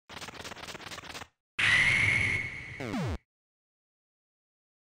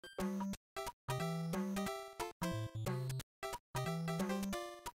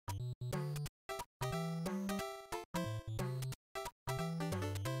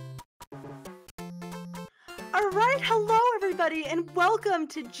All right, hello everybody, and welcome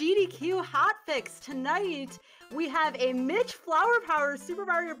to GDQ Hotfix. Tonight, we have a Mitch Flower Power Super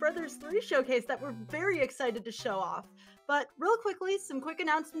Mario Bros. 3 showcase that we're very excited to show off. But real quickly, some quick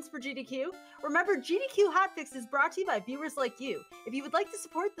announcements for GDQ. Remember, GDQ Hotfix is brought to you by viewers like you. If you would like to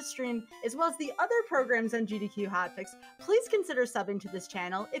support the stream, as well as the other programs on GDQ Hotfix, please consider subbing to this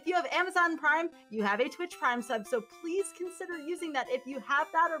channel. If you have Amazon Prime, you have a Twitch Prime sub, so please consider using that if you have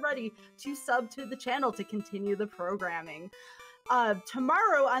that already to sub to the channel to continue the programming.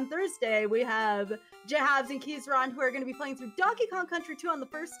 Tomorrow on Thursday, we have Jahabs and Kizran who are going to be playing through Donkey Kong Country 2 on the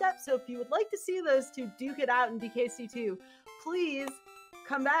first step. So if you would like to see those two duke it out in DKC2, please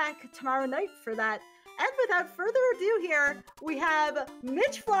come back tomorrow night for that. And without further ado here, we have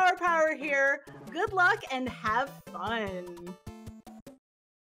Mitch Flower Power here. Good luck and have fun.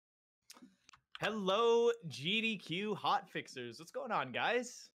 Hello, GDQ Hotfixers. What's going on,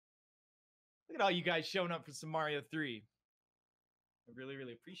 guys? Look at all you guys showing up for some Mario 3. I really,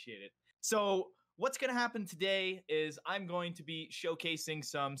 really appreciate it. So what's going to happen today is I'm going to be showcasing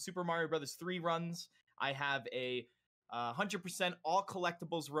some Super Mario Bros. 3 runs. I have a 100% all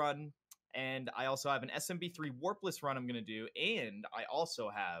collectibles run, and I also have an SMB3 Warpless run I'm going to do, and I also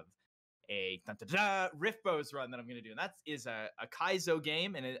have a riff bows run that I'm going to do, and that is a Kaizo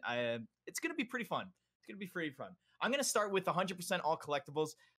game, and it's going to be pretty fun. It's going to be pretty fun. I'm going to start with 100% all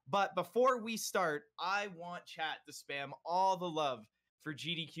collectibles, but before we start, I want chat to spam all the love for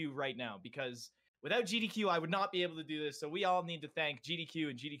GDQ right now, because without GDQ, I would not be able to do this. So we all need to thank GDQ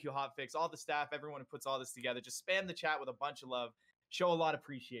and GDQ Hotfix, all the staff, everyone who puts all this together. Just spam the chat with a bunch of love. Show a lot of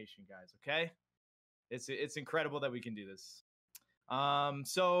appreciation, guys, okay? It's incredible that we can do this.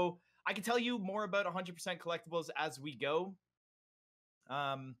 So I can tell you more about 100% collectibles as we go.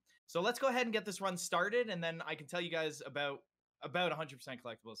 So let's go ahead and get this run started, and then I can tell you guys about 100%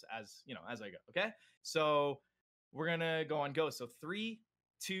 collectibles as I go. Okay, so we're gonna go on go. So 3,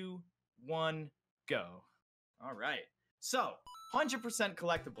 2, 1, go. All right. So 100%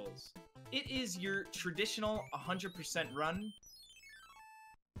 collectibles. It is your traditional 100% run.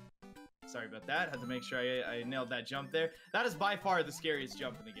 Sorry about that. Had to make sure I nailed that jump there. That is by far the scariest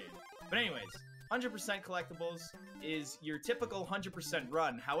jump in the game. But anyways, 100% collectibles is your typical 100%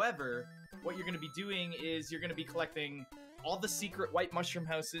 run. However, what you're going to be doing is you're going to be collecting all the secret white mushroom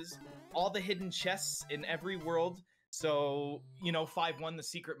houses, all the hidden chests in every world. So, 5-1, the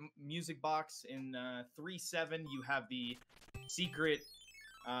secret music box. In 3-7, you have the secret,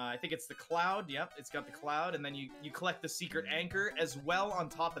 I think it's the cloud. Yep, it's got the cloud. And then you collect the secret anchor. As well, on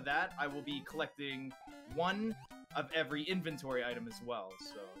top of that, I will be collecting one of every inventory item as well.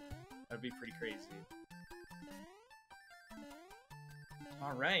 So that'd be pretty crazy.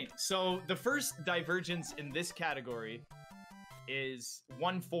 All right, so the first divergence in this category is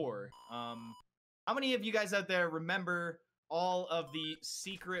 1-4. How many of you guys out there remember all of the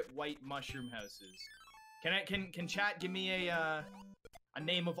secret white mushroom houses? Can chat give me a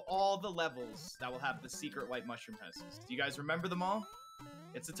name of all the levels that will have the secret white mushroom houses? Do you guys remember them all?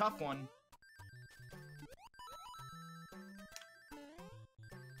 It's a tough one.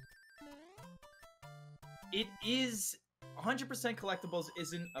 It is 100% collectibles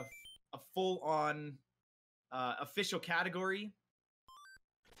isn't a full-on official category.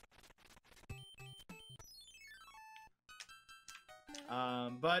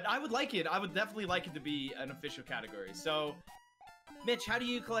 But I would like it. I would definitely like it to be an official category. So, Mitch, how do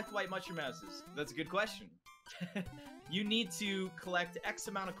you collect white mushroom houses? That's a good question. You need to collect X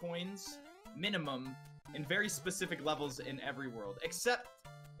amount of coins, minimum, in very specific levels in every world, except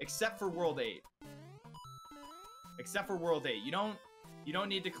for World 8. Except for World 8. You don't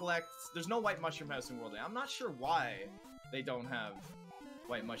need to collect. There's no white mushroom house in World 8. I'm not sure why they don't have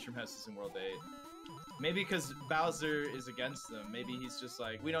white mushroom houses in World 8. Maybe because Bowser is against them. Maybe he's just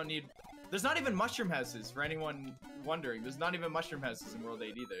like, we don't need... There's not even mushroom houses, for anyone wondering. There's not even mushroom houses in World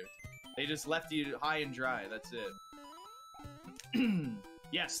 8 either. They just left you high and dry. That's it.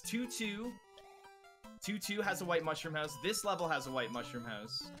 Yes, 2-2. 2-2 has a white mushroom house. This level has a white mushroom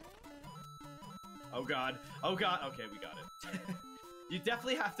house. Oh god. Oh god. Okay, we got it. You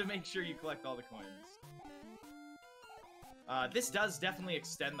definitely have to make sure you collect all the coins. This does definitely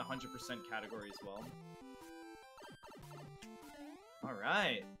extend the 100% category as well.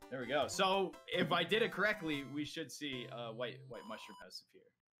 Alright, there we go. So, if I did it correctly, we should see a white mushroom house appear.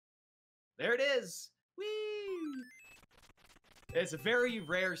 There it is! Whee! It's a very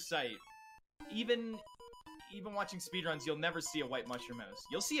rare sight. Even watching speedruns, you'll never see a white mushroom house.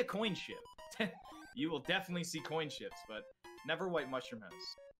 You'll see a coin ship. You will definitely see coin ships, but never white mushroom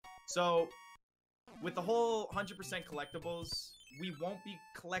house. So, with the whole 100% collectibles, we won't be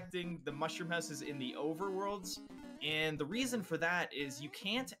collecting the mushroom houses in the overworlds, and the reason for that is you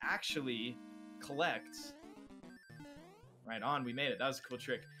can't actually collect... Right on, we made it. That was a cool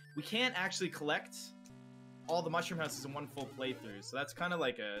trick. We can't actually collect all the mushroom houses in one full playthrough, so that's kind of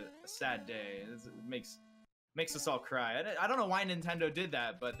like a sad day. It makes us all cry. I don't know why Nintendo did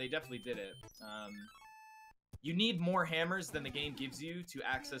that, but they definitely did it. You need more hammers than the game gives you to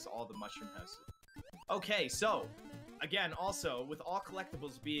access all the mushroom houses. Okay, so, again, also, with all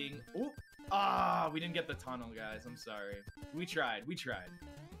collectibles being... Ooh, we didn't get the tunnel, guys. I'm sorry. We tried.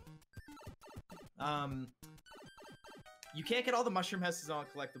 You can't get all the mushroom houses on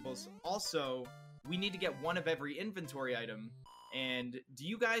collectibles. Also, we need to get one of every inventory item. And do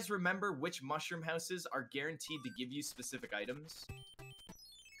you guys remember which mushroom houses are guaranteed to give you specific items?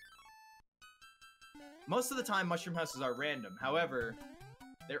 Most of the time, mushroom houses are random. However,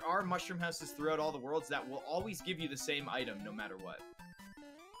 there are mushroom houses throughout all the worlds that will always give you the same item no matter what.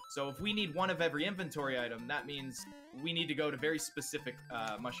 So if we need one of every inventory item, that means we need to go to very specific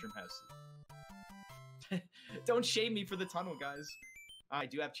mushroom houses. Don't shame me for the tunnel, guys. I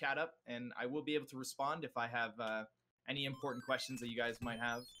do have chat up, and I will be able to respond if I have any important questions that you guys might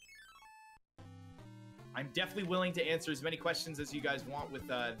have. I'm definitely willing to answer as many questions as you guys want with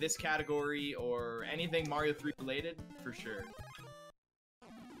this category or anything Mario 3 related, for sure.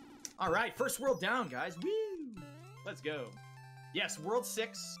 Alright, first world down, guys. Woo! Let's go. Yes, World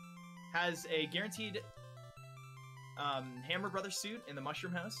 6 has a guaranteed Hammer Brothers suit in the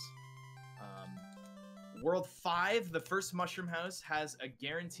Mushroom House. World 5, the first Mushroom House, has a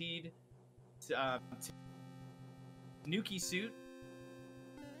guaranteed Nuki suit.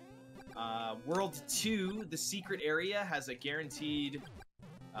 World 2, the secret area, has a guaranteed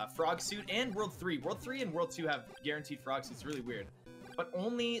frog suit. And World 3. World 3 and World 2 have guaranteed frog suits. Really weird. But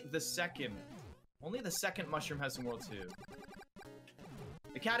only the second Mushroom House in World 2.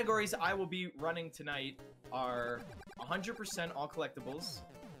 The categories I will be running tonight are 100% all collectibles,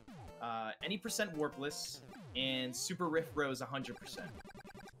 any percent warpless, and Super Riff Rose 100%.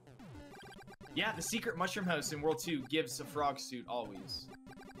 Yeah, the secret Mushroom House in World 2 gives a frog suit always.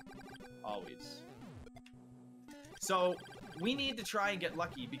 Always. So, we need to try and get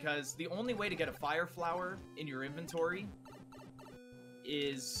lucky, because the only way to get a fire flower in your inventory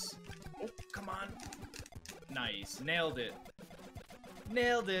is... Oh, come on. Nice. Nailed it.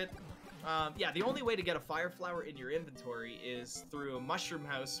 Nailed it. Yeah, the only way to get a fire flower in your inventory is through a mushroom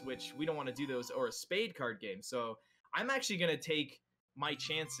house, which we don't want to do those, or a spade card game. So I'm actually going to take my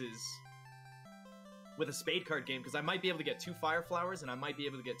chances with a spade card game, because I might be able to get 2 fire flowers, and I might be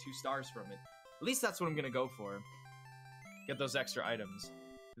able to get 2 stars from it. At least that's what I'm going to go for. Get those extra items.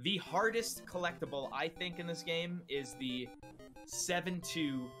 The hardest collectible, I think, in this game is the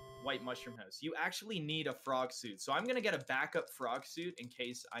 7-2 White Mushroom House. You actually need a frog suit. So I'm going to get a backup frog suit in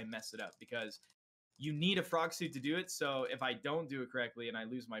case I mess it up, because you need a frog suit to do it. So if I don't do it correctly and I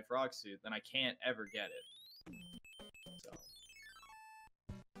lose my frog suit, then I can't ever get it. So.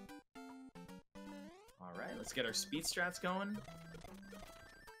 Alright, let's get our speed strats going.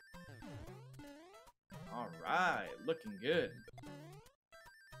 Alright, looking good.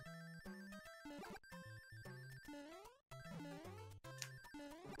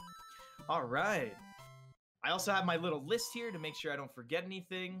 Alright. I also have my little list here to make sure I don't forget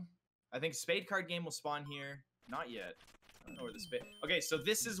anything. I think spade card game will spawn here. Not yet. I don't know where the spade... Okay, so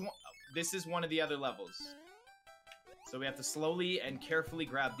this is one of the other levels. So we have to slowly and carefully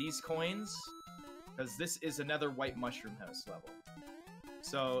grab these coins, because this is another White Mushroom House level.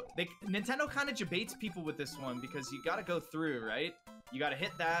 So Nintendo kind of debates people with this one, because you gotta go through, right? You gotta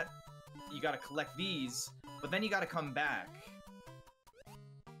hit that, you gotta collect these, but then you gotta come back.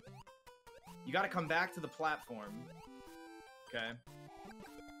 You gotta come back to the platform. Okay.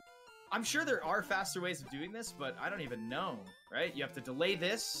 I'm sure there are faster ways of doing this, but I don't even know, right? You have to delay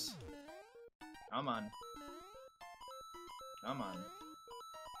this. Come on. Come on.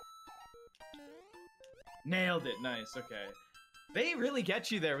 Nailed it. Nice. Okay. They really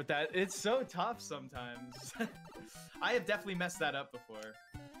get you there with that. It's so tough sometimes. I have definitely messed that up before.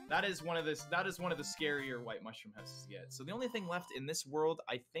 That is one of the scarier White Mushroom Houses to get. So the only thing left in this world,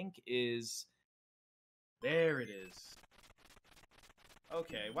 I think, is... There it is.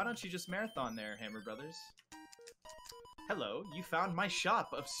 Okay, why don't you just marathon there, Hammer Brothers? Hello, you found my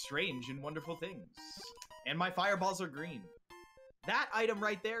shop of strange and wonderful things. And my fireballs are green. That item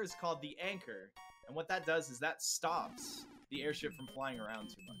right there is called the anchor. And what that does is that stops the airship from flying around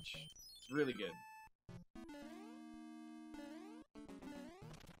too much. It's really good.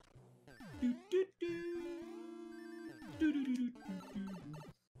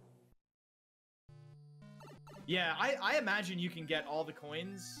 Yeah, I imagine you can get all the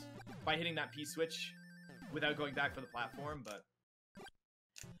coins by hitting that P-switch without going back for the platform, but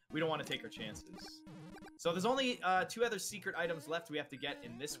we don't want to take our chances. So there's only 2 other secret items left we have to get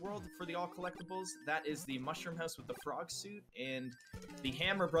in this world for the all collectibles. That is the mushroom house with the frog suit and the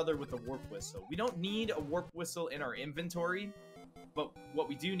hammer brother with the warp whistle. We don't need a warp whistle in our inventory, but what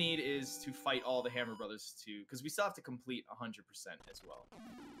we do need is to fight all the hammer brothers too, because we still have to complete 100% as well.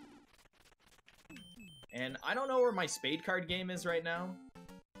 And I don't know where my spade card game is right now,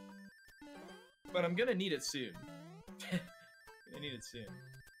 but I'm gonna need it soon. Gonna need it soon.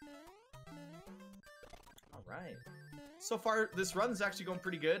 Alright. So far, this run's actually going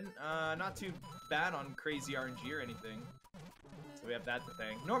pretty good. Not too bad on crazy RNG or anything. So we have that to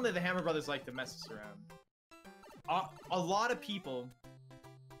thank. Normally, the Hammer Brothers like to mess us around. A lot of people...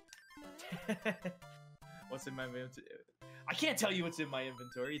 What's in my inventory? I can't tell you what's in my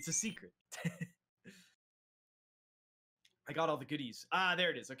inventory. It's a secret. I got all the goodies. Ah, there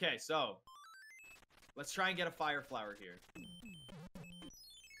it is. Okay, so... let's try and get a fire flower here.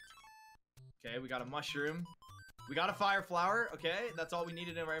 Okay, we got a mushroom. We got a fire flower. Okay, that's all we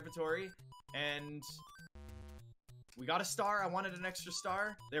needed in our inventory. And we got a star. I wanted an extra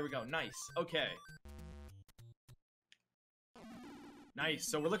star. There we go. Nice. Okay. Nice.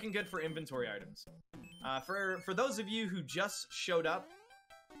 So we're looking good for inventory items. For those of you who just showed up,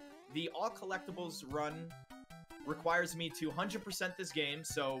 the all collectibles run requires me to 100% this game.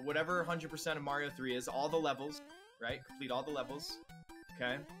 So whatever 100% of Mario 3 is, all the levels, right? Complete all the levels.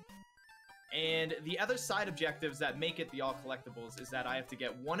 Okay. And the other side objectives that make it the all collectibles is that I have to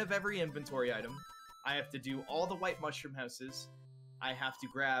get 1 of every inventory item. I have to do all the white mushroom houses. I have to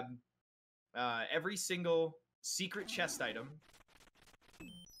grab every single secret chest item.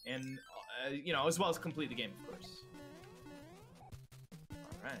 And, you know, as well as complete the game, of course.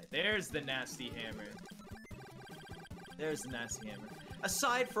 Alright, there's the nasty hammer. There's the nasty hammer.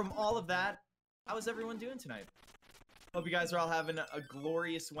 Aside from all of that, how is everyone doing tonight? Hope you guys are all having a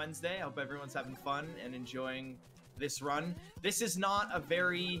glorious Wednesday. I hope everyone's having fun and enjoying this run. This is not a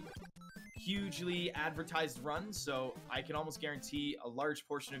very hugely advertised run, so I can almost guarantee a large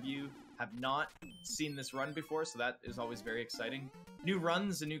portion of you have not seen this run before, so that is always very exciting. New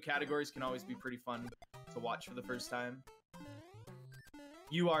runs and new categories can always be pretty fun to watch for the first time.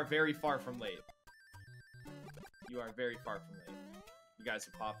 You are very far from late. You are very far from late. You guys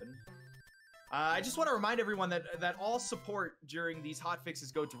are popping. I just want to remind everyone that all support during these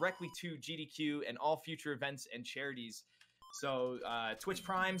hotfixes go directly to GDQ and all future events and charities. So Twitch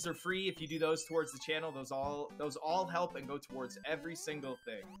Primes are free if you do those towards the channel. Those all help and go towards every single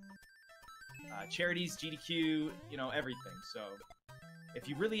thing. Charities, GDQ, you know, everything. So if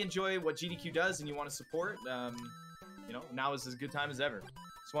you really enjoy what GDQ does and you want to support, you know, now is as good time as ever.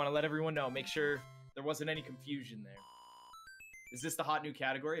 Just want to let everyone know. Make sure there wasn't any confusion there. Is this the hot new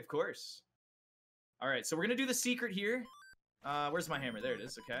category? Of course. Alright, so we're gonna do the secret here. Where's my hammer? There it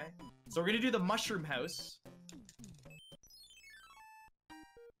is, okay. So we're gonna do the mushroom house.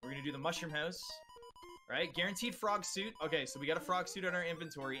 We're gonna do the mushroom house. Alright, guaranteed frog suit. Okay, so we got a frog suit in our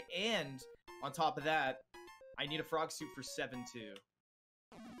inventory, and on top of that, I need a frog suit for 7 too.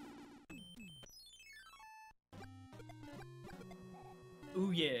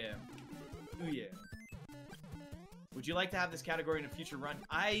 Ooh yeah. Ooh yeah. Would you like to have this category in a future run?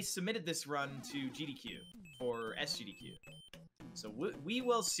 I submitted this run to GDQ for SGDQ. So we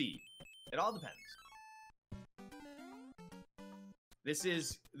will see. It all depends. This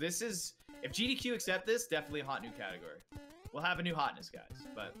is, if GDQ accept this, definitely a hot new category. We'll have a new hotness, guys,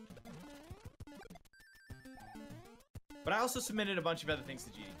 but I also submitted a bunch of other things to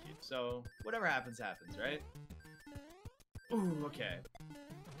GDQ, so whatever happens, happens, right? Ooh, okay.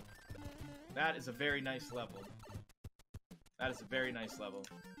 That is a very nice level. That is a very nice level.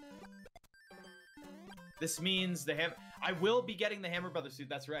 This means I will be getting the Hammer Brother suit,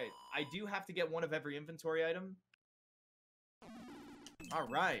 that's right. I do have to get 1 of every inventory item.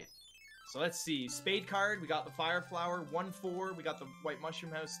 Alright. So let's see. Spade card, we got the Fire Flower. 1-4, we got the White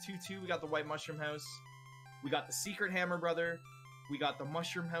Mushroom House. 2-2, we got the White Mushroom House. We got the Secret Hammer Brother. We got the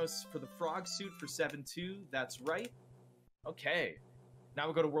Mushroom House for the Frog suit for 7-2. That's right. Okay. Now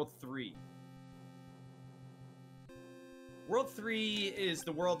we'll go to World 3. World 3 is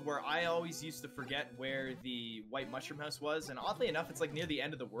the world where I always used to forget where the White Mushroom House was, and oddly enough, it's like near the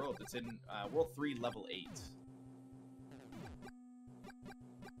end of the world. It's in World 3, level 8.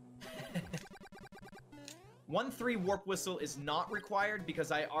 1-3 Warp Whistle is not required because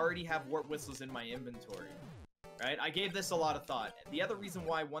I already have Warp Whistles in my inventory. right? I gave this a lot of thought. The other reason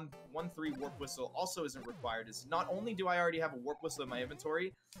why 1-3 Warp Whistle also isn't required is not only do I already have a Warp Whistle in my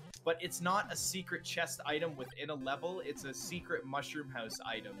inventory, but it's not a secret chest item within a level. It's a secret Mushroom House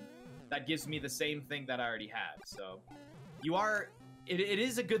item that gives me the same thing that I already have. So you are... It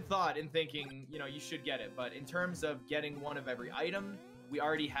is a good thought in thinking, you know, you should get it. But in terms of getting one of every item, we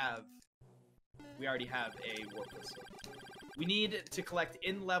already have a Warp Whistle. We need to collect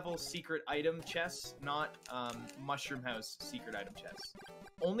in-level secret item chests, not Mushroom House secret item chests.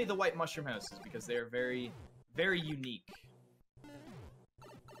 Only the white Mushroom Houses, because they are very, very unique.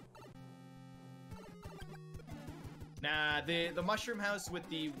 Nah, the Mushroom House with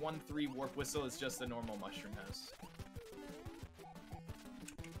the 1-3 Warp Whistle is just a normal Mushroom House.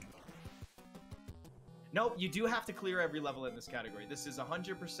 Nope, you do have to clear every level in this category. This is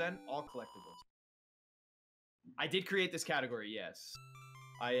 100% all collectibles. I did create this category, yes.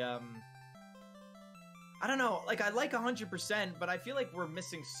 I don't know, like, I like 100%, but I feel like we're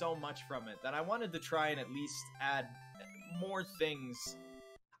missing so much from it that I wanted to try and at least add more things.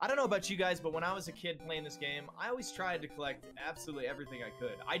 I don't know about you guys, but when I was a kid playing this game, I always tried to collect absolutely everything I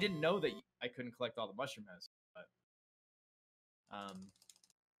could. I didn't know that I couldn't collect all the Mushroom Houses, but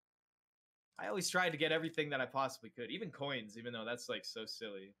I always tried to get everything that I possibly could, even coins, even though that's like so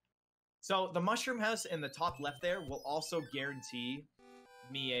silly. So the Mushroom House in the top left there will also guarantee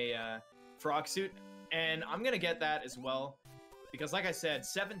me a frog suit, and I'm gonna get that as well because, like I said,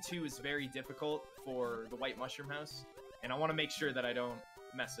 7-2 is very difficult for the white Mushroom House, and I want to make sure that I don't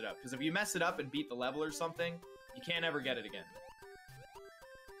mess it up, because if you mess it up and beat the level or something, you can't ever get it again.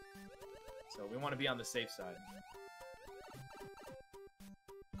 So we want to be on the safe side.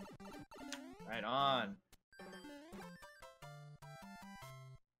 Right on.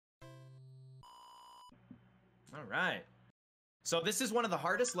 All right. So this is one of the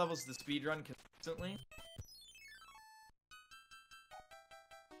hardest levels to speedrun consistently.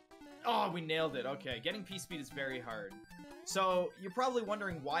 Oh, we nailed it. Okay, getting P-Speed is very hard. So you're probably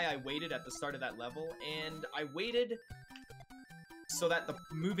wondering why I waited at the start of that level, and I waited so that the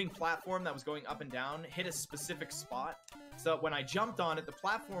moving platform that was going up and down hit a specific spot. So when I jumped on it, the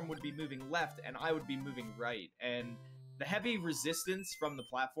platform would be moving left and I would be moving right. And the heavy resistance from the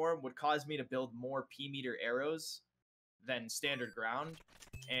platform would cause me to build more P-meter arrows than standard ground.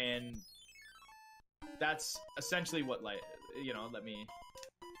 And that's essentially what, like, you know, let me...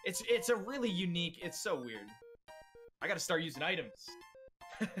 It's a really unique... It's so weird. I gotta start using items.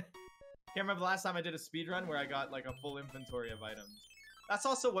 Can't remember the last time I did a speedrun where I got, like, a full inventory of items. That's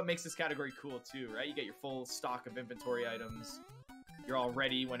also what makes this category cool, too, right? You get your full stock of inventory items. You're all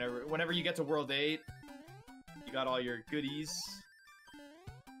ready whenever you get to World 8. You got all your goodies.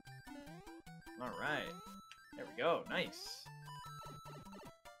 Alright. There we go. Nice.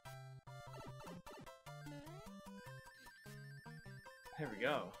 There we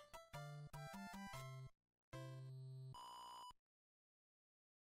go.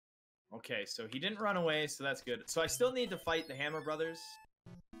 Okay, so he didn't run away, so that's good. So I still need to fight the Hammer Brothers.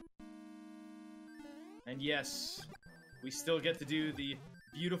 And yes, we still get to do the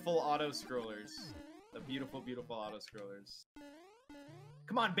beautiful auto-scrollers. The beautiful, beautiful auto-scrollers.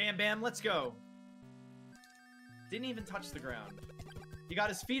 Come on, Bam Bam, let's go! Didn't even touch the ground. He got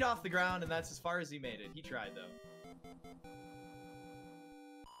his feet off the ground, and that's as far as he made it. He tried, though.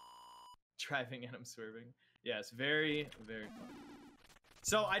 Driving and I'm swerving. Yes, very, very fun.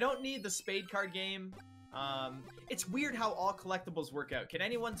 So I don't need the spade card game. It's weird how all collectibles work out. Can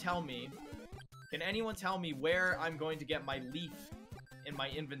anyone tell me where I'm going to get my leaf in my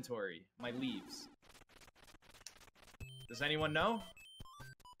inventory? My leaves. Does anyone know?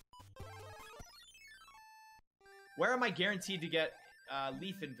 Where am I guaranteed to get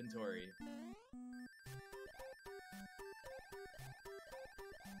leaf inventory?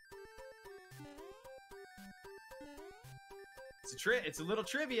 It's a little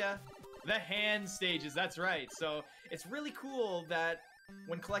trivia. The hand stages, that's right. So it's really cool that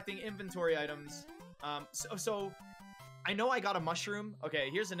when collecting inventory items, so I know I got a mushroom. Okay,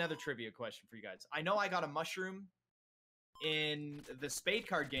 here's another trivia question for you guys. I know I got a mushroom in the spade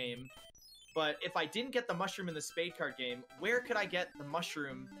card game, but if I didn't get the mushroom in the spade card game, where could I get the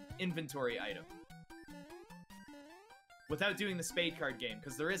mushroom inventory item without doing the spade card game?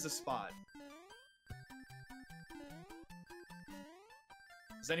 Because there is a spot.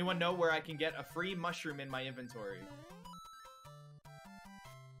 Does anyone know where I can get a free mushroom in my inventory?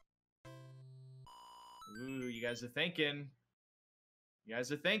 Ooh, you guys are thinking. You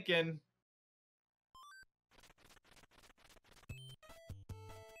guys are thinking.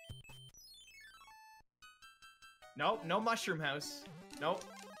 Nope, no mushroom house. Nope.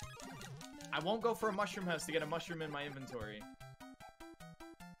 I won't go for a mushroom house to get a mushroom in my inventory.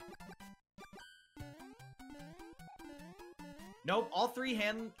 Nope, all three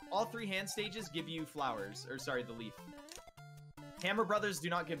hand stages give you flowers, or sorry, the leaf. Hammer Brothers do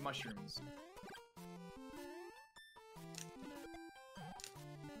not give mushrooms.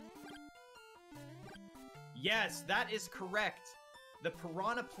 Yes, that is correct. The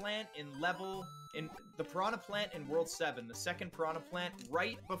piranha plant in World 7, the second piranha plant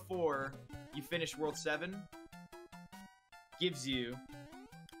right before you finish World 7 gives you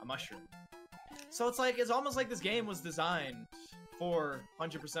a mushroom. So it's almost like this game was designed for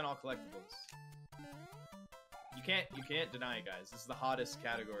 100% all collectibles. You can't deny it, guys. This is the hottest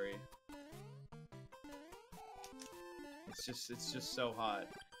category. It's just so hot.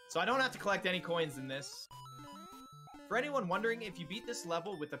 So I don't have to collect any coins in this. For anyone wondering, if you beat this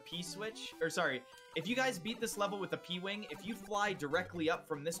level with a P-switch, or sorry, if you guys beat this level with a P-wing, if you fly directly up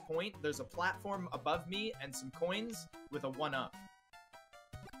from this point, there's a platform above me and some coins with a 1-up.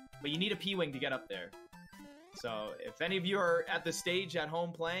 But you need a P-wing to get up there. So if any of you are at the stage at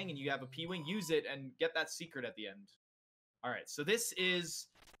home playing and you have a P-wing, use it and get that secret at the end. Alright, so this is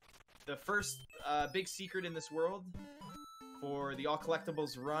the first big secret in this world for the all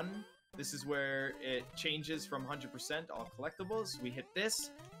collectibles run. This is where it changes from 100% all collectibles. We hit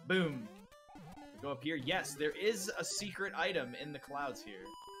this. Boom. We go up here. Yes, there is a secret item in the clouds here.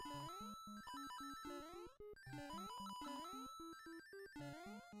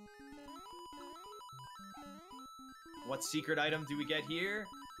 What secret item do we get here?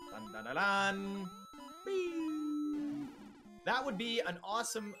 Dun, dun, dun, dun. Whee! That would be an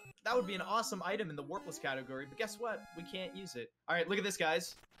awesome item in the Warpless category, but guess what? We can't use it. All right, look at this,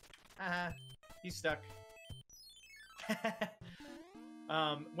 guys. Haha, he's stuck.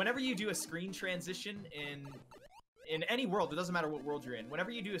 Whenever you do a screen transition in any world, it doesn't matter what world you're in,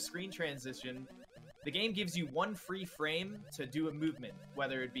 whenever you do a screen transition, the game gives you one free frame to do a movement,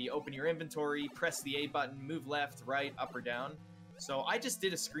 whether it be open your inventory, press the A button, move left, right, up or down. So I just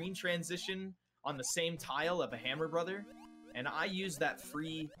did a screen transition on the same tile of a Hammer Brother, and I used that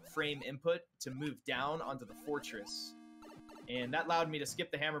free frame input to move down onto the fortress. And that allowed me to skip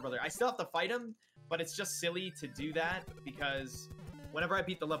the Hammer Brother. I still have to fight him, but it's just silly to do that because whenever I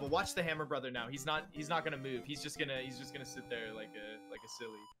beat the level, watch the Hammer Brother now. He's not gonna move. He's just gonna sit there like a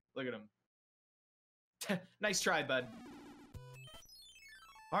silly. Look at him. Nice try, bud.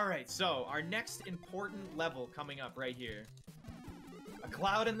 All right, so our next important level coming up right here. A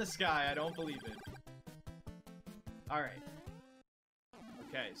cloud in the sky. I don't believe it. All right.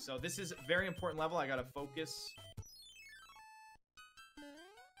 Okay, so this is a very important level. I gotta focus.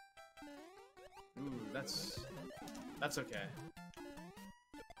 Ooh, that's okay.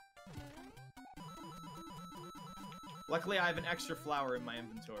 Luckily, I have an extra flower in my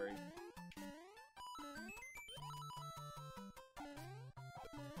inventory.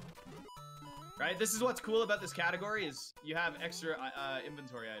 Right? This is what's cool about this category is you have extra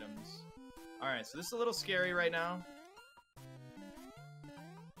inventory items. Alright, so this is a little scary right now.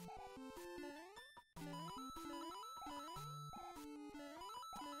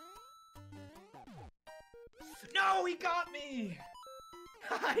 No, he got me!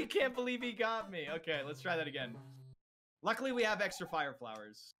 I can't believe he got me. Okay, let's try that again. Luckily, we have extra fire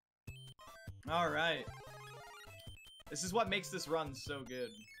flowers. Alright. This is what makes this run so good.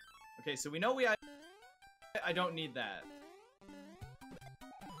 Okay, so we know I don't need that.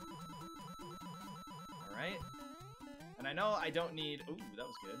 Alright. And I know I don't need... Ooh, that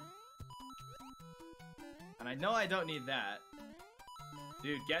was good. And I know I don't need that.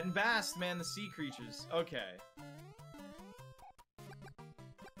 Dude, getting fast, man, the sea creatures. Okay.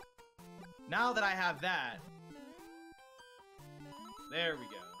 Now that I have that... There we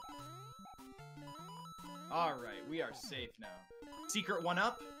go. Alright, we are safe now. Secret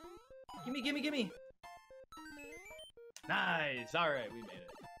 1-up. Gimme, gimme, gimme! Nice! Alright, we made it.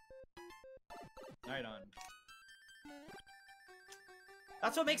 Right on.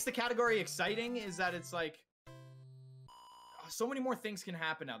 That's what makes the category exciting, is that it's like... so many more things can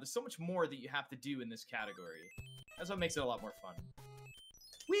happen now. There's so much more that you have to do in this category. That's what makes it a lot more fun.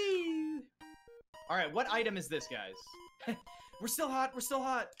 Whee! Alright, what item is this, guys? We're still hot, we're still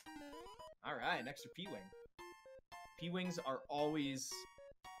hot! Alright, an extra P-Wing. P-Wings are always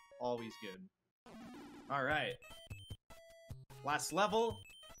good. Alright. Last level.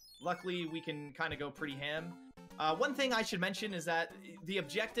 Luckily, we can kind of go pretty ham. One thing I should mention is that the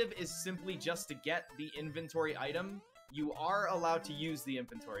objective is simply just to get the inventory item. You are allowed to use the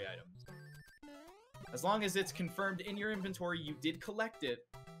inventory items. As long as it's confirmed in your inventory you did collect it,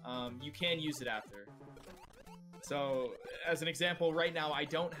 you can use it after. So, as an example, right now I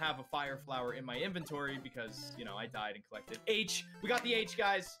don't have a fire flower in my inventory because, you know, I died and collected H. We got the H,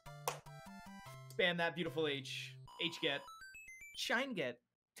 guys. Spam that beautiful H. H get. Shine get.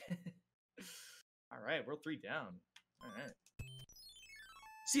 All right, World 3 down. All right.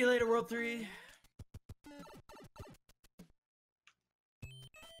 See you later, World 3.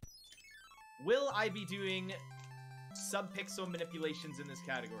 Will I be doing sub-pixel manipulations in this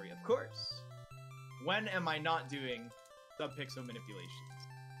category? Of course. When am I not doing sub-pixel manipulations?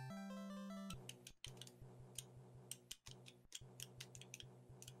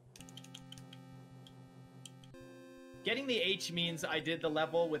 Getting the H means I did the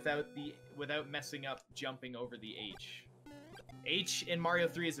level without messing up jumping over the H. H in Mario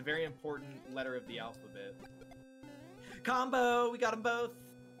 3 is a very important letter of the alphabet. Combo! We got them both!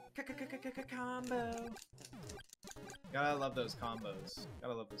 Combo! Gotta love those combos.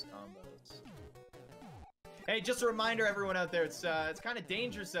 Gotta love those combos. Hey, just a reminder, everyone out there, it's kind of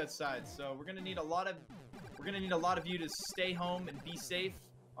dangerous outside, so we're gonna need a lot of you to stay home and be safe.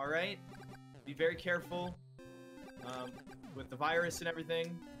 All right, be very careful with the virus and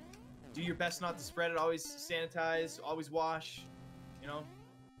everything. Do your best not to spread it. Always sanitize. Always wash. You know,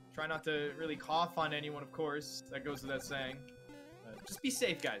 try not to really cough on anyone. Of course, that goes without saying. Just be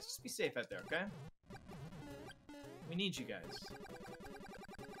safe, guys. Just be safe out there, okay? We need you guys.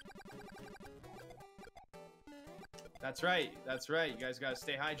 That's right. That's right. You guys gotta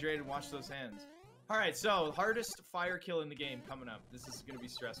stay hydrated and wash those hands. Alright, so hardest fire kill in the game coming up. This is gonna be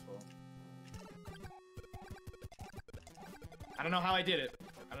stressful. I don't know how I did it.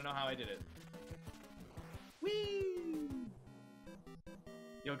 I don't know how I did it. Whee!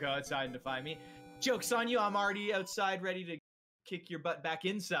 You'll go outside and defy me. Joke's on you, I'm already outside ready to kick your butt back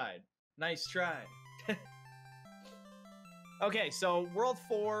inside. Nice try. Okay, so World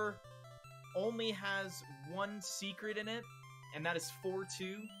 4 only has one secret in it, and that is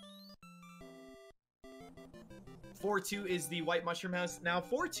 4-2. 4-2 is the White Mushroom House. Now,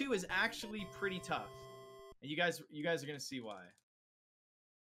 4-2 is actually pretty tough. And you guys are gonna see why.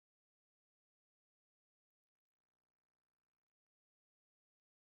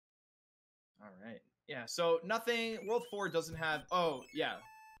 Alright. Yeah, so nothing. World 4 doesn't have. Oh, yeah.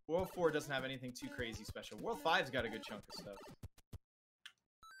 World 4 doesn't have anything too crazy special. World 5's got a good chunk of stuff.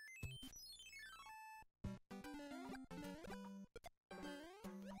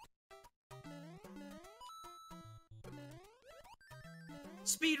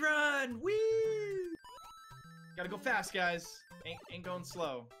 Speedrun! Woo! Gotta go fast, guys. Ain't going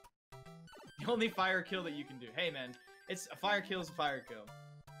slow. The only fire kill that you can do. Hey, man. It's a fire kill is a fire kill.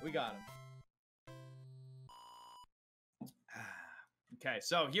 We got him. Okay,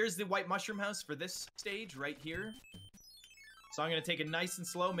 so here's the White Mushroom House for this stage right here. So I'm gonna take it nice and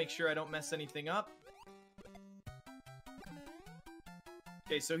slow, make sure I don't mess anything up.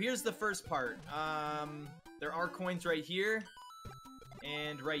 Okay, so here's the first part. There are coins right here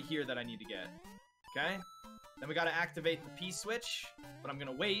and right here that I need to get. Okay? Then we gotta activate the P switch, but I'm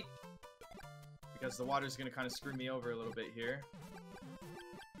gonna wait because the water's gonna kind of screw me over a little bit here.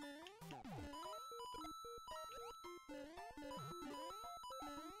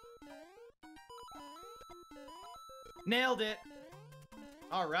 Nailed it!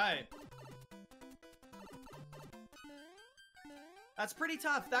 Alright. That's pretty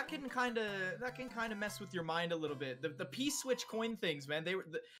tough. That can kind of mess with your mind a little bit. The P-switch coin things, man.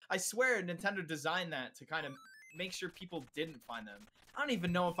 I swear Nintendo designed that to kind of make sure people didn't find them. I don't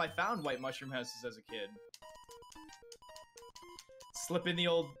even know if I found White Mushroom Houses as a kid. Slip in the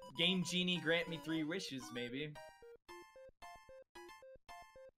old Game Genie, grant me 3 wishes, maybe.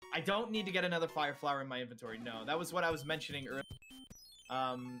 I don't need to get another fire flower in my inventory. No, that was what I was mentioning earlier.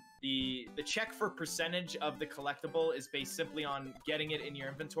 The check for percentage of the collectible is based simply on getting it in your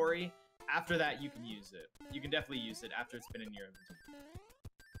inventory. After that, you can use it. You can definitely use it after it's been in your inventory.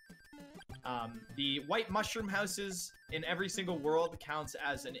 The White Mushroom Houses in every single world counts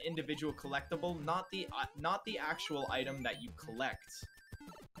as an individual collectible, not the actual item that you collect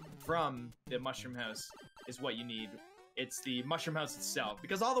from the Mushroom House is what you need. It's the Mushroom House itself,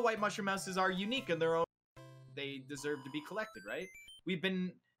 because all the White Mushroom Houses are unique in their own. They deserve to be collected, right? We've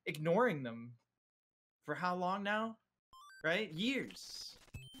been ignoring them for how long now? Right? Years.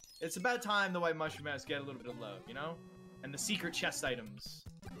 It's about time the White Mushroom House get a little bit of love, you know? And the secret chest items.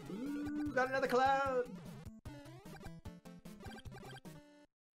 Ooh, got another cloud!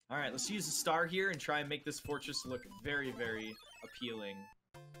 Alright, let's use a star here and try and make this fortress look very, very appealing.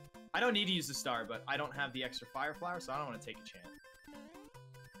 I don't need to use the star, but I don't have the extra fire flower, so I don't want to take a chance.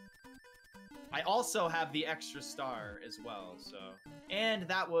 I also have the extra star as well, so... And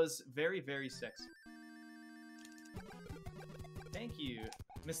that was very, very sexy. you,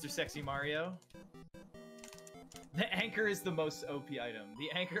 Mr. Sexy Mario. The anchor is the most OP item.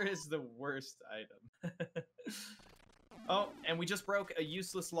 The anchor is the worst item. Oh, and we just broke a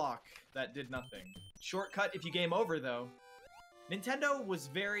useless lock that did nothing. Shortcut if you game over, though. Nintendo was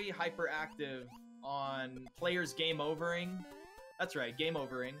very hyperactive on players game overing. That's right, game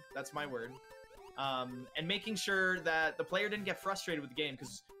overing. That's my word. And making sure that the player didn't get frustrated with the game,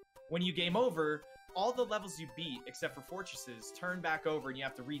 because when you game over, all the levels you beat, except for fortresses, turn back over and you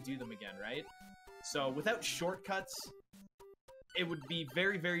have to redo them again, right? So without shortcuts, it would be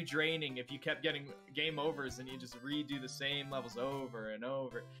very, very draining if you kept getting game overs and you just redo the same levels over and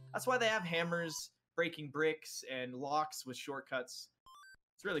over. That's why they have hammers, breaking bricks, and locks with shortcuts.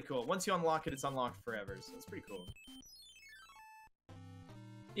 It's really cool. Once you unlock it, it's unlocked forever, so it's pretty cool.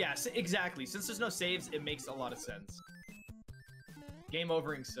 Yeah, exactly. Since there's no saves, it makes a lot of sense. Game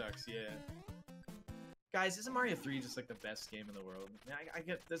overing sucks, yeah. Guys, isn't Mario 3 just like the best game in the world? I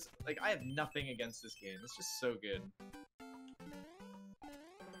get this, like, I have nothing against this game. It's just so good.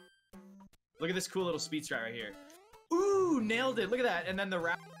 Look at this cool little speed strat right here. Ooh, nailed it. Look at that. And then the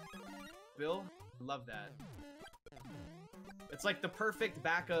wrap. Bill, love that. It's like the perfect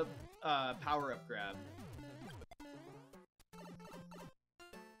backup power-up grab.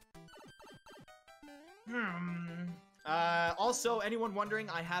 Also, anyone wondering,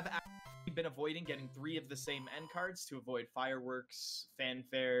 I have actually been avoiding getting 3 of the same end cards to avoid fireworks,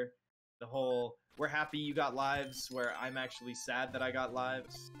 fanfare, the whole we're happy you got lives, where I'm actually sad that I got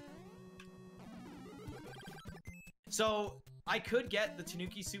lives. So, I could get the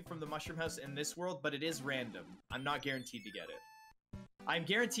Tanuki soup from the Mushroom House in this world, but it is random. I'm not guaranteed to get it. I'm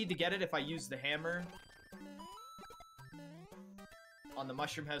guaranteed to get it if I use the hammer on the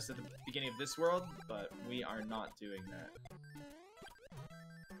Mushroom House at the beginning of this world, but we are not doing that.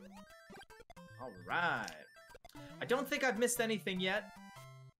 Alright. I don't think I've missed anything yet.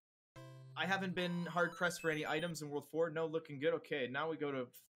 I haven't been hard-pressed for any items in World 4. No, looking good. Okay, now we go to...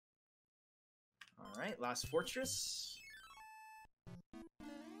 Alright, last fortress.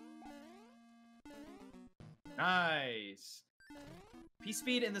 Nice.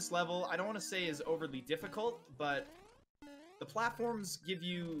 P-speed in this level, I don't want to say is overly difficult, but the platforms give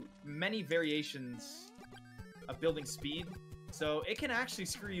you many variations of building speed, so it can actually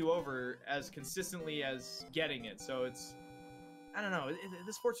screw you over as consistently as getting it. So it's, I don't know,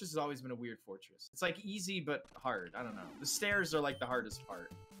 this fortress has always been a weird fortress. It's like easy but hard. I don't know. The stairs are like the hardest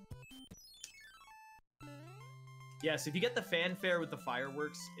part. Yes, if you get the fanfare with the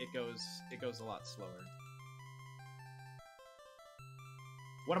fireworks, it goes a lot slower.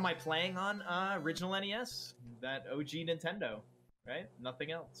 What am I playing on? Original NES, that OG Nintendo, right?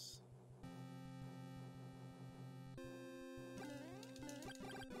 Nothing else.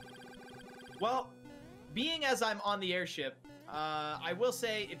 Well, being as I'm on the airship, I will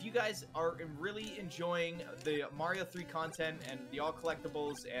say, if you guys are really enjoying the Mario 3 content and the all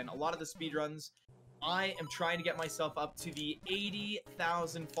collectibles and a lot of the speedruns, I am trying to get myself up to the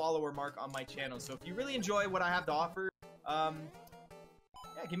 80,000 follower mark on my channel. So if you really enjoy what I have to offer,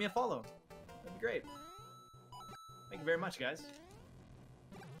 yeah, give me a follow. That'd be great. Thank you very much, guys.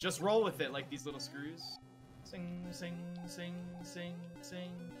 Just roll with it like these little screws. Sing, sing, sing, sing,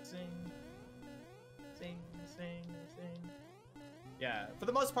 sing, sing. Sing, sing, sing. Yeah, for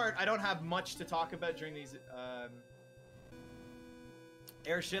the most part, I don't have much to talk about during these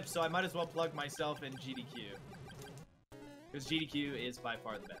airships, so I might as well plug myself in GDQ. Because GDQ is by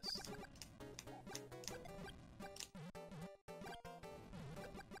far the best.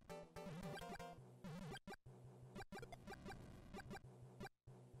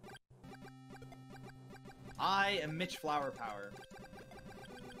 I am Mitch Flower Power.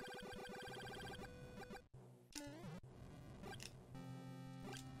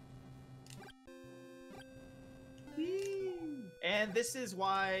 And this is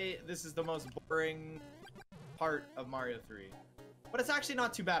why this is the most boring part of Mario 3. But it's actually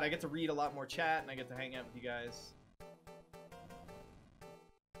not too bad. I get to read a lot more chat, and I get to hang out with you guys.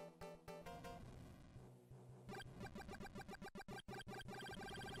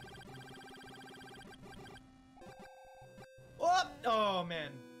 Oh,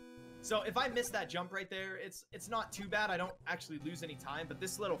 man. So if I miss that jump right there, it's not too bad. I don't actually lose any time, but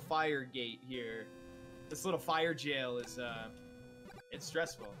this little fire gate here, this little fire jail is, it's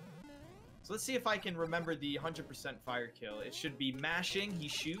stressful. So let's see if I can remember the 100% fire kill. It should be mashing, he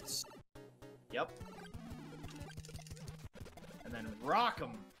shoots. Yep. And then rock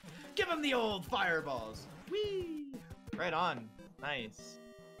him. Give him the old fireballs. Whee! Right on. Nice.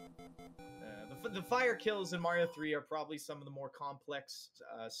 The fire kills in Mario 3 are probably some of the more complex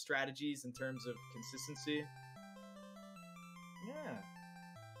strategies in terms of consistency. Yeah.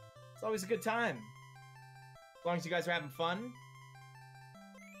 It's always a good time. As long as you guys are having fun.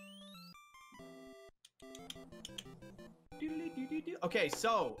 Okay,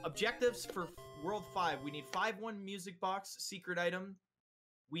 so objectives for World 5. We need 5-1 music box, secret item.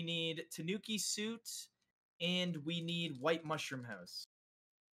 We need Tanuki suit, and we need white mushroom house.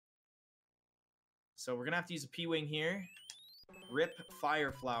 So we're gonna have to use a P-wing here. Rip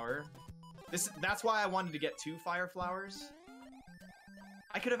fire flower. That's why I wanted to get 2 fire flowers.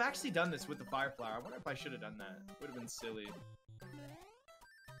 I could have actually done this with the fire flower. I wonder if I should have done that. Would have been silly.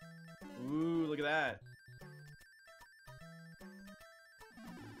 Ooh, look at that.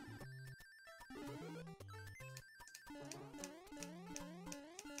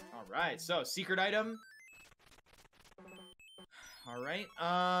 Alright, so secret item. Alright,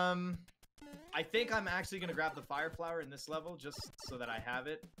 I think I'm actually gonna grab the fire flower in this level just so that I have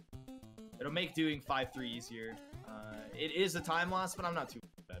it. It'll make doing 5-3 easier. It is a time loss, but I'm not too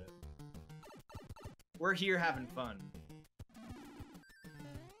worried about it. We're here having fun.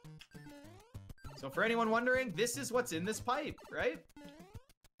 So for anyone wondering, this is what's in this pipe, right?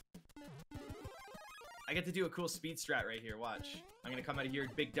 I get to do a cool speed strat right here, watch. I'm gonna come out of here,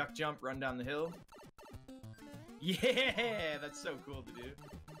 big duck jump, run down the hill. Yeah, that's so cool to do.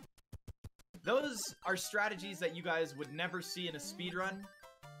 Those are strategies that you guys would never see in a speed run,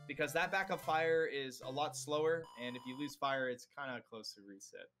 because that backup fire is a lot slower, and if you lose fire, it's kind of close to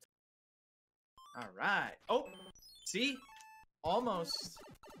reset. Alright. Oh! See? Almost.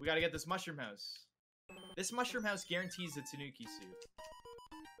 We gotta get this mushroom house. This mushroom house guarantees a Tanuki suit.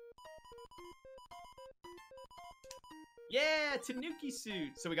 Yeah! Tanuki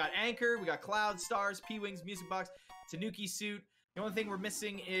suit! So we got anchor, we got cloud, stars, P-wings, music box, Tanuki suit. The only thing we're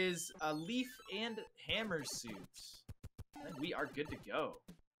missing is a leaf and hammer suit. And we are good to go.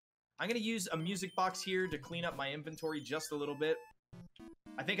 I'm gonna use a music box here to clean up my inventory just a little bit.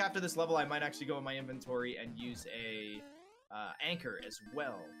 I think after this level, I might actually go in my inventory and use a anchor as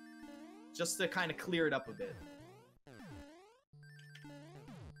well, just to kind of clear it up a bit.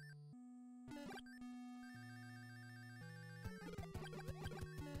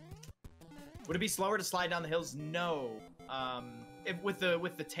 Would it be slower to slide down the hills? No. If with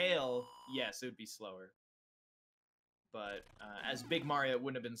the tail, yes, it would be slower. But as Big Mario, it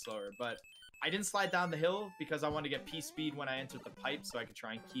wouldn't have been slower. But I didn't slide down the hill because I wanted to get P speed when I entered the pipe, so I could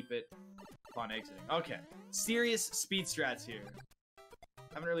try and keep it upon exiting. Okay, serious speed strats here.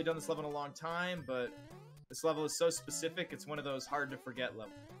 Haven't really done this level in a long time, but this level is so specific. It's one of those hard to forget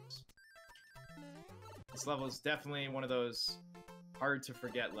levels. This level is definitely one of those hard to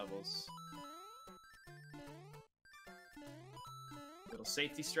forget levels. Little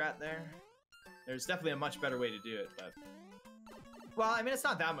safety strat there. There's definitely a much better way to do it, but... Well, I mean, it's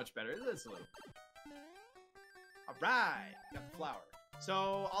not that much better. It's a little... Alright! Got the flower. So,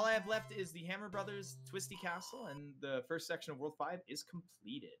 all I have left is the Hammer Brothers Twisty Castle, and the first section of World 5 is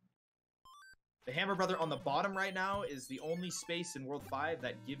completed. The Hammer Brother on the bottom right now is the only space in World 5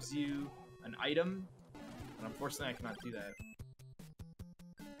 that gives you an item, and unfortunately I cannot do that.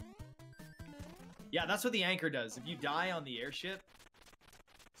 Yeah, that's what the anchor does. If you die on the airship...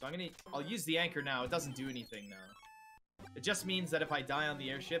 So I'll use the anchor now. It doesn't do anything now. It just means that if I die on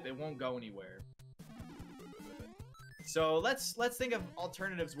the airship, it won't go anywhere. So let's think of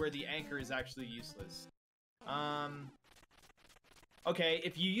alternatives where the anchor is actually useless. Okay,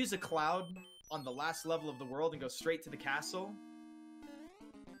 if you use a cloud on the last level of the world and go straight to the castle,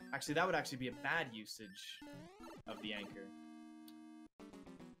 actually that would actually be a bad usage of the anchor.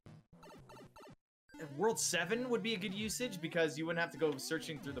 World 7 would be a good usage because you wouldn't have to go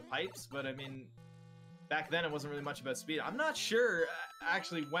searching through the pipes, but I mean, back then it wasn't really much about speed. I'm not sure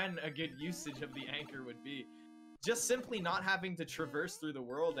actually when a good usage of the anchor would be. Just simply not having to traverse through the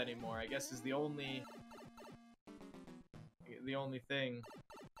world anymore, I guess, is the only thing.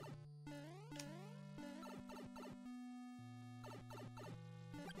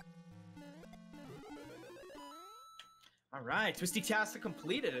 Alright, Twisty Castle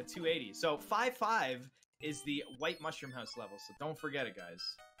completed at 280. So 5-5 is the White Mushroom House level, so don't forget it, guys.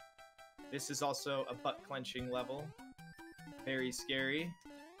 This is also a butt-clenching level. Very scary.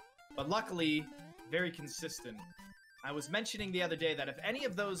 But luckily, very consistent. I was mentioning the other day that if any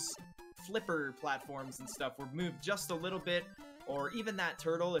of those flipper platforms and stuff were moved just a little bit, or even that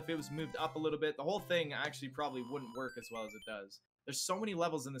turtle, if it was moved up a little bit, the whole thing actually probably wouldn't work as well as it does. There's so many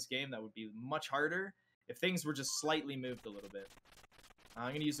levels in this game that would be much harder if things were just slightly moved a little bit. I'm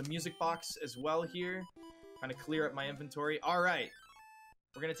going to use a music box as well here. Kind of clear up my inventory. Alright.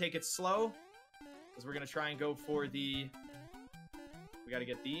 We're going to take it slow. Because we're going to try and go for the... We got to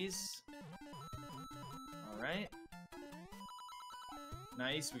get these. Alright.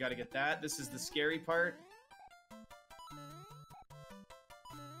 Nice, we gotta get that. This is the scary part.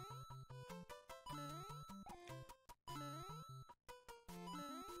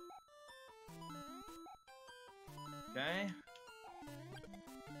 Okay.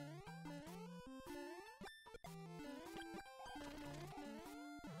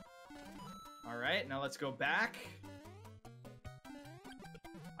 Alright, now let's go back.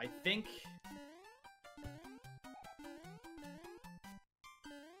 I think...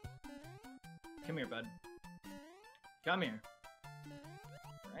 Come here, bud. Come here.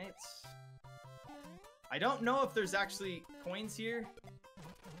 Right. I don't know if there's actually coins here.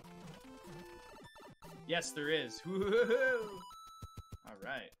 Yes, there is. Woohoo!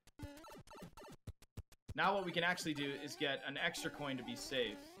 Alright. Now what we can actually do is get an extra coin to be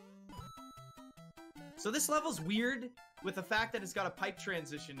safe. So this level's weird with the fact that it's got a pipe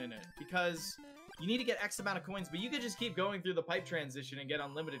transition in it, because you need to get X amount of coins, but you could just keep going through the pipe transition and get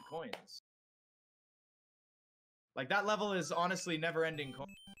unlimited coins. Like, that level is honestly never-ending coin.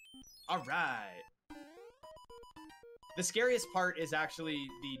 Alright. The scariest part is actually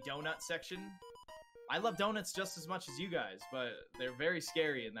the donut section. I love donuts just as much as you guys, but they're very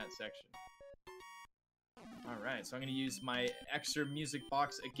scary in that section. Alright, so I'm gonna use my extra music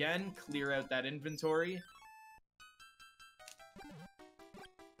box again, clear out that inventory.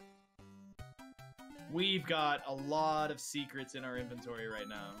 We've got a lot of secrets in our inventory right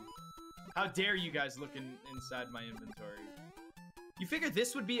now. How dare you guys look inside my inventory. You figure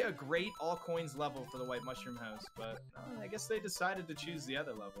this would be a great all coins level for the White Mushroom House, but I guess they decided to choose the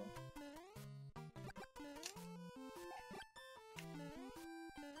other level.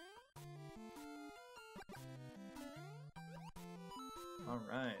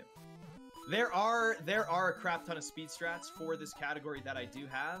 Alright. There are a crap ton of speed strats for this category that I do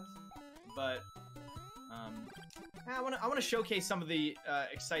have, but I want to showcase some of the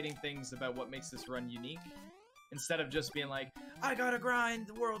exciting things about what makes this run unique, instead of just being like, I gotta grind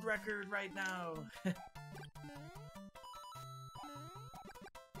the world record right now.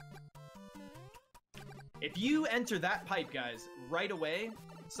 If you enter that pipe, guys, right away,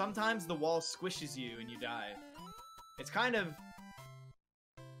 sometimes the wall squishes you and you die. It's kind of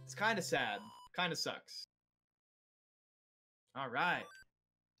sad. Kind of sucks. Alright.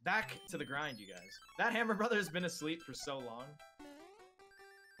 Back to the grind, you guys. That Hammer Brother has been asleep for so long.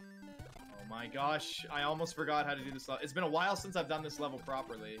 Oh my gosh, I almost forgot how to do this level. It's been a while since I've done this level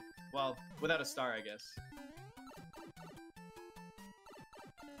properly. Well, without a star, I guess.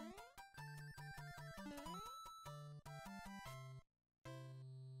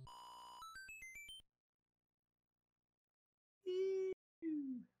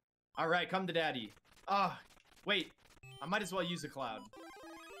 Alright, come to daddy. Ah, wait. I might as well use a cloud.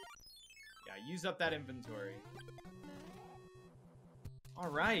 Yeah, use up that inventory.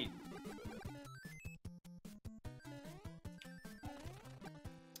 Alright.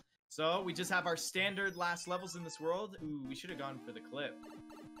 So, we just have our standard last levels in this world. Ooh, we should have gone for the clip.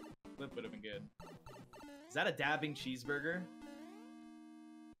 Clip would have been good. Is that a dabbing cheeseburger?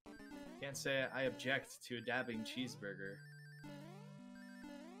 Can't say I object to a dabbing cheeseburger.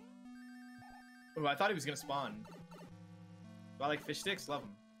 Ooh, I thought he was gonna spawn. Do I like fish sticks? Love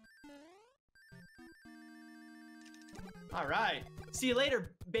them. Alright. See you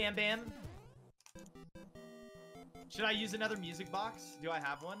later, Bam Bam. Should I use another music box? Do I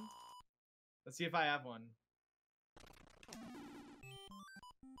have one? Let's see if I have one.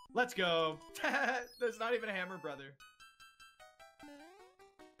 Let's go. There's not even a Hammer Brother.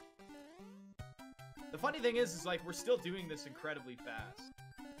 The funny thing is like, we're still doing this incredibly fast.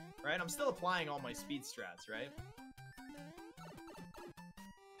 Right? I'm still applying all my speed strats, right?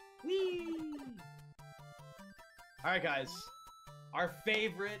 Whee! Alright, guys. Our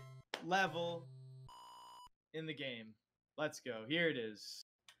favorite level in the game. Let's go. Here it is.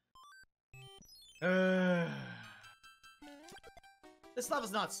 This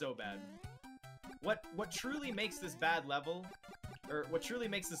level's not so bad. What truly makes this bad level, or what truly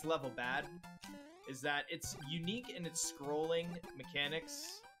makes this level bad, is that it's unique in its scrolling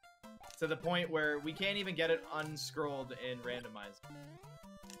mechanics to the point where we can't even get it unscrolled in randomized.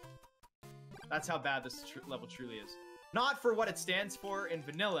 That's how bad this level truly is. Not for what it stands for in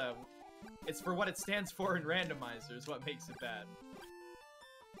vanilla, it's for what it stands for in randomizer is what makes it bad.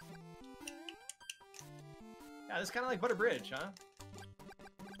 Yeah, this is kind of like Butter Bridge, huh?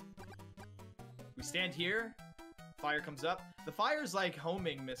 We stand here, fire comes up. The fire's like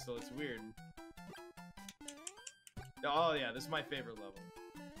homing missile, it's weird. Oh yeah, this is my favorite level.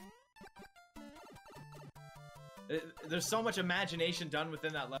 There's so much imagination done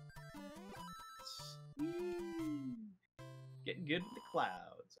within that level. Getting good with the cloud.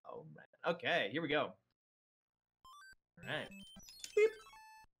 Oh, man. Okay, here we go. All right. Beep.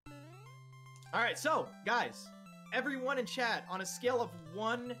 All right, so, guys, everyone in chat, on a scale of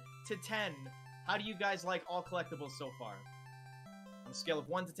 1 to 10, how do you guys like all collectibles so far? On a scale of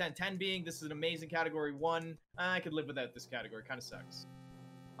 1 to 10, 10 being this is an amazing category, 1, I could live without this category, kind of sucks.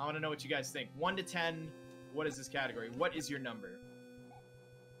 I want to know what you guys think. 1 to 10, what is this category? What is your number?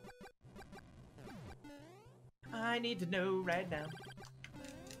 I need to know right now.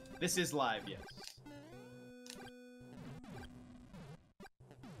 This is live, yes.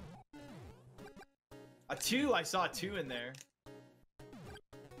 A 2, I saw a 2 in there.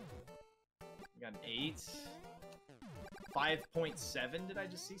 We got an 8. 5.7, did I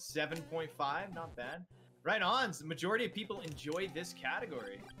just see? 7.5, not bad. Right on, the majority of people enjoy this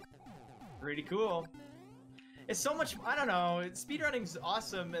category. Pretty cool. It's so much, I don't know, speedrunning's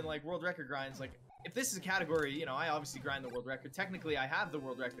awesome and like world record grinds, like, if this is a category, you know, I obviously grind the world record. Technically, I have the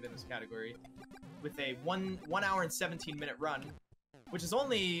world record in this category with a 1 hour and 17 minute run, which is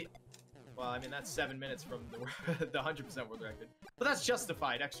only, well, I mean, that's 7 minutes from the 100% world record. But that's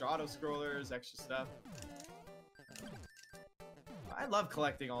justified. Extra auto-scrollers, extra stuff. I love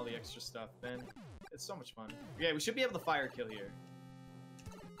collecting all the extra stuff, man. It's so much fun. Yeah, we should be able to fire kill here.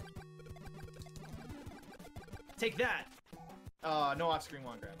 Take that! No off-screen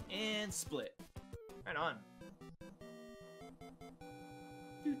wand grab. And split. Right on.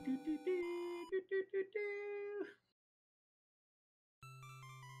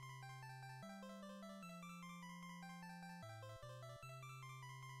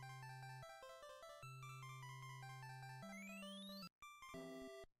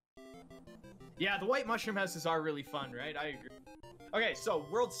 Yeah, the white mushroom houses are really fun, right? I agree. Okay, so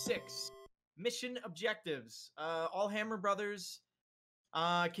World 6. Mission objectives. All Hammer Brothers.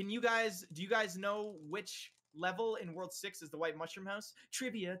 Do you guys know which level in World 6 is the White Mushroom House?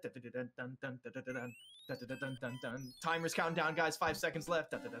 Trivia. Timer's counting down, guys. 5 seconds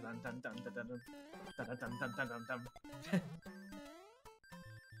left.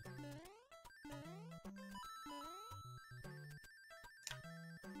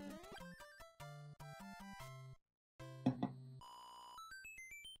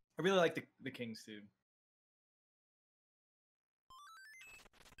 I really like the kings too.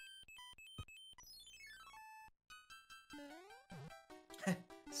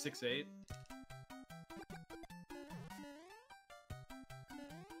 Six, 8.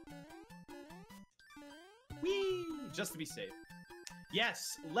 Whee! Just to be safe.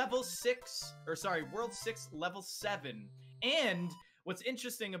 Yes, level 6, or sorry, World 6, level 7. And what's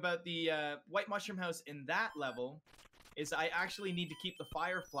interesting about the White Mushroom House in that level is I actually need to keep the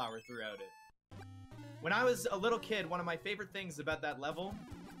fire flower throughout it. When I was a little kid, one of my favorite things about that level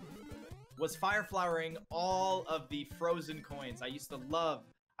was fire flowering all of the frozen coins. I used to love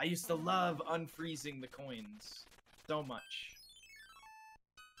unfreezing the coins so much.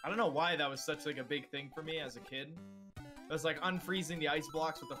 I don't know why that was such like a big thing for me as a kid. It was like unfreezing the ice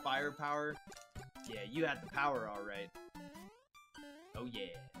blocks with the fire power. Yeah, you had the power all right. Oh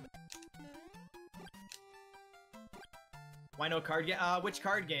yeah. Why no card game? Which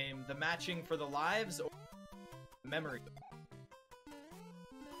card game? The matching for the lives or memory?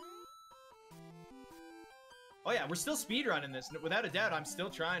 Oh yeah, we're still speedrunning this. Without a doubt, I'm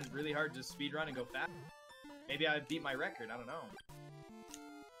still trying really hard to speedrun and go fast. Maybe I beat my record, I don't know.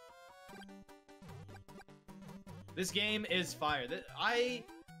 This game is fire. I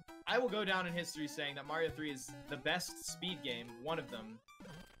will go down in history saying that Mario 3 is the best speed game, one of them,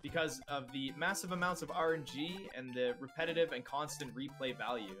 because of the massive amounts of RNG and the repetitive and constant replay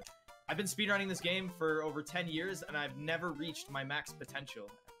value. I've been speedrunning this game for over 10 years and I've never reached my max potential.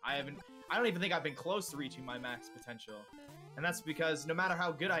 I don't even think I've been close to reaching my max potential. And that's because no matter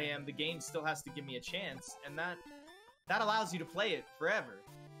how good I am, the game still has to give me a chance, and that allows you to play it forever.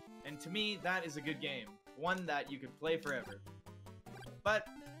 And to me, that is a good game. One that you can play forever. But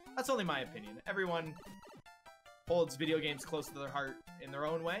that's only my opinion. Everyone holds video games close to their heart in their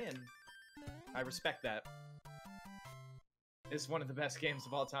own way, and I respect that. It's one of the best games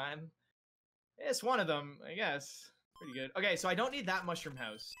of all time. It's one of them, I guess. Pretty good. Okay, so I don't need that mushroom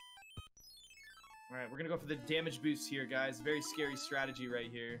house. Alright, we're gonna go for the damage boost here, guys. Very scary strategy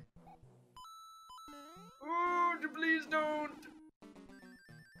right here. Oh, please don't!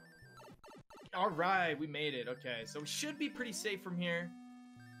 Alright, we made it. Okay, so we should be pretty safe from here.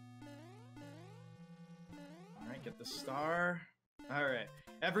 Alright, get the star. Alright,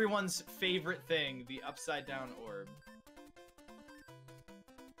 everyone's favorite thing, the upside down orb.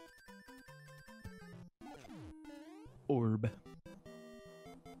 Orb.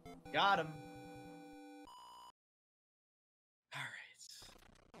 Got him. Alright.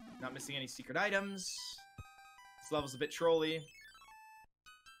 Not missing any secret items. This level's a bit trolly.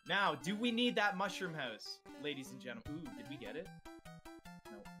 Now, do we need that mushroom house, ladies and gentlemen? Ooh, did we get it?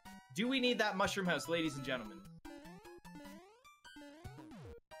 No. Do we need that mushroom house, ladies and gentlemen?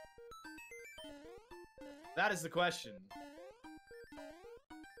 That is the question.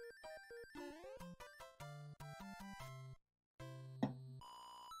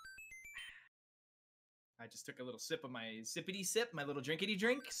 I just took a little sip of my sippity sip, my little drinkity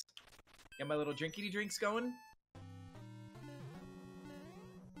drinks. Get my little drinkity drinks going.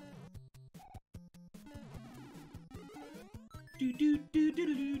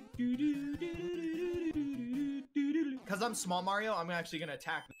 Because I'm small Mario, I'm actually going to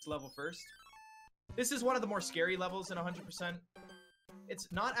attack this level first. This is one of the more scary levels in 100%. It's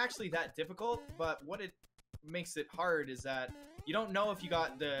not actually that difficult, but what it makes it hard is that you don't know if you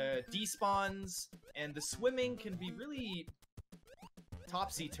got the despawns, and the swimming can be really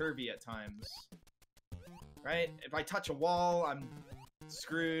topsy-turvy at times. Right? If I touch a wall, I'm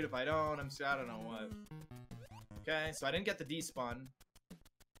screwed. If I don't, I don't know what. Okay, so I didn't get the despawn.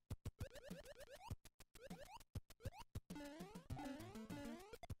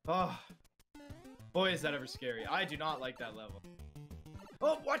 Oh, boy, is that ever scary. I do not like that level.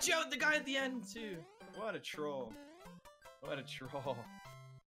 Oh, watch out, the guy at the end, too. What a troll. What a troll.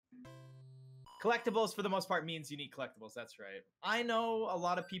 Collectibles, for the most part, means unique collectibles. That's right. I know a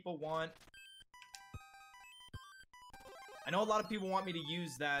lot of people want... I know a lot of people want me to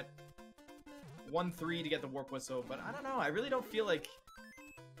use that 1-3 to get the warp whistle, but I don't know. I really don't feel like...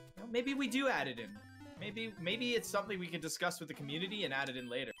 You know, maybe we do add it in. Maybe it's something we can discuss with the community and add it in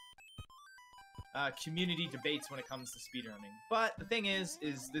later. Community debates when it comes to speedrunning. But the thing is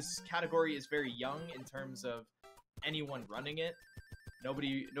this category is very young in terms of anyone running it.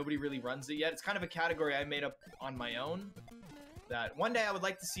 Nobody really runs it yet. It's kind of a category I made up on my own that one day I would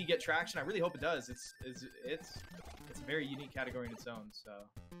like to see get traction. I really hope it does. It's a very unique category in its own. So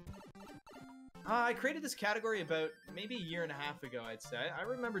I created this category about maybe a year and a half ago, I'd say. I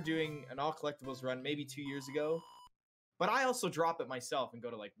remember doing an all collectibles run maybe 2 years ago. But I also drop it myself and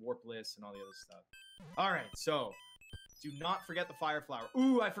go to like Warpless and all the other stuff. Alright, so do not forget the fire flower.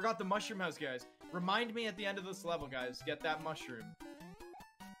 Ooh, I forgot the mushroom house, guys. Remind me at the end of this level, guys. Get that mushroom.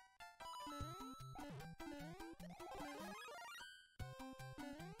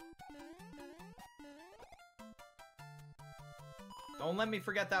 Don't let me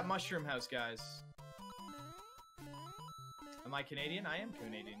forget that mushroom house, guys. Am I Canadian? I am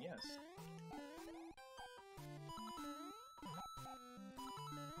Canadian, yes.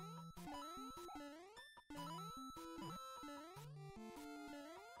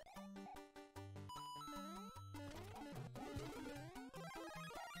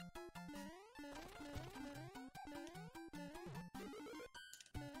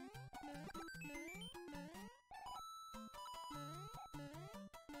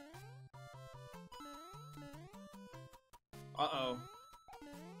 Uh-oh.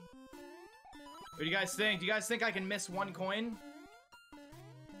 What do you guys think? Do you guys think I can miss one coin?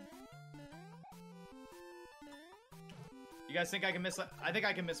 You guys think I can miss... I think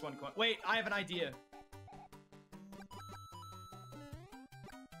I can miss one coin. Wait, I have an idea.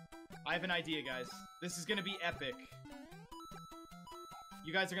 I have an idea, guys. This is gonna be epic.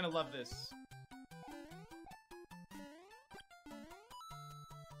 You guys are gonna love this.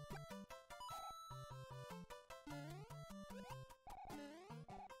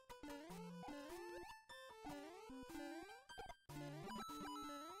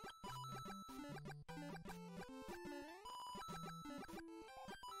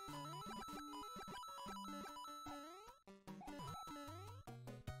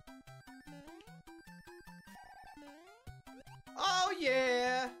 Oh,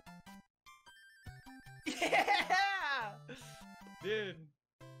 yeah! Yeah! Dude.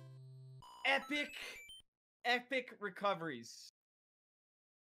 Epic recoveries.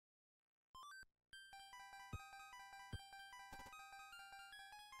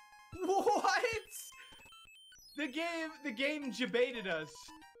 What? The game debated us.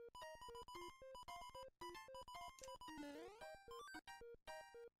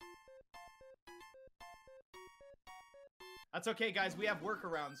 That's okay, guys. We have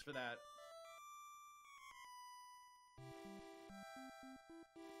workarounds for that.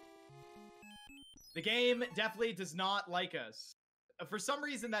 The game definitely does not like us. For some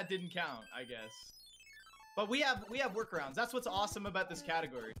reason, that didn't count, I guess. But we have workarounds. That's what's awesome about this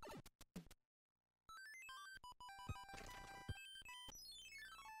category.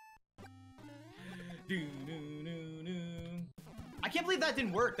 I can't believe that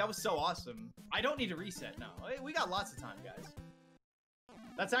didn't work. That was so awesome. I don't need to reset now. We got lots of time, guys.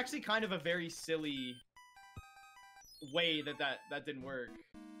 That's actually kind of a very silly way that didn't work.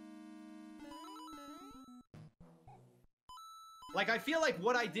 Like, I feel like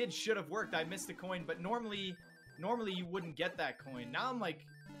what I did should have worked. I missed a coin, but normally you wouldn't get that coin. Now I'm like,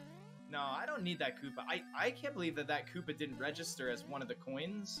 no, I don't need that Koopa. I can't believe that Koopa didn't register as one of the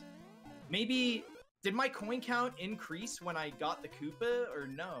coins. Maybe, did my coin count increase when I got the Koopa, or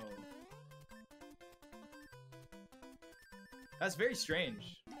no? That's very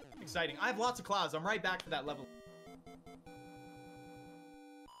strange. Exciting. I have lots of clouds. I'm right back to that level.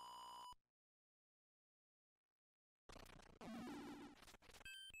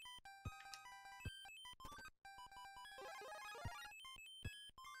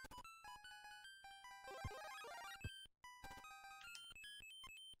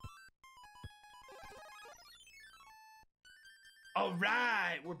 All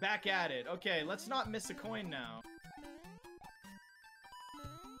right, we're back at it. Okay, let's not miss a coin now.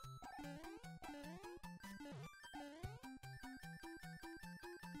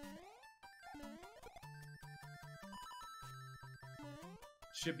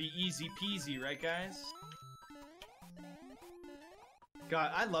 Should be easy peasy, right, guys?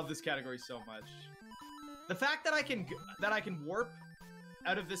 God, I love this category so much. The fact that I can warp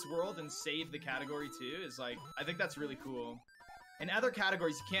out of this world and save the category too is like, I think that's really cool. In other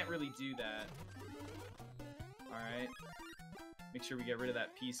categories, you can't really do that. Alright. Make sure we get rid of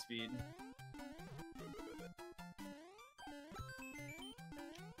that P speed.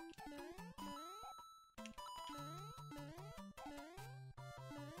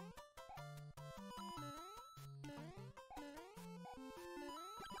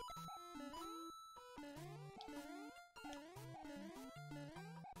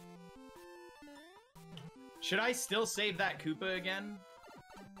 Should I still save that Koopa again?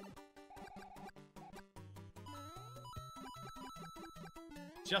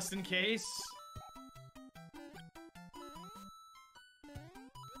 Just in case?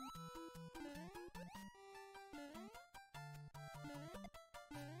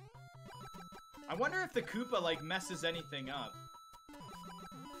 I wonder if the Koopa, like, messes anything up.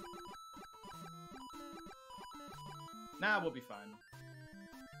 Nah, we'll be fine.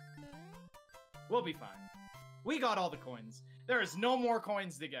 We'll be fine. We got all the coins. There is no more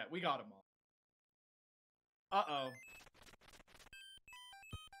coins to get. We got them all. Uh-oh.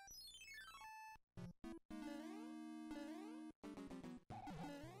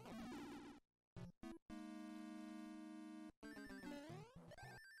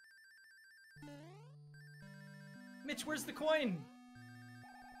 Mitch, where's the coin?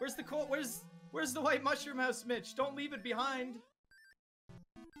 Where's the coin? Where's the white mushroom house, Mitch? Don't leave it behind.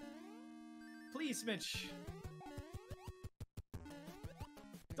 Please, Mitch.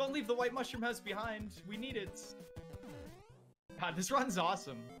 Don't leave the white mushroom house behind. We need it. God, this run's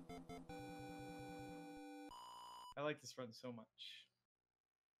awesome. I like this run so much.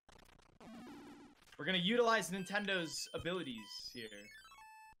 We're gonna utilize Nintendo's abilities here.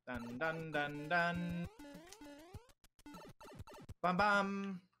 Dun dun dun dun. Bam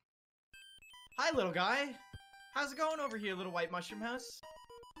bam. Hi, little guy. How's it going over here, little white mushroom house?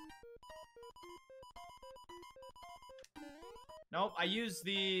 Nope, I use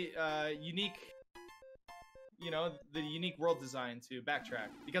the unique, you know, the unique world design to backtrack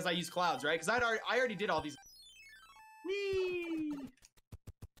because I use clouds, right? Because I already did all these. Whee!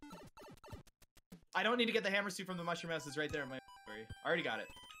 I don't need to get the hammer suit from the mushroom house. It's right there in my inventory. I already got it.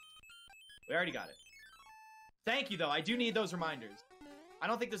 We already got it. Thank you, though. I do need those reminders. I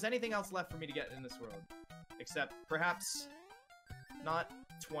don't think there's anything else left for me to get in this world, except perhaps not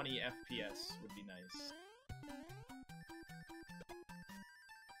 20 FPS would be nice.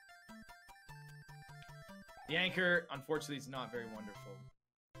 The anchor, unfortunately, is not very wonderful.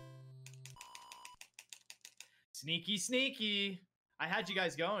 Sneaky, sneaky. I had you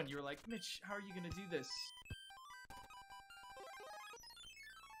guys going. You were like, Mitch, how are you going to do this?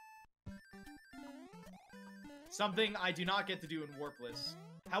 Something I do not get to do in Warpless.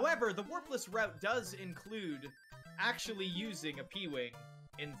 However, the Warpless route does include actually using a P-Wing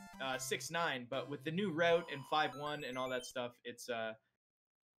in 6.9, but with the new route in 5.1 and all that stuff, it's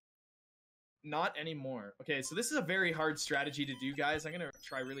not anymore. Okay, so this is a very hard strategy to do, guys. I'm gonna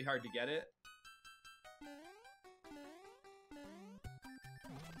try really hard to get it.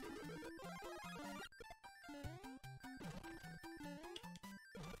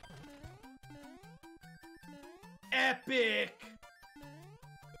 Epic!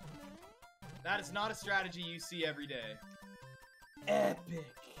 That is not a strategy you see every day. Epic!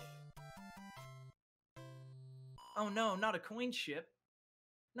 Oh no, not a coin ship.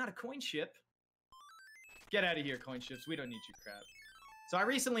 Not a coin ship. Get out of here, coin ships. We don't need your crap. So I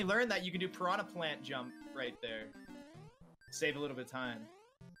recently learned that you can do piranha plant jump right there. Save a little bit of time.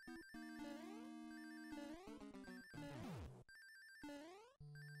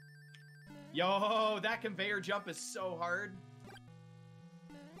 Yo, that conveyor jump is so hard.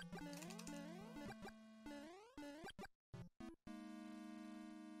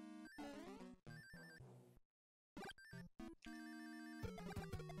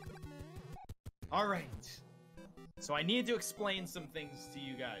 All right. So I need to explain some things to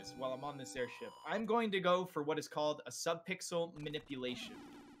you guys while I'm on this airship. I'm going to go for what is called a subpixel manipulation.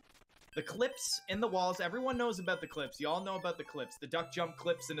 The clips in the walls, everyone knows about the clips. You all know about the clips. The duck jump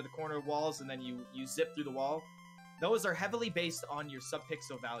clips into the corner of walls and then you zip through the wall. Those are heavily based on your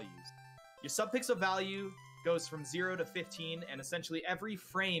subpixel values. Your subpixel value goes from 0 to 15, and essentially every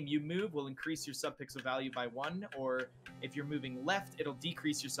frame you move will increase your subpixel value by 1, or if you're moving left, it'll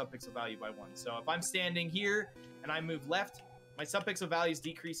decrease your subpixel value by 1. So if I'm standing here and I move left, my subpixel value is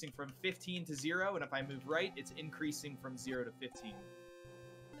decreasing from 15 to 0, and if I move right, it's increasing from 0 to 15.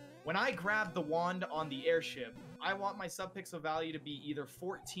 When I grab the wand on the airship, I want my subpixel value to be either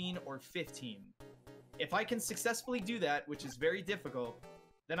 14 or 15. If I can successfully do that, which is very difficult,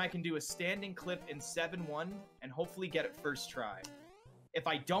 then I can do a standing clip in 7-1 and hopefully get it first try. If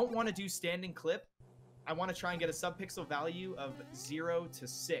I don't want to do standing clip, I want to try and get a subpixel value of 0 to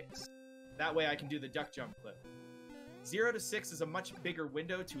 6. That way I can do the duck jump clip. 0 to 6 is a much bigger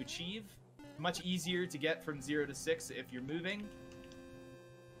window to achieve, much easier to get from 0 to 6 if you're moving,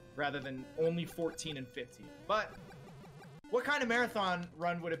 rather than only 14 and 15. But what kind of marathon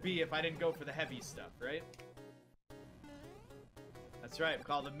run would it be if I didn't go for the heavy stuff, right? That's right, we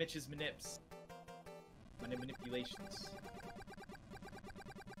call them Mitch's Manips. Manipulations.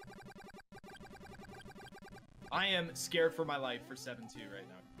 I am scared for my life for 7-2 right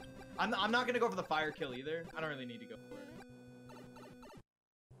now. I'm not gonna go for the fire kill either. I don't really need to go for it.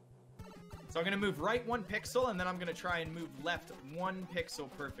 So I'm gonna move right 1 pixel, and then I'm gonna try and move left 1 pixel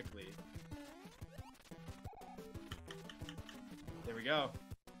perfectly. There we go.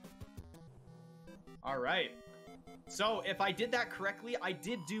 All right. So if I did that correctly, I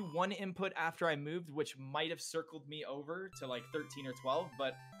did do 1 input after I moved, which might have circled me over to like 13 or 12,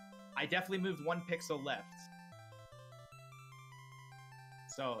 but I definitely moved 1 pixel left.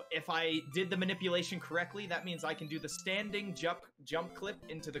 So if I did the manipulation correctly, that means I can do the standing jump clip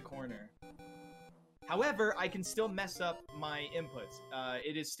into the corner. However, I can still mess up my inputs.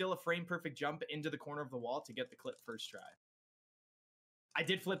 It is still a frame perfect jump into the corner of the wall to get the clip first try. I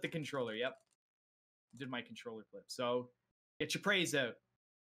did flip the controller, yep. Did my controller flip. So get your praise out.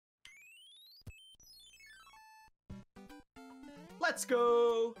 Let's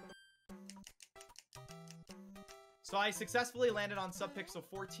go! So I successfully landed on subpixel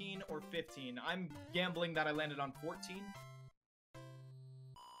 14 or 15. I'm gambling that I landed on 14.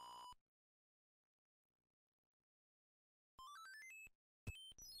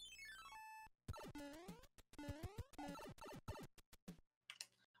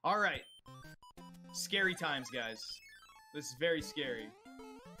 All right. Scary times, guys. This is very scary.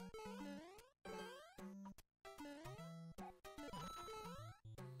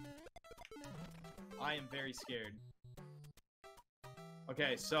 I am very scared.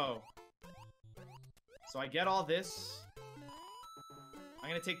 Okay, so I get all this. I'm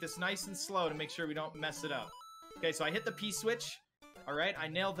gonna take this nice and slow to make sure we don't mess it up. Okay, so I hit the P switch. All right, I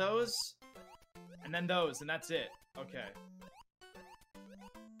nail those, and then those, and that's it. Okay.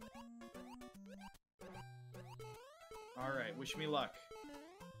 All right, wish me luck.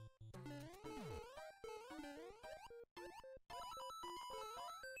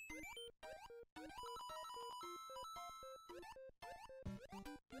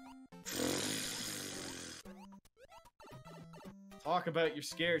 Talk about your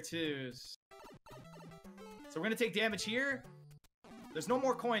scare twos. So we're gonna take damage here. There's no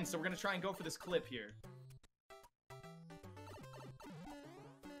more coins, so we're gonna try and go for this clip here.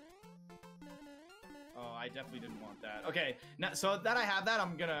 Oh, I definitely didn't want that. Okay, now so that I have that,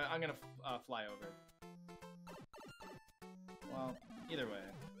 I'm gonna fly over. Well, either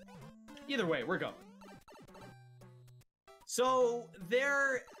way, we're going. So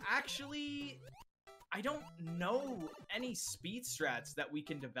there actually, I don't know any speed strats that we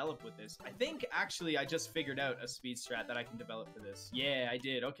can develop with this. I think actually I just figured out a speed strat that I can develop for this. Yeah, I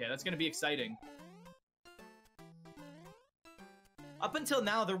did. Okay, that's gonna be exciting. Up until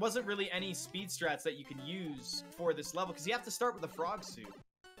now, there wasn't really any speed strats that you could use for this level, because you have to start with a frog suit.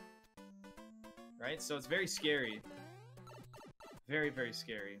 Right? So it's very scary. Very, very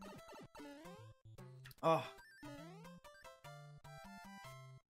scary. Oh.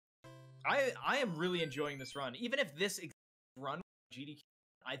 I am really enjoying this run. Even if this run GDQ.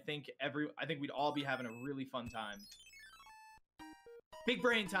 I think we'd all be having a really fun time. Big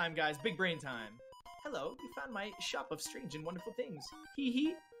brain time, guys. Big brain time. Hello, you found my shop of strange and wonderful things. Hee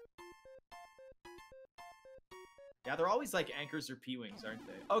hee. Yeah, they're always like anchors or P-wings, aren't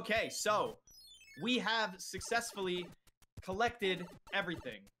they? Okay, so we have successfully collected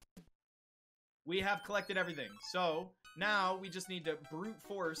everything. We have collected everything. So now we just need to brute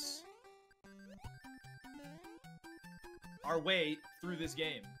force our way through this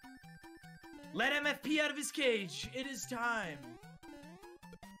game. Let MFP out of his cage. It is time.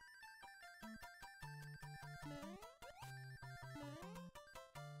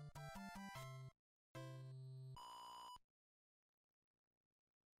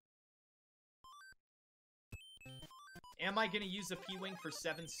 Am I gonna use a P-wing for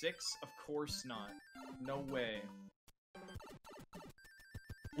 7-6? Of course not. No way.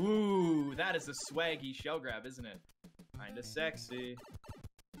 Ooh, that is a swaggy shell grab, isn't it? Kinda sexy.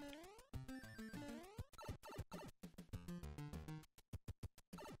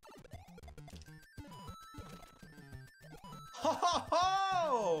 Ho ho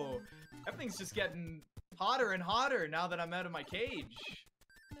ho! Everything's just getting hotter and hotter now that I'm out of my cage.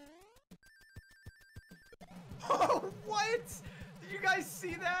 Oh, what? Did you guys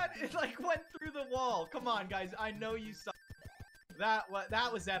see that? It like went through the wall. Come on, guys. I know you saw that.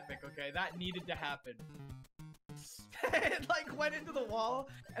 That was epic. Okay, that needed to happen. It like went into the wall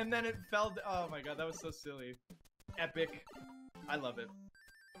and then it fell. Oh my god, that was so silly. Epic. I love it.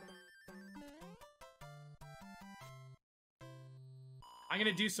 I'm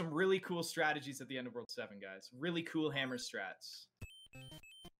gonna do some really cool strategies at the end of World 7, guys. Really cool hammer strats.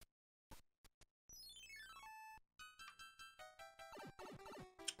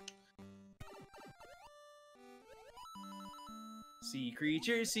 Sea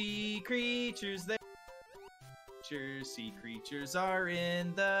creatures, they sea creatures are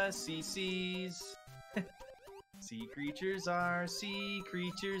in the seas. Sea creatures are sea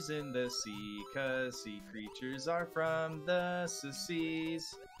creatures in the sea, 'cause sea creatures are from the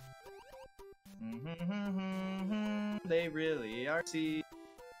seas. They really are sea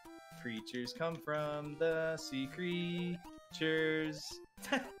creatures, come from the sea creatures.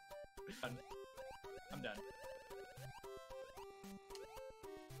 I'm done.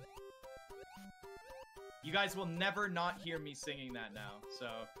 You guys will never not hear me singing that now,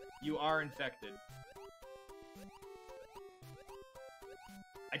 so you are infected.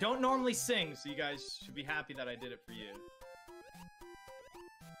 I don't normally sing, so you guys should be happy that I did it for you.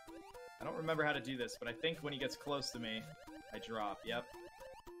 I don't remember how to do this, but I think when he gets close to me, I drop. Yep.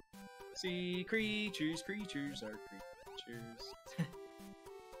 Sea creatures, creatures are creatures.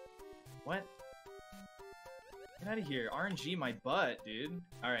 What? Get out of here. RNG my butt, dude.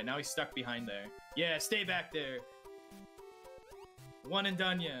 Alright, now he's stuck behind there. Yeah, stay back there. One and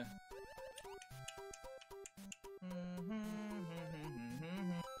done ya.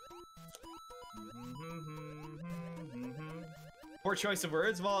 Poor choice of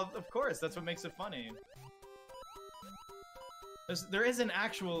words? Well, of course, that's what makes it funny. There's no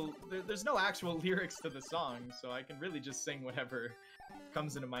actual lyrics to the song, so I can really just sing whatever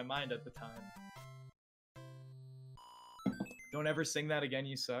comes into my mind at the time. Don't ever sing that again,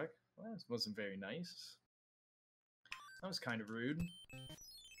 you suck. Well, that wasn't very nice. That was kind of rude.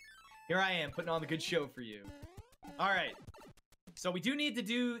 Here I am, putting on the good show for you. Alright. So we do need to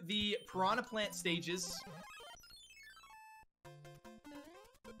do the Piranha Plant stages.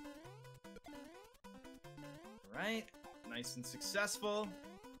 Alright. Nice and successful.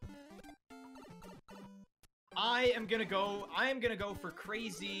 I am gonna go for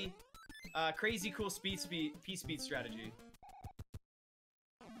crazy cool P-speed strategy.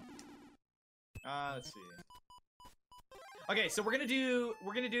 Let's see. Okay, so we're gonna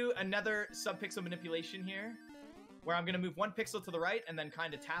do another sub-pixel manipulation here, where I'm gonna move 1 pixel to the right and then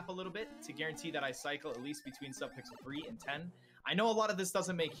kind of tap a little bit to guarantee that I cycle at least between sub-pixel 3 and 10. I know a lot of this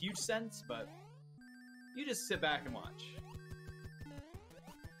doesn't make huge sense, but you just sit back and watch.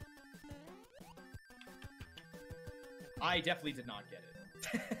 I definitely did not get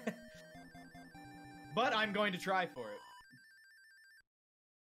it. But I'm going to try for it.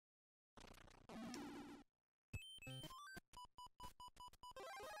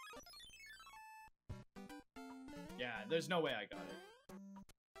 Yeah, there's no way I got it.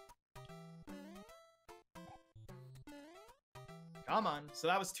 Come on. So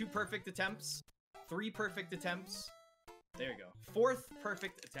that was 2 perfect attempts. 3 perfect attempts. There you go. 4th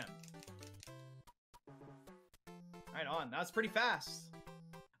perfect attempt. Right on. That's pretty fast.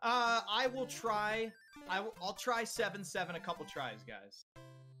 I'll try 7-7 a couple tries, guys.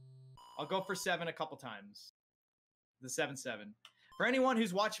 I'll go for 7 a couple times. The 7-7. For anyone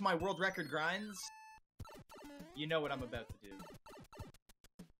who's watched my world record grinds, you know what I'm about to do.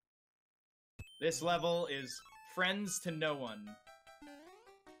 This level is friends to no one.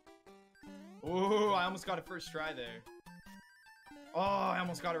 Ooh, I almost got it first try there. Oh, I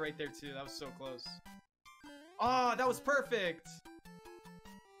almost got it right there too. That was so close. Oh, that was perfect.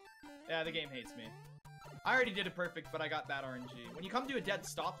 Yeah, the game hates me. I already did it perfect, but I got bad RNG. When you come to a dead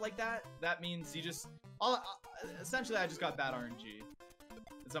stop like that, that means you just... essentially, I just got bad RNG.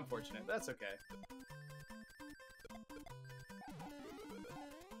 It's unfortunate, but that's okay.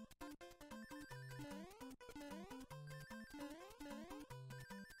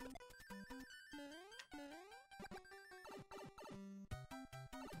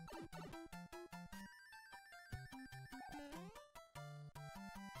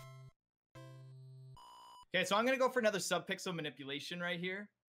 Okay, so I'm gonna go for another subpixel manipulation right here.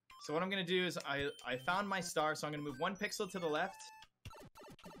 So what I'm gonna do is I found my star, so I'm gonna move 1 pixel to the left.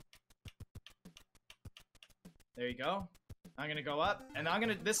 There you go. I'm gonna go up, and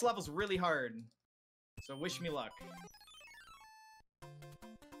this level's really hard. So wish me luck.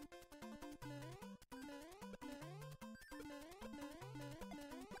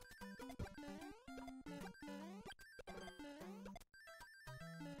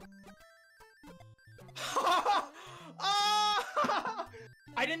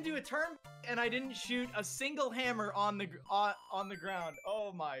 I didn't do a turn, and I didn't shoot a single hammer on the ground.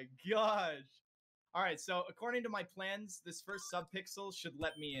 Oh my gosh! All right, so according to my plans, this first subpixel should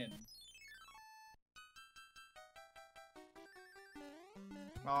let me in.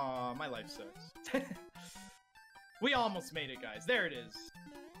 Aw, my life sucks. We almost made it, guys. There it is.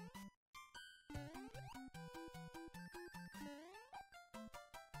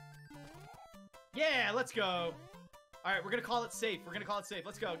 Yeah, let's go. All right, we're gonna call it safe. We're gonna call it safe.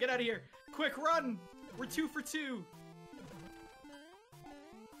 Let's go. Get out of here. Quick, run. We're 2 for 2.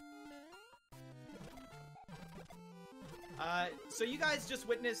 So you guys just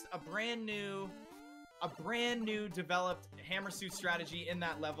witnessed a brand new developed hammer suit strategy in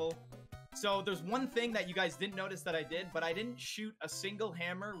that level. So there's one thing that you guys didn't notice that I did, but I didn't shoot a single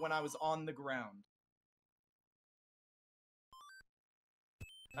hammer when I was on the ground.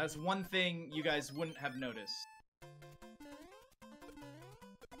 That's one thing you guys wouldn't have noticed.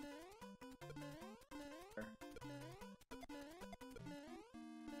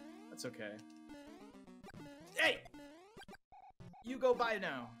 That's okay. Hey! You go by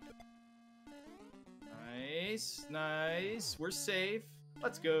now. Nice, nice. We're safe.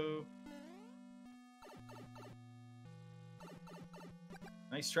 Let's go.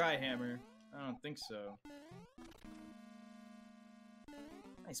 Nice try, Hammer. I don't think so.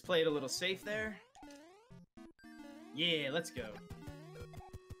 Nice, played a little safe there. Yeah, let's go.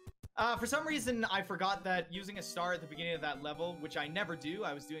 For some reason, I forgot that using a star at the beginning of that level, which I never do,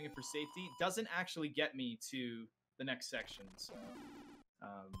 I was doing it for safety, doesn't actually get me to the next section. So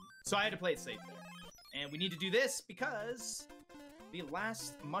I had to play it safe there. And we need to do this because the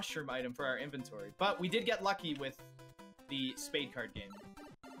last mushroom item for our inventory. But we did get lucky with the spade card game.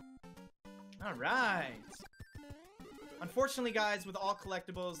 All right. Unfortunately, guys, with all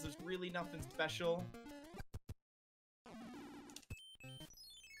collectibles, there's really nothing special.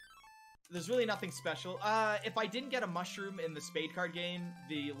 There's really nothing special. If I didn't get a mushroom in the spade card game,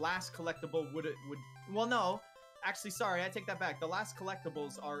 the last collectible would... Well, no. Actually, sorry, I take that back. The last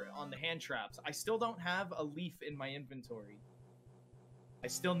collectibles are on the hand traps. I still don't have a leaf in my inventory. I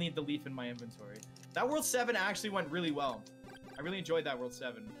still need the leaf in my inventory. That World 7 actually went really well. I really enjoyed that World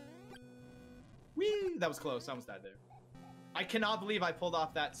 7. Whee! That was close. I almost died there. I cannot believe I pulled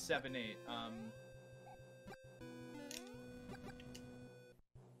off that 7-8.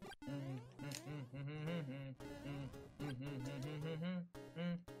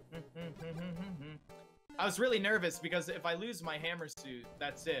 I was really nervous because if I lose my hammer suit,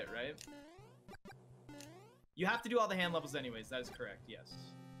 that's it, right? You have to do all the hand levels anyways. That is correct, yes.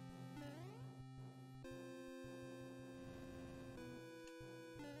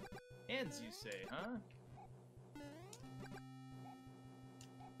 Hands, you say, huh?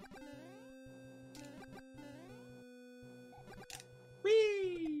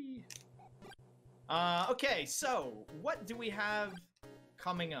 Whee! Okay, so what do we have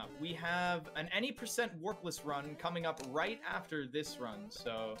coming up? We have an any percent warpless run coming up right after this run.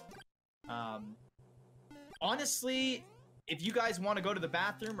 So, honestly, if you guys want to go to the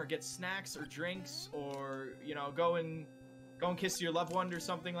bathroom or get snacks or drinks or, you know, go and kiss your loved one or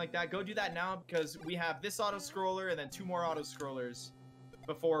something like that, go do that now because we have this auto scroller and then 2 more auto scrollers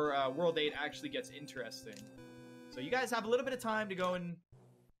before World 8 actually gets interesting. So you guys have a little bit of time to go and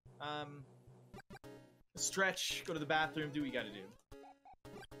stretch, go to the bathroom, do what you gotta do.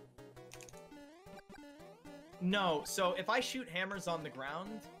 No, so if I shoot hammers on the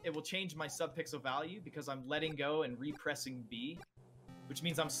ground, it will change my subpixel value because I'm letting go and repressing B, which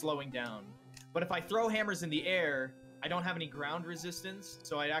means I'm slowing down. But if I throw hammers in the air, I don't have any ground resistance,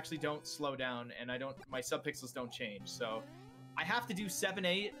 so I actually don't slow down, and my subpixels don't change. So I have to do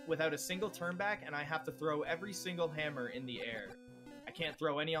 7-8 without a single turn back, and I have to throw every single hammer in the air. I can't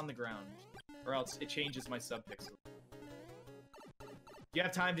throw any on the ground, or else it changes my subpixel. Do you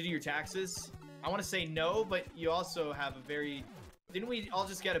have time to do your taxes? I want to say no, but you also have a very... Didn't we all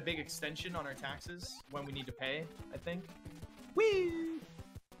just get a big extension on our taxes when we need to pay, I think? Whee!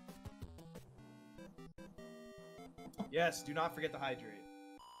 Yes, do not forget to hydrate.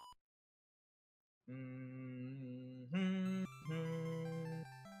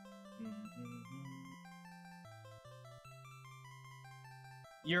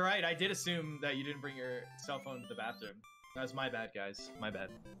 You're right, I did assume that you didn't bring your cell phone to the bathroom. That was my bad, guys. My bad.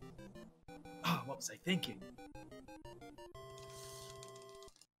 Oh, what was I thinking?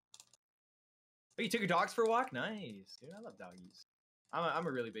 Oh, you took your dogs for a walk? Nice. Dude, I love doggies. I'm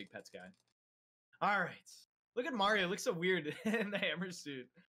a really big pets guy. Alright. Look at Mario. Looks so weird in the hammer suit.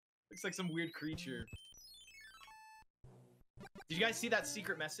 Looks like some weird creature. Did you guys see that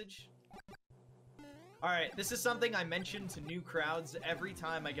secret message? Alright, this is something I mention to new crowds every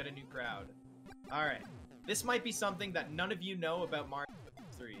time I get a new crowd. Alright. This might be something that none of you know about Mario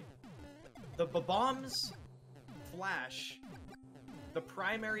 3. The bombs flash the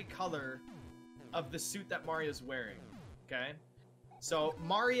primary color of the suit that Mario's wearing, okay? So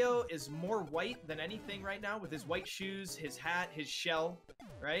Mario is more white than anything right now with his white shoes, his hat, his shell,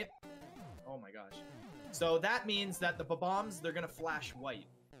 right? Oh my gosh. So that means that the bombs, they're gonna flash white.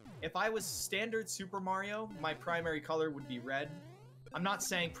 If I was standard Super Mario, my primary color would be red. I'm not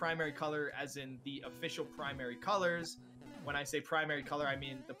saying primary color as in the official primary colors. When I say primary color, I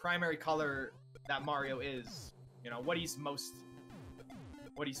mean the primary color that Mario is. You know, what he's most.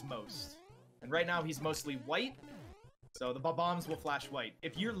 And right now he's mostly white. So the bombs will flash white.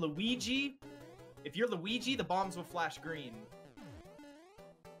 If you're Luigi, the bombs will flash green.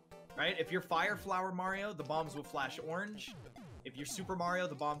 Right? If you're Fire Flower Mario, the bombs will flash orange. If you're Super Mario,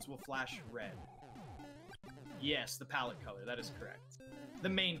 the bombs will flash red. Yes, the palette color, that is correct. The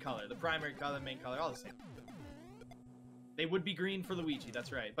main color, the primary color, the main color, all the same. They would be green for Luigi,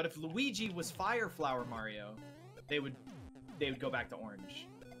 that's right. But if Luigi was Fire Flower Mario, they would go back to orange.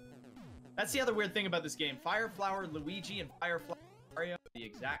 That's the other weird thing about this game. Fire Flower Luigi and Fire Flower Mario are the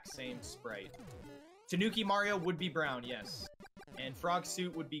exact same sprite. Tanuki Mario would be brown, yes. And Frog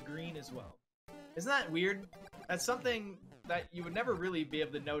Suit would be green as well. Isn't that weird? That's something that you would never really be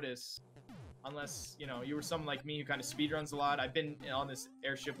able to notice unless, you know, you were someone like me who kind of speedruns a lot. I've been on this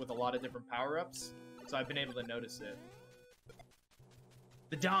airship with a lot of different power-ups, so I've been able to notice it.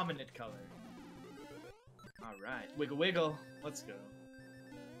 The dominant color. Alright, wiggle wiggle. Let's go.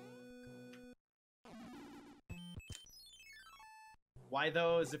 Why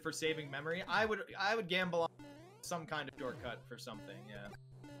though? Is it for saving memory? I would gamble on some kind of shortcut for something, yeah.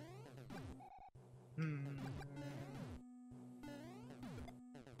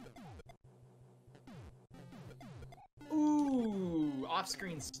 Ooh,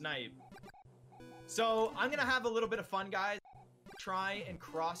 off-screen snipe. So, I'm gonna have a little bit of fun, guys. Try and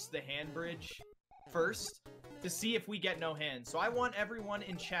cross the hand bridge first to see if we get no hands. So I want everyone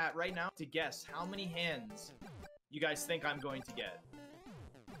in chat right now to guess how many hands you guys think I'm going to get.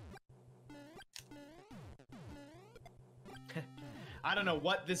 I don't know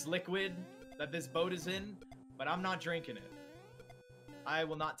what this liquid that this boat is in, but I'm not drinking it. I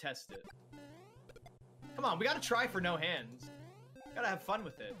will not test it. Come on, we gotta try for no hands. Gotta have fun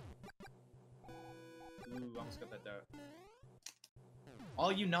with it. Ooh, almost got that down.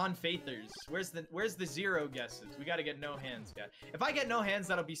 All you non-faithers, where's the 0 guesses? We gotta get no hands, guys. If I get no hands,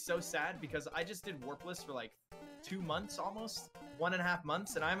 that'll be so sad because I just did Warpless for like 2 months almost, 1.5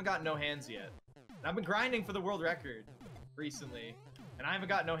 months, and I haven't got no hands yet. And I've been grinding for the world record recently, and I haven't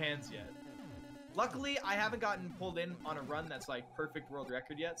got no hands yet. Luckily, I haven't gotten pulled in on a run that's like perfect world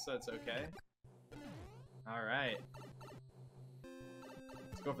record yet, so it's okay. All right,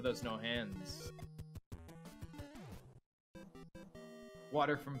 let's go for those no hands.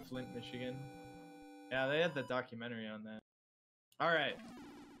 Water from Flint, Michigan. Yeah, they had the documentary on that. All right.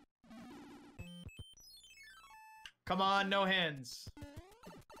 Come on, no hands.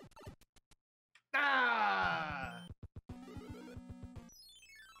 Ah!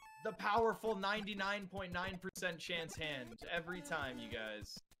 The powerful 99.9% chance hand every time, you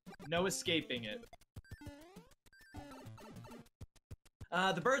guys. No escaping it.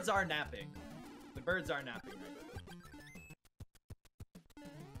 The birds are napping. The birds are napping right now.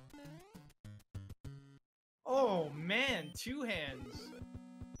 Oh man, 2 hands.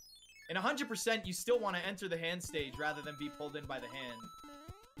 And 100% you still want to enter the hand stage rather than be pulled in by the hand.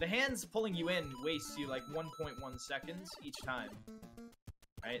 The hands pulling you in wastes you like 1.1 seconds each time.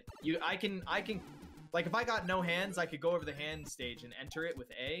 Right? I can like if I got no hands, I could go over the hand stage and enter it with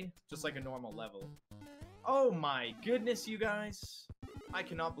A, just like a normal level. Oh my goodness, you guys. I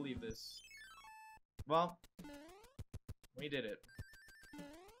cannot believe this. Well, we did it.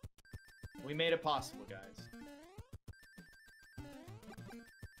 We made it possible, guys.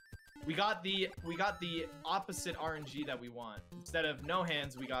 We got the opposite RNG that we want. Instead of no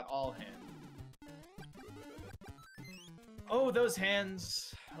hands, we got all hands. Oh, those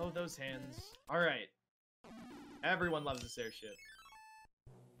hands. Oh, those hands. All right. Everyone loves this airship.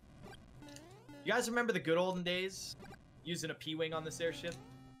 You guys remember the good olden days? Using a P-Wing on this airship?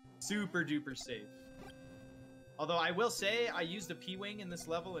 Super duper safe. Although I will say, I used a P-Wing in this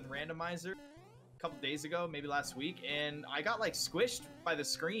level in Randomizer a couple days ago, maybe last week, and I got like squished by the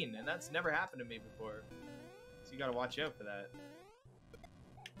screen, and that's never happened to me before. So you gotta watch out for that.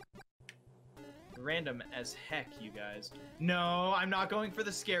 Random as heck, you guys. No, I'm not going for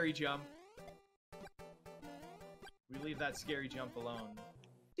the scary jump. We leave that scary jump alone.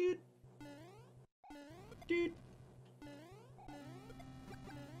 Dude. Dude.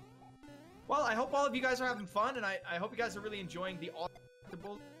 Well, I hope all of you guys are having fun, and I hope you guys are really enjoying the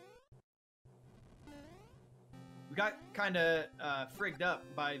audible. We got kind of frigged up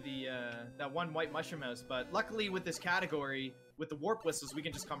by the that one white mushroom house, but luckily with this category, with the warp whistles, we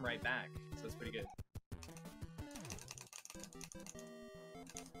can just come right back. So that's pretty good.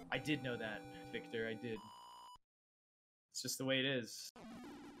 I did know that, Victor. I did. It's just the way it is.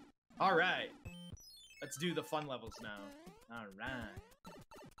 All right. Let's do the fun levels now. All right.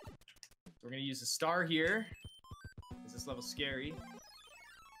 We're gonna use a star here. Is this level scary?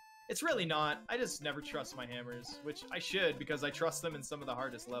 It's really not. I just never trust my hammers, which I should because I trust them in some of the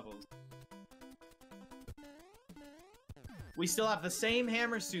hardest levels. We still have the same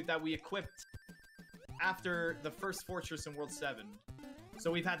hammer suit that we equipped after the first fortress in World 7. So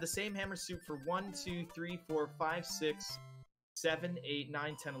we've had the same hammer suit for 1, 2, 3, 4, 5, 6, 7, 8,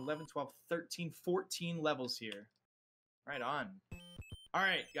 9, 10, 11, 12, 13, 14 levels here. Right on. All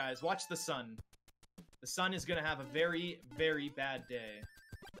right, guys, watch the sun. The sun is gonna have a very, very bad day.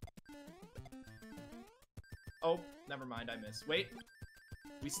 Oh, never mind, I missed. Wait.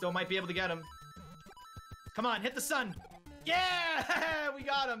 We still might be able to get him. Come on, hit the sun. Yeah! We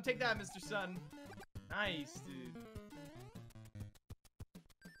got him. Take that, Mr. Sun. Nice, dude.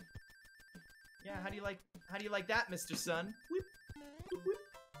 Yeah, how do you like that, Mr. Sun? Whoop, whoop, whoop.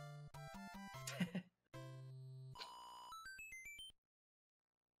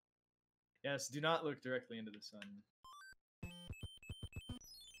 Yes, do not look directly into the sun.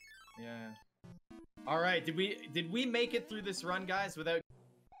 Yeah. All right, did we make it through this run, guys, without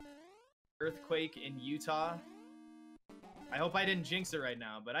earthquake in Utah? I hope I didn't jinx it right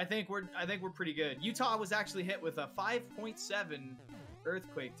now, but I think we're pretty good. Utah was actually hit with a 5.7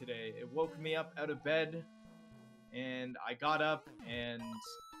 earthquake today. It woke me up out of bed, and I got up, and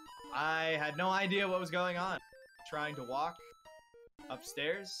I had no idea what was going on. Trying to walk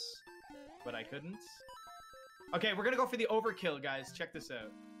upstairs, but I couldn't. Okay, we're gonna go for the overkill, guys. Check this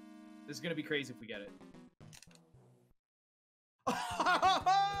out. This is gonna be crazy if we get it.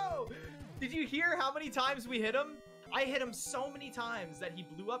 Oh! Did you hear how many times we hit him? I hit him so many times that he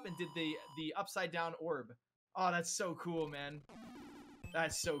blew up and did the upside down orb. Oh, that's so cool, man.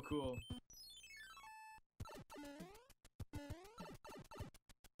 That's so cool.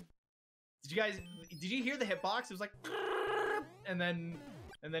 Did you hear the hitbox? It was like, and then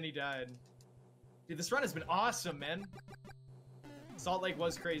he died. Dude, this run has been awesome, man. Salt Lake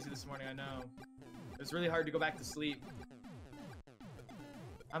was crazy this morning, I know. It was really hard to go back to sleep.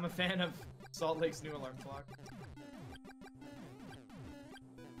 I'm a fan of Salt Lake's new alarm clock.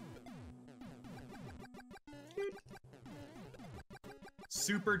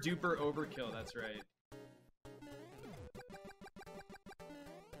 Super duper overkill, that's right.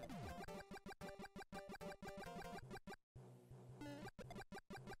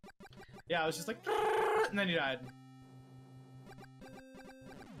 Yeah, I was just like, and then he died.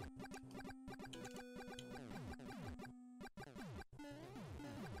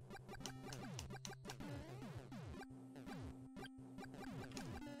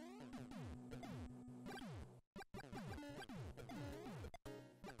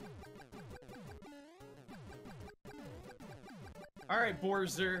 Alright,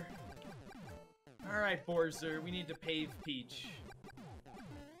 Borzer. Alright, Borzer. We need to pave Peach.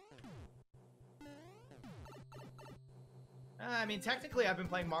 I mean, technically, I've been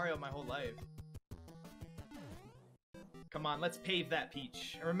playing Mario my whole life. Come on, let's pave that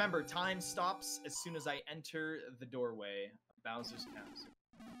Peach. And remember, time stops as soon as I enter the doorway of Bowser's castle.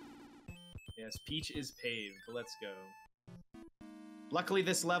 Yes, Peach is paved. Let's go. Luckily,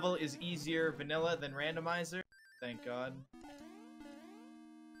 this level is easier vanilla than randomizer. Thank God.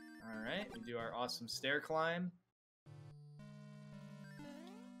 Alright, we do our awesome stair climb.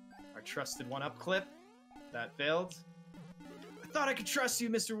 Our trusted 1-up clip. That failed. I thought I could trust you,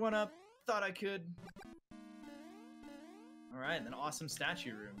 Mr. 1-up. Thought I could. Alright, and then awesome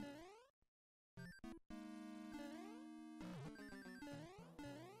statue room.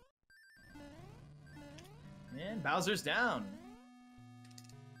 And Bowser's down.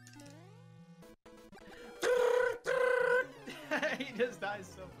 He just dies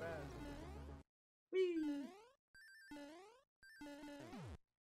so fast. Whee!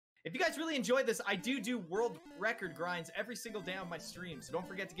 If you guys really enjoyed this, I do world record grinds every single day on my stream, so don't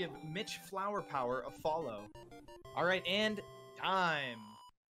forget to give Mitch Flower Power a follow. Alright, and time.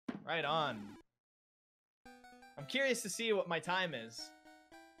 Right on. I'm curious to see what my time is.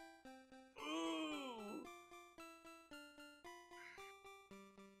 Ooh.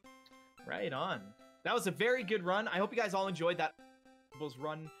 Right on. That was a very good run. I hope you guys all enjoyed that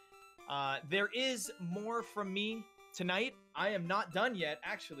run. There is more from me tonight. I am not done yet,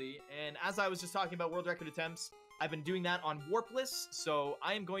 actually, and as I was just talking about world record attempts, I've been doing that on Warpless, so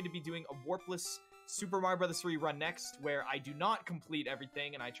I am going to be doing a Warpless Super Mario Bros. 3 run next, where I do not complete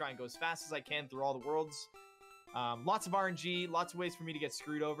everything, and I try and go as fast as I can through all the worlds. Lots of RNG, lots of ways for me to get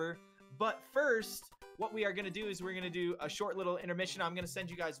screwed over, but first, what we are going to do is we're going to do a short little intermission. I'm going to send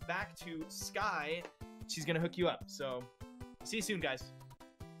you guys back to Sky. She's going to hook you up, so see you soon, guys.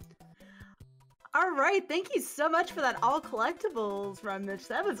 All right, thank you so much for that all collectibles run, Mitch.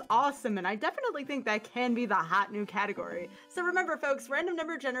 That was awesome, and I definitely think that can be the hot new category. So remember, folks, Random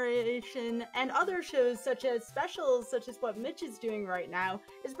Number Generation and other shows such as specials, such as what Mitch is doing right now,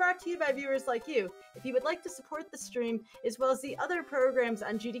 is brought to you by viewers like you. If you would like to support the stream, as well as the other programs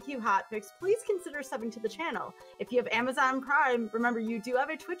on GDQ Hotfix, please consider subbing to the channel. If you have Amazon Prime, remember you do have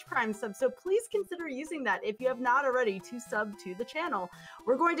a Twitch Prime sub, so please consider using that if you have not already to sub to the channel.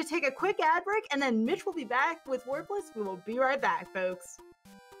 We're going to take a quick ad break, and then Mitch will be back with Warpless. We will be right back, folks.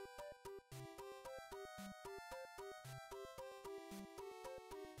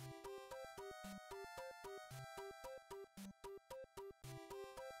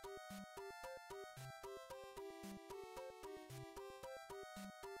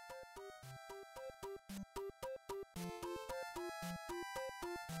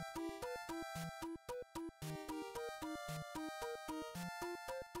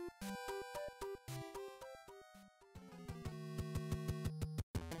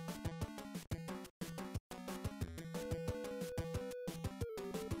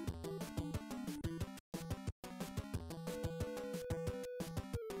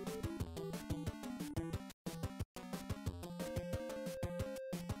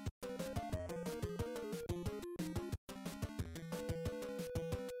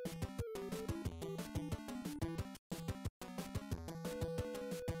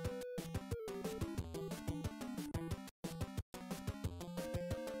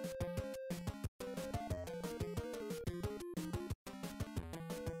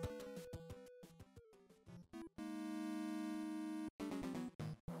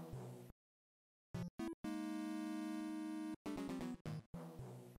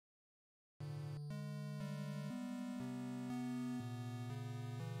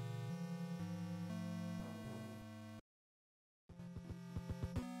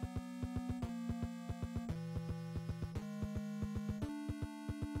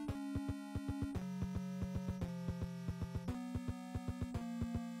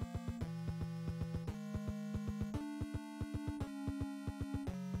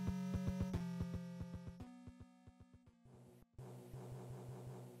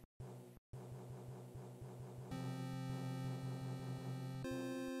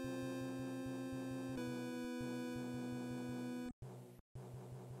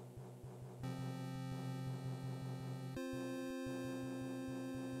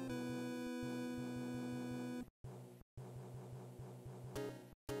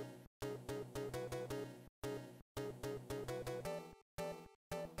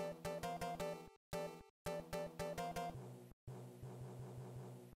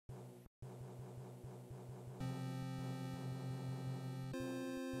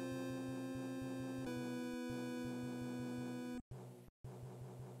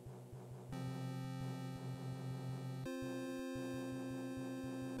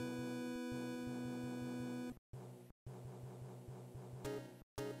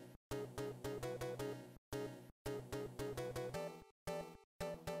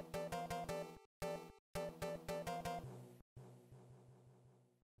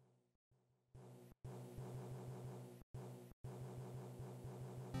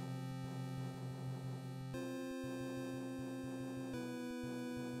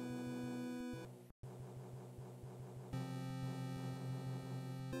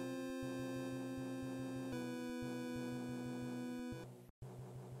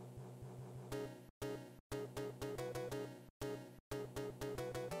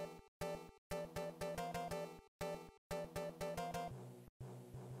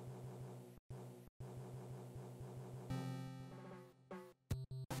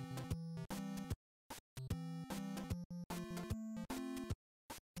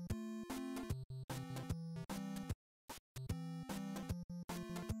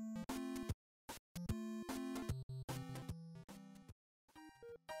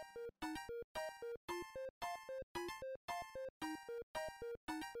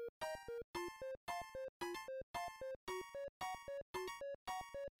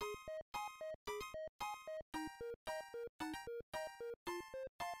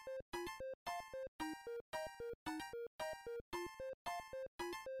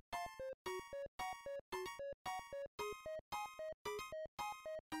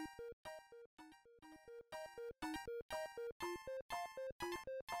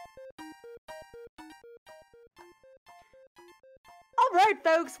 Alright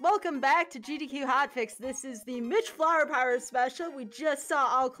folks, welcome back to GDQ Hotfix. This is the Mitch Flower Power special. We just saw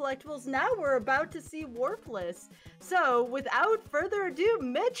all collectibles, now we're about to see Warpless. So without further ado,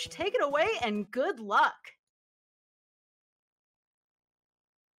 Mitch, take it away and good luck.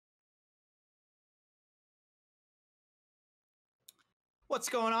 What's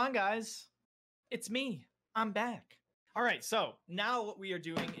going on, guys? It's me. I'm back. All right, so now what we are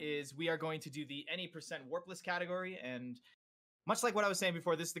doing is we are going to do the any percent warpless category, and much like what I was saying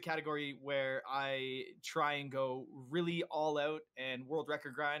before, this is the category where I try and go really all out and world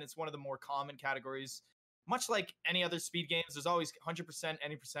record grind. It's one of the more common categories. Much like any other speed games, there's always 100%,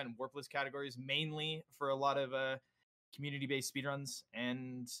 any percent warpless categories, mainly for a lot of community-based speedruns.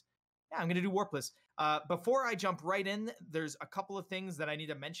 And yeah, I'm going to do warpless. Before I jump right in, there's a couple of things that I need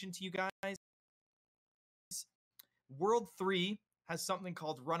to mention to you guys. World 3 has something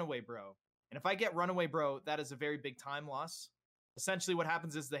called Runaway Bro. And if I get Runaway Bro, that is a very big time loss. Essentially what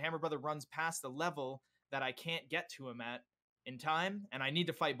happens is the Hammer Brother runs past the level that I can't get to him at in time, and I need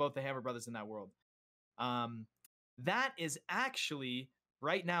to fight both the Hammer Brothers in that world. That is actually,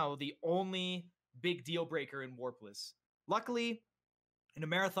 right now, the only big deal breaker in Warpless. Luckily, in a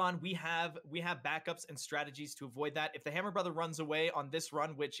marathon, we have backups and strategies to avoid that. If the Hammer Brother runs away on this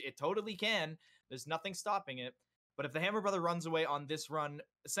run, which it totally can, there's nothing stopping it. But if the Hammer Brother runs away on this run,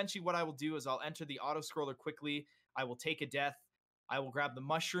 essentially what I will do is I'll enter the auto-scroller quickly. I will take a death. I will grab the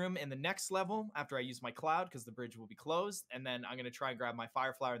mushroom in the next level after I use my cloud because the bridge will be closed. And then I'm going to try and grab my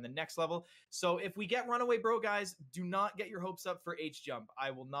fire flower in the next level. So if we get Runaway Bro, guys, do not get your hopes up for H-Jump. I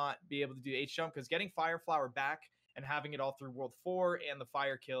will not be able to do H-Jump because getting fire flower back and having it all through World 4 and the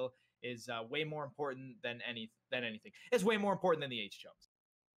fire kill is way more important than anything. It's way more important than the H-Jumps.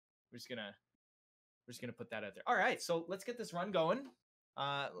 We're just gonna put that out there. All right, so let's get this run going.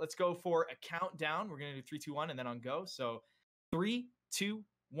 Let's go for a countdown. We're gonna do 3, 2, 1, and then on go. So 3, 2,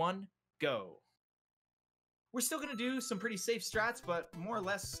 1, go. We're still gonna do some pretty safe strats, but more or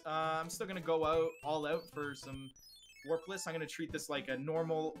less, I'm still gonna go all out for some warpless. I'm gonna treat this like a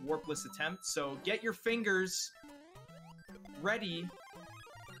normal warpless attempt. So get your fingers ready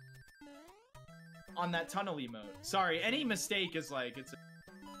on that tunnel emote. Sorry, any mistake is like it's.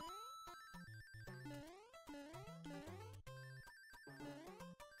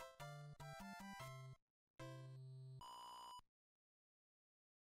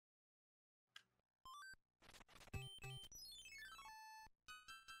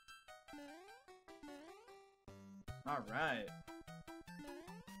 All right.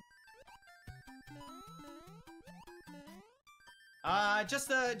 Just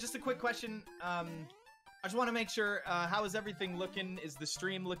a quick question. I just want to make sure. How is everything looking? Is the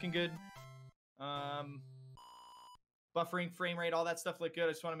stream looking good? Buffering, frame rate, all that stuff look good. I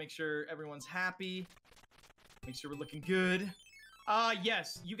just want to make sure everyone's happy. Make sure we're looking good.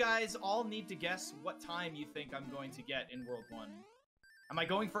 Yes. You guys all need to guess what time you think I'm going to get in World 1. Am I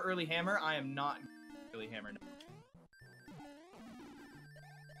going for early hammer? I am not early hammer. No.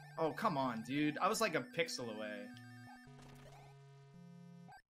 Oh, come on, dude. I was like a pixel away.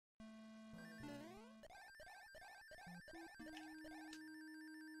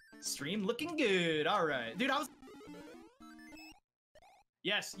 Stream looking good. All right. Dude, I was...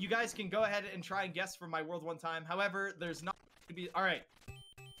 Yes, you guys can go ahead and try and guess for my World 1 time. However, there's not going to be... All right.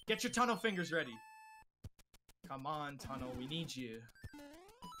 Get your tunnel fingers ready. Come on, tunnel. We need you.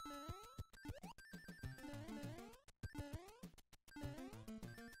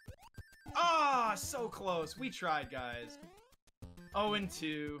 Ah, so close. We tried, guys.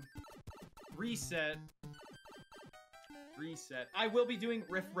 0-2. Reset. Reset. I will be doing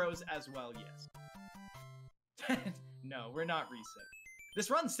Riff Rose as well, yes. No, we're not reset.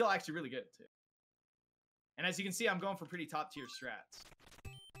 This run's still actually really good, too. And as you can see, I'm going for pretty top-tier strats.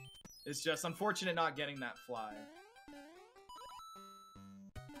 It's just unfortunate not getting that fly.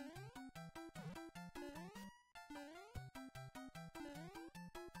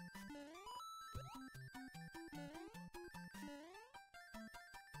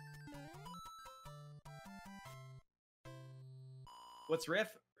 What's Riff?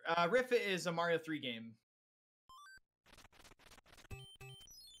 Riff is a Mario 3 game.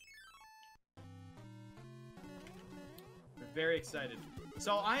 Very excited.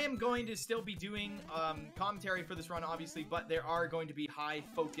 So I am going to still be doing commentary for this run, obviously, but there are going to be high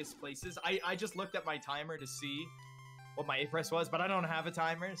focus places. I just looked at my timer to see what my A press was, but I don't have a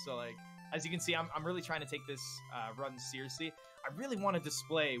timer. So like, as you can see, I'm really trying to take this run seriously. I really want to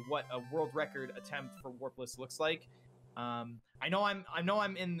display what a world record attempt for Warpless looks like. I know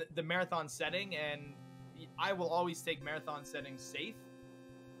I'm in the marathon setting, and I will always take marathon settings safe,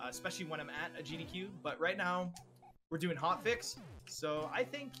 especially when I'm at a GDQ. But right now, we're doing hotfix, so I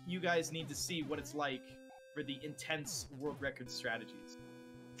think you guys need to see what it's like for the intense world record strategies.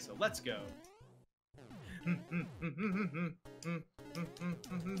 So let's go.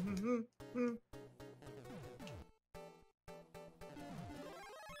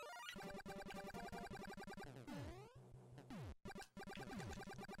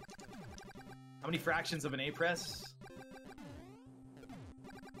 How many fractions of an A press?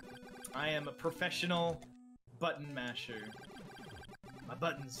 I am a professional button masher. My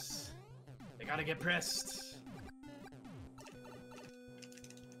buttons, they gotta get pressed.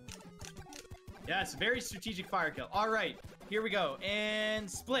 Yes, very strategic fire kill. All right, here we go. And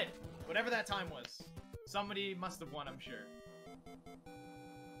split. Whatever that time was. Somebody must have won, I'm sure.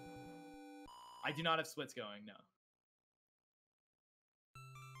 I do not have splits going, no.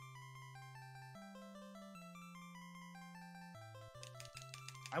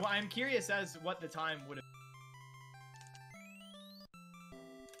 I'm curious as what the time would have.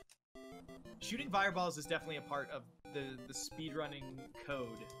 Shooting fireballs is definitely a part of the speedrunning code.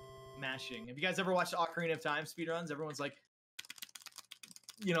 Mashing. Have you guys ever watched Ocarina of Time speedruns? Everyone's like,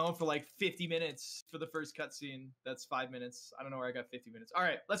 you know, for like 50 minutes for the first cutscene. That's 5 minutes. I don't know where I got 50 minutes. All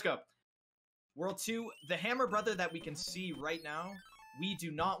right, let's go. World 2, the Hammer Brother that we can see right now, we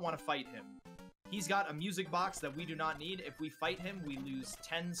do not want to fight him. He's got a music box that we do not need. If we fight him, we lose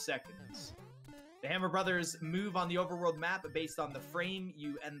 10 seconds. The Hammer Brothers move on the overworld map based on the frame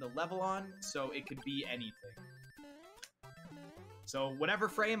you end the level on, so it could be anything. So whatever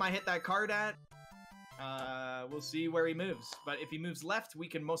frame I hit that card at, we'll see where he moves. But if he moves left, we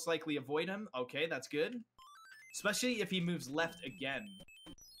can most likely avoid him. Okay, that's good. Especially if he moves left again.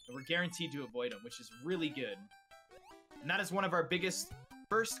 We're guaranteed to avoid him, which is really good. And that is one of our biggest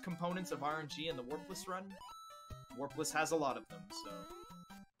first components of RNG in the Warpless run. Warpless has a lot of them, so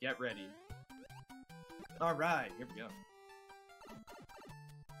get ready. All right, here we go.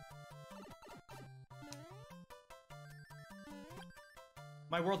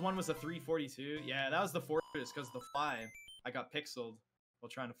 My World 1 was a 342. Yeah, that was the fortress because of the fly. I got pixeled while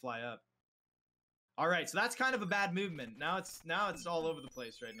trying to fly up. All right, so that's kind of a bad movement. Now it's all over the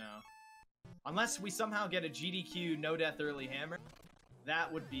place right now. Unless we somehow get a GDQ no death early hammer,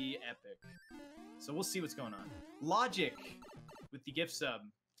 that would be epic. So we'll see what's going on. Logic with the gift sub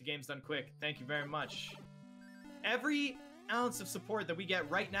to Games Done Quick. Thank you very much. Every ounce of support that we get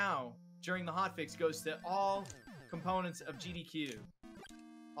right now during the hotfix goes to all components of GDQ.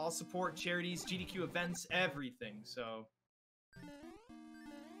 All support, charities, GDQ events, everything. So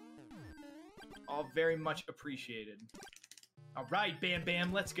all very much appreciated. All right, Bam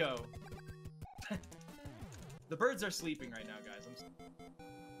Bam, let's go. The birds are sleeping right now, guys.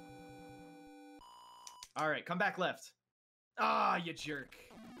 All right, come back left. Ah, you jerk.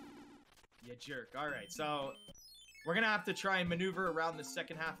 You jerk. All right, so we're going to have to try and maneuver around the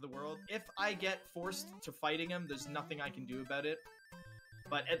second half of the world. If I get forced to fighting him, there's nothing I can do about it.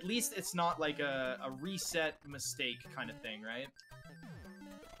 But at least it's not like a reset mistake kind of thing, right?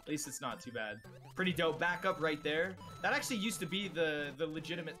 At least it's not too bad. Pretty dope backup right there. That actually used to be the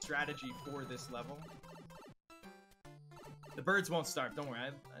legitimate strategy for this level. The birds won't starve, don't worry.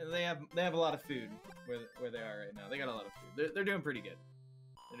 They have a lot of food where they are right now. They got a lot of food. They're doing pretty good.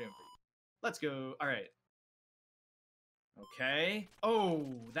 They're doing pretty good. Let's go. All right. Okay. Oh,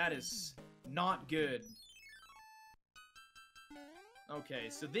 that is not good. Okay,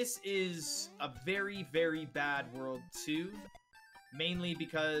 so this is a very, very bad World 2. Mainly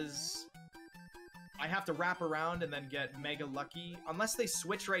because I have to wrap around and then get mega lucky. Unless they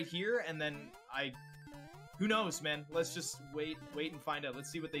switch right here and then who knows, man? Let's just wait and find out. Let's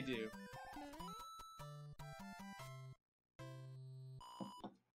see what they do.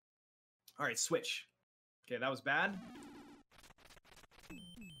 Alright, switch. Okay, that was bad.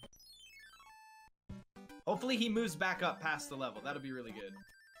 Hopefully he moves back up past the level. That'll be really good.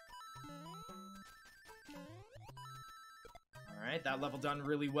 Alright, that level done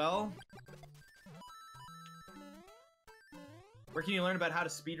really well. Where can you learn about how to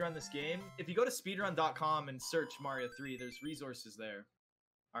speedrun this game? If you go to speedrun.com and search Mario 3, there's resources there.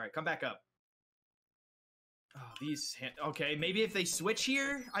 Alright, come back up. Oh, okay, maybe if they switch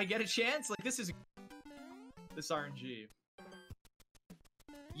here, I get a chance? Like, this is... This RNG.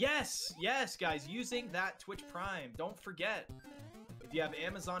 Yes, yes, guys, using that Twitch Prime. Don't forget, if you have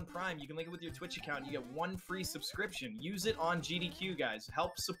Amazon Prime, you can link it with your Twitch account. You get 1 free subscription. Use it on GDQ, guys.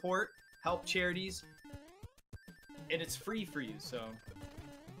 Help support, help charities, and it's free for you, so.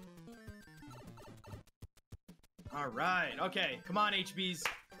 All right, okay, come on, HBs.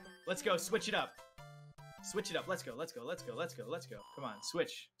 Let's go, switch it up. Switch it up, let's go, let's go, let's go, let's go, let's go. Come on,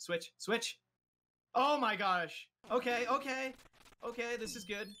 switch, switch, switch. Oh my gosh. Okay, okay. Okay, this is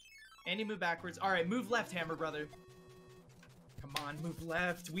good. Andy, move backwards. All right, move left, Hammer Brother. Come on, move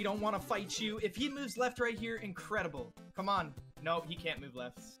left. We don't want to fight you. If he moves left right here, incredible. Come on. No, he can't move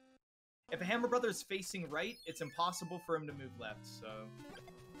left. If a Hammer Brother is facing right, it's impossible for him to move left, so...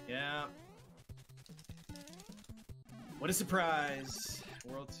 yeah. What a surprise.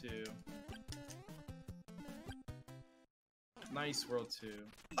 World 2. Nice, World 2.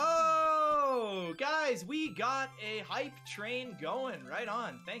 Oh, guys, we got a hype train going. Right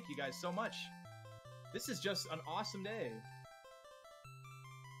on. Thank you guys so much. This is just an awesome day.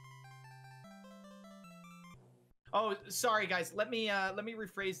 Oh, sorry, guys. Let me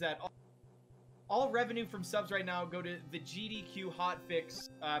rephrase that. All revenue from subs right now go to the GDQ Hotfix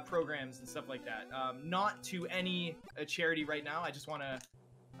programs and stuff like that. Not to any charity right now. I just want to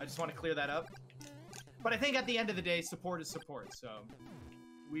clear that up. But I think at the end of the day, support is support, so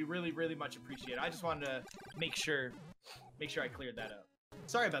we really, really much appreciate it. I just wanted to make sure I cleared that up.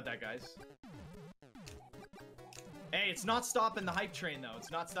 Sorry about that, guys. Hey, it's not stopping the hype train, though. It's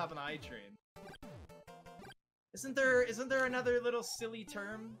not stopping the hype train. Isn't there another little silly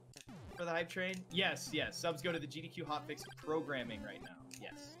term for the hype train? Yes, yes. Subs go to the GDQ Hotfix programming right now.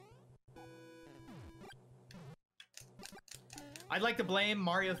 Yes. I'd like to blame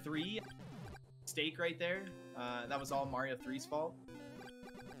Mario 3. Mistake right there. That was all Mario 3's fault.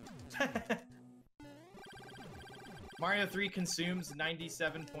 Mario 3 consumes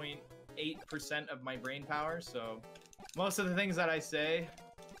 97.8% of my brain power, so most of the things that I say.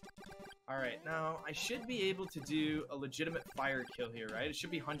 Alright, now I should be able to do a legitimate fire kill here, right? It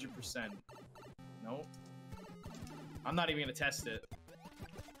should be 100%. Nope. I'm not even gonna test it.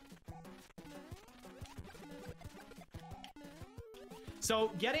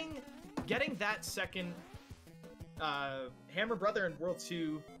 So getting that second Hammer Brother in World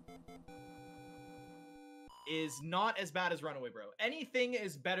 2 is not as bad as Runaway Bro. Anything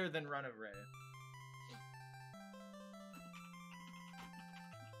is better than Runaway.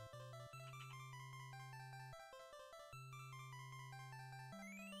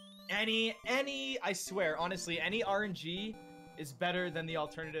 I swear, honestly, any RNG is better than the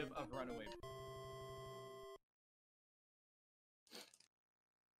alternative of Runaway.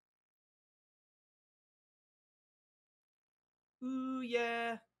 Ooh,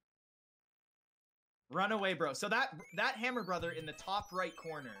 yeah. Runaway Bro. So that Hammer Brother in the top right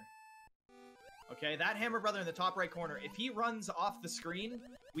corner. Okay, that Hammer Brother in the top right corner, if he runs off the screen,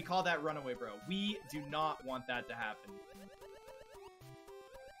 we call that Runaway Bro. We do not want that to happen.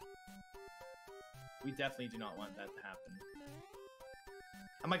 We definitely do not want that to happen.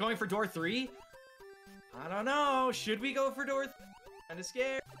 Am I going for door 3? I don't know. Should we go for door 3? Kinda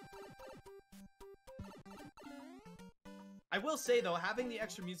scared. I will say, though, having the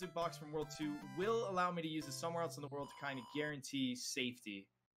extra music box from World 2 will allow me to use it somewhere else in the world to kind of guarantee safety.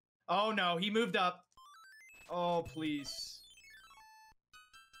 Oh, no. He moved up. Oh, please.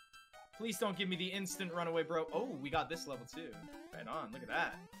 Please don't give me the instant Runaway Bro. Oh, we got this level, too. Right on. Look at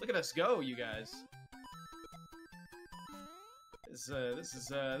that. Look at us go, you guys. This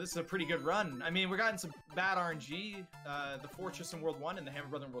is a pretty good run. I mean, we're gotten some bad RNG, the Fortress in World 1 and the Hammer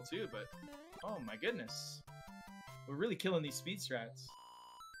Brother in World 2, but oh my goodness. We're really killing these speed strats.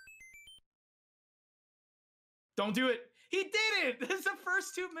 Don't do it! He did it! This is the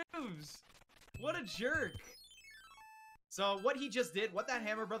first 2 moves! What a jerk! So what he just did, what that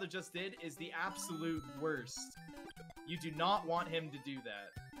Hammer Brother just did, is the absolute worst. You do not want him to do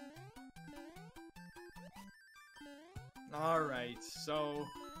that. Alright, so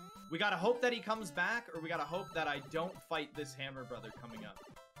we gotta hope that he comes back, or we gotta hope that I don't fight this Hammer Brother coming up.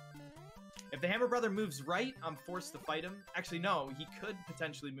 If the Hammer Brother moves right, I'm forced to fight him. Actually, no, he could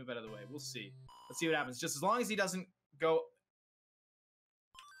potentially move out of the way. We'll see. Let's see what happens. Just as long as he doesn't go...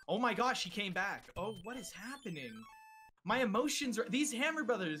 Oh my gosh, he came back. Oh, what is happening? My emotions are... These Hammer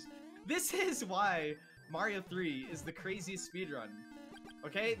Brothers... This is why Mario 3 is the craziest speedrun.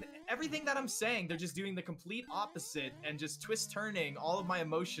 Okay? Everything that I'm saying, they're just doing the complete opposite and just twist-turning all of my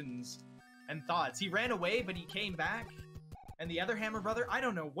emotions and thoughts. He ran away, but he came back. And the other Hammer Brother, I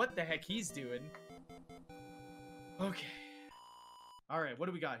don't know what the heck he's doing. Okay. Alright, what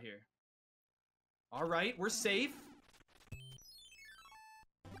do we got here? Alright, we're safe.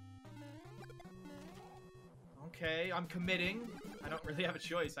 Okay, I'm committing. I don't really have a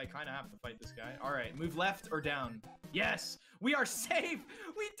choice. I kind of have to fight this guy. All right, move left or down. Yes, we are safe.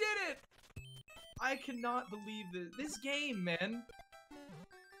 We did it. I cannot believe this game, man.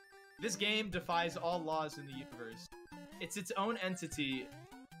 This game defies all laws in the universe. It's its own entity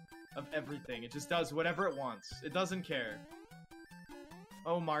of everything. It just does whatever it wants. It doesn't care.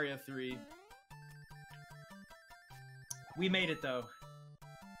 Oh, Mario 3. We made it, though.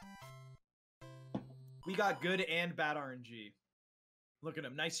 We got good and bad RNG. Look at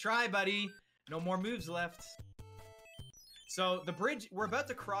him. Nice try, buddy. No more moves left. So, the bridge... We're about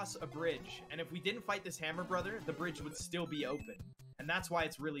to cross a bridge. And if we didn't fight this Hammer Brother, the bridge would still be open. And that's why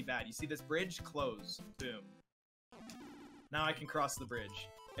it's really bad. You see this bridge? Close. Boom. Now I can cross the bridge.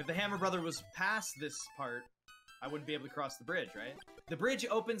 If the Hammer Brother was past this part, I wouldn't be able to cross the bridge, right? The bridge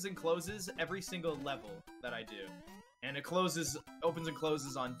opens and closes every single level that I do. And it opens and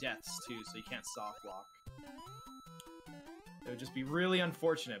closes on deaths, too, so you can't soft lock. It would just be really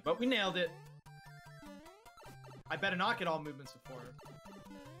unfortunate, but we nailed it. I better not get all movements before.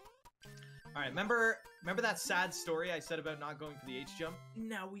 Alright, remember that sad story I said about not going for the H jump?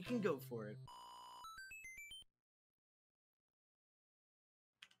 Now we can go for it.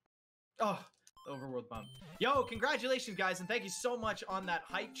 Oh, the overworld bump. Yo, congratulations, guys, and thank you so much on that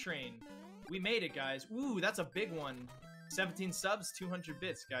hype train. We made it, guys. Ooh, that's a big one. 17 subs, 200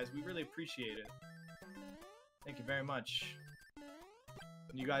 bits, guys. We really appreciate it. Thank you very much.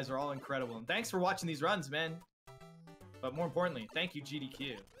 You guys are all incredible. And thanks for watching these runs, man. But more importantly, thank you,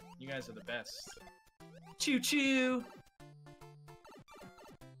 GDQ. You guys are the best. Choo-choo!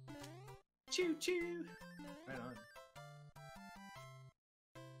 Choo-choo! Right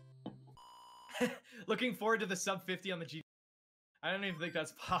on. Looking forward to the sub 50 on the GDQ. I don't even think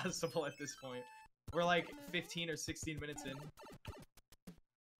that's possible at this point. We're like 15 or 16 minutes in.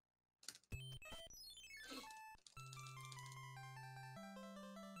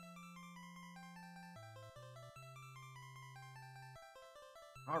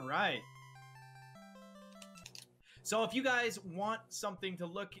 All right. So if you guys want something to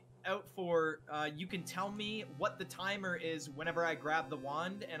look out for, you can tell me what the timer is whenever I grab the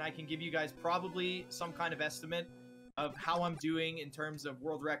wand, and I can give you guys probably some kind of estimate of how I'm doing in terms of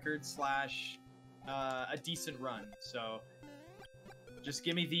world record slash a decent run. So just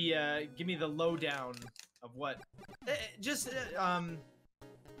give me the lowdown of what. Just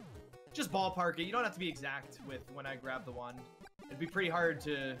ballpark it. You don't have to be exact with when I grab the wand. It'd be pretty hard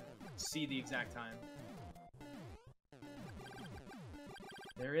to see the exact time.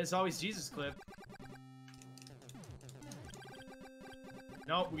 There is always Jesus clip.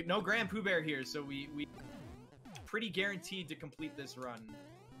 No, no Grand Pooh Bear here, so we pretty guaranteed to complete this run.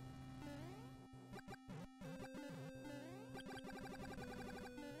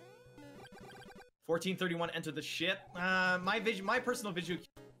 $14.31 enter the ship. My personal visual.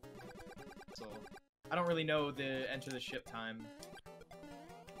 So I don't really know the enter the ship time.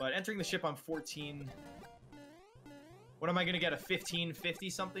 But entering the ship on 14. What am I gonna get? A 1550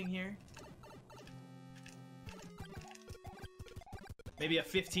 something here? Maybe a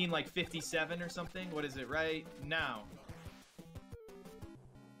 15 like 57 or something? What is it right now?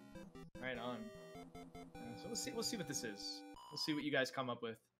 Right on. So we'll see what this is. We'll see what you guys come up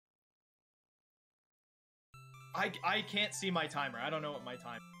with. I can't see my timer. I don't know what my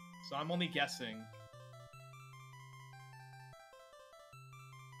time is, so I'm only guessing.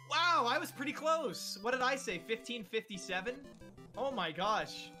 Wow, I was pretty close. What did I say? 1557? Oh my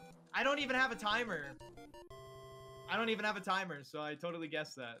gosh. I don't even have a timer. I don't even have a timer, so I totally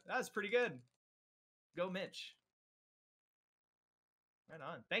guessed that. That's pretty good. Go Mitch. Right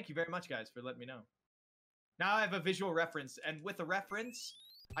on. Thank you very much, guys, for letting me know. Now I have a visual reference, and with a reference,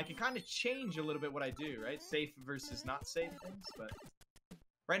 I can kind of change a little bit what I do, right? Safe versus not safe things, but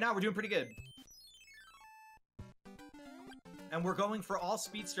right now we're doing pretty good. And we're going for all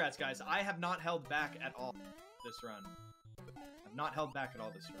speed strats, guys. I have not held back at all this run. I've not held back at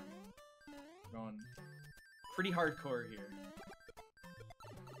all this run. We're going pretty hardcore here.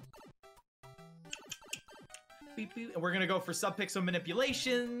 Beep, beep. And we're gonna go for sub-pixel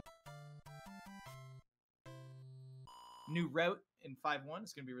manipulation. New route in 5-1.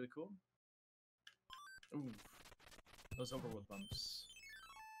 It's gonna be really cool. Ooh, those overworld bumps.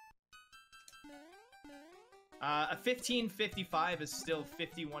 A 15:55 is still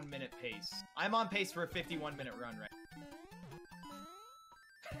 51-minute pace. I'm on pace for a 51-minute run right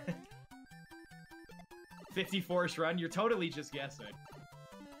now. 54ish run. You're totally just guessing.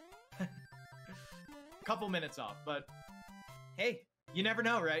 Couple minutes off, but hey, you never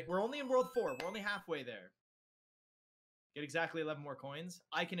know, right? We're only in World 4. We're only halfway there. get exactly 11 more coins,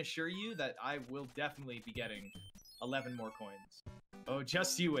 I can assure you that I will definitely be getting 11 more coins. Oh,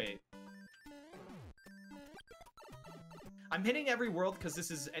 just you wait. I'm hitting every world because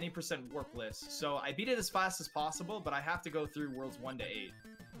this is any percent warpless, so I beat it as fast as possible, but I have to go through worlds 1 to 8.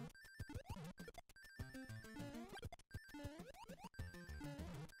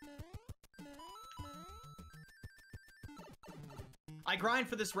 I grind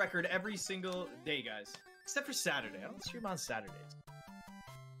for this record every single day, guys. Except for Saturday. I don't stream on Saturdays.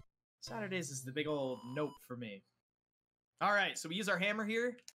 Saturdays is the big old nope for me. Alright, so we use our hammer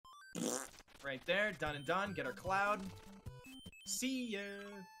here. Right there. Done and done. Get our cloud. See ya!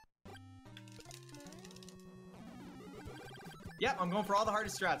 Yep, I'm going for all the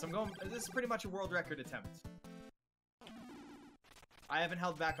hardest strats. This is pretty much a world record attempt. I haven't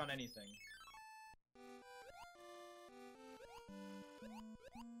held back on anything.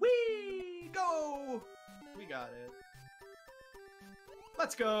 Whee! Go! We got it.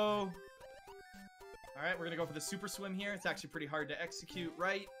 Let's go! Alright, we're gonna go for the super swim here. It's actually pretty hard to execute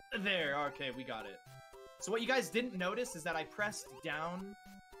right there. Okay, we got it. So what you guys didn't notice is that I pressed down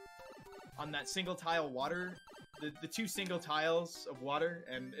on that single tile water, the 2 single tiles of water,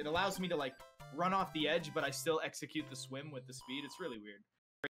 and it allows me to like run off the edge, but I still execute the swim with the speed. It's really weird.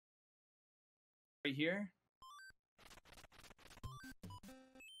 Right here.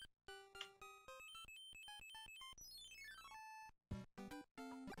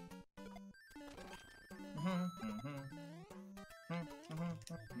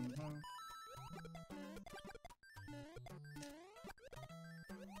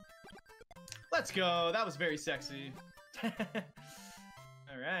 Let's go. That was very sexy. All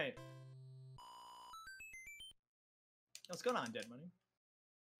right. What's going on, Dead Money?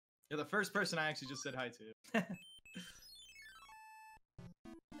 You're the first person I actually just said hi to.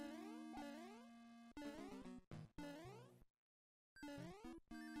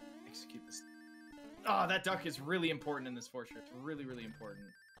 Execute this. Oh, that duck is really important in this fortress. Really, really important.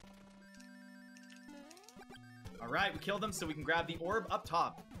 All right, we killed them so we can grab the orb up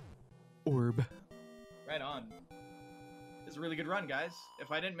top. Orb. Right on. This is a really good run, guys.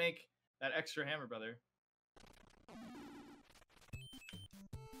 If I didn't make that extra hammer, brother.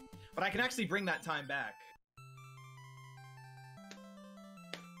 But I can actually bring that time back.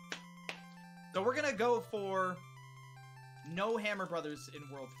 So we're gonna go for no Hammer Brothers in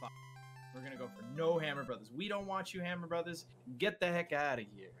World 5. We're gonna go for no Hammer Brothers. We don't want you, Hammer Brothers. Get the heck out of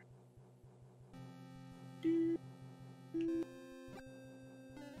here.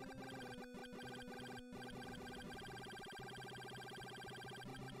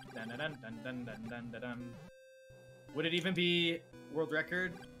 Dun, dun, dun, dun, dun, dun, dun, dun. Would it even be world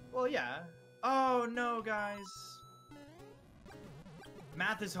record? Well, yeah. Oh, no, guys.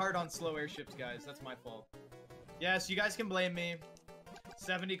 Math is hard on slow airships, guys. That's my fault. Yes, you guys can blame me.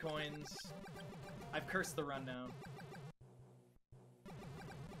 70 coins. I've cursed the run now.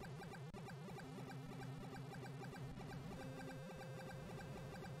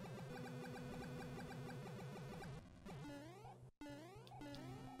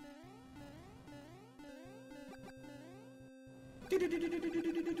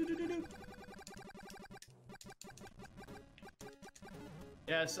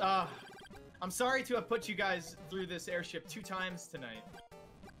 Yes, I'm sorry to have put you guys through this airship 2 times tonight.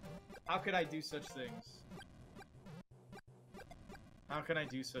 How could I do such things? How can I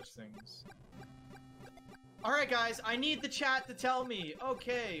do such things? Alright guys, I need the chat to tell me.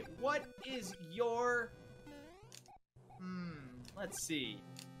 Okay, what is your... let's see.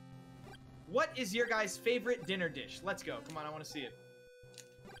 What is your guys' favorite dinner dish? Let's go. Come on, I want to see it.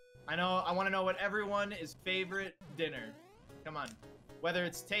 I want to know what everyone's favorite dinner. Come on. Whether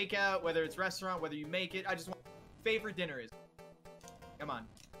it's takeout, whether it's restaurant, whether you make it, I just want favorite dinner is. Come on.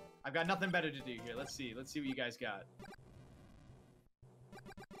 I've got nothing better to do here. Let's see. Let's see what you guys got.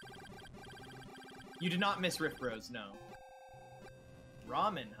 You did not miss Riff Bros, no.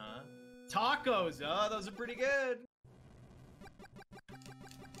 Ramen, huh? Tacos, oh, those are pretty good.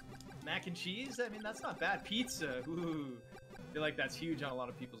 Mac and cheese? I mean, that's not bad. Pizza, ooh. I feel like that's huge on a lot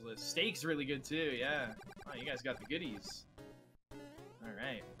of people's lists. Steak's really good too, yeah. Oh, you guys got the goodies.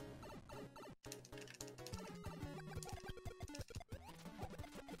 Alright.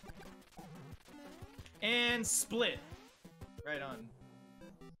 And split. Right on.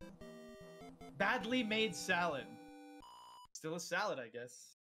 Badly made salad. Still a salad, I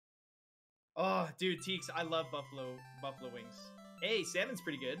guess. Oh, dude, Teeks, I love buffalo wings. Hey, salmon's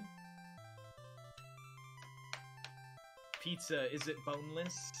pretty good. Pizza, is it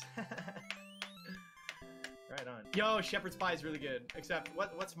boneless? Right on. Yo, shepherd's pie is really good. Except,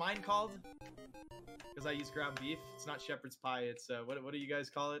 what's mine called? Because I use ground beef. It's not shepherd's pie. It's what do you guys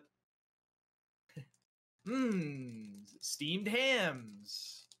call it? Steamed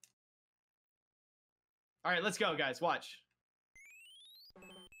hams. All right, let's go, guys. Watch.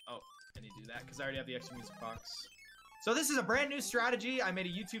 Oh, I need to do that because I already have the extra music box. So this is a brand new strategy. I made a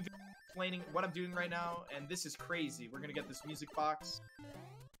YouTube video explaining what I'm doing right now, and this is crazy. We're gonna get this music box.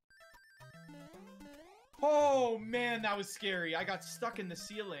 Oh man, that was scary. I got stuck in the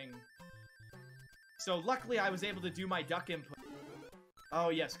ceiling. So luckily I was able to do my duck input. Oh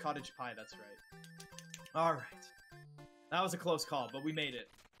yes, cottage pie, that's right. All right. That was a close call, but we made it.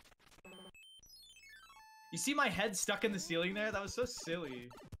 You see my head stuck in the ceiling there? That was so silly.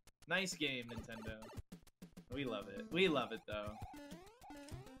 Nice game, Nintendo. We love it. We love it, though.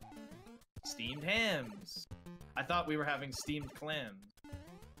 Steamed hams. I thought we were having steamed clams.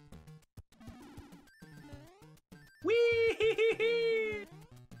 Whee!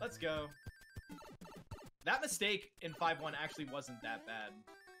 Let's go. That mistake in 5-1 actually wasn't that bad.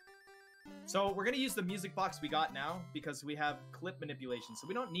 So we're going to use the music box we got now because we have clip manipulation. So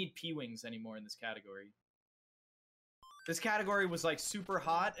we don't need P-Wings anymore in this category. This category was like super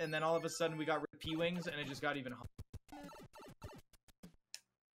hot, and then all of a sudden we got rid of P-Wings, and it just got even hot.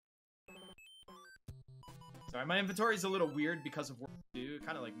 Sorry, my inventory is a little weird because of work I do. It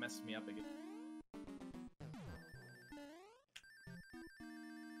kind of like messed me up again.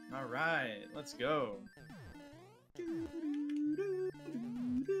 All right, let's go.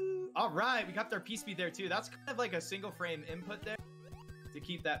 All right, we got our P-Speed there too. That's kind of like a single frame input there to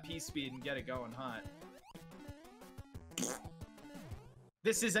keep that P-Speed and get it going hot.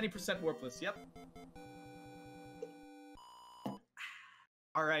 This is any percent warpless, yep.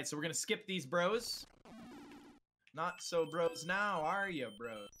 All right, so we're gonna skip these bros. Not so bros now, are you,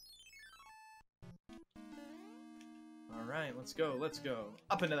 bros? All right, let's go, let's go.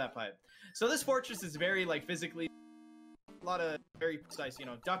 Up into that pipe. So this fortress is very, like, physically, a lot of very precise, you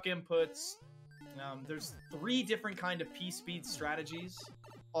know, duck inputs. There's 3 different kind of P-Speed strategies,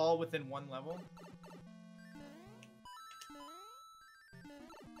 all within one level.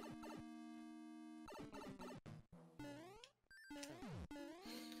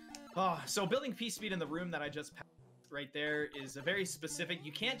 Oh, so building P-Speed in the room that I just passed right there is a very specific.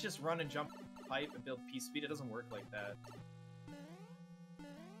 You can't just run and jump pipe and build P-Speed. It doesn't work like that.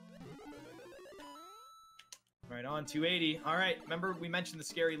 Right on, 280. All right, remember we mentioned the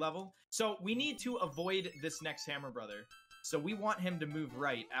scary level? So we need to avoid this next Hammer Brother. So we want him to move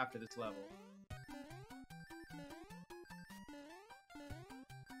right after this level.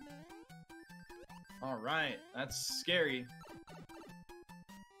 All right, that's scary.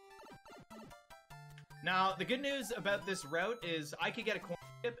 Now, the good news about this route is I could get a coin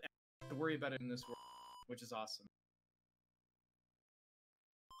chip and I don't have to worry about it in this world, which is awesome.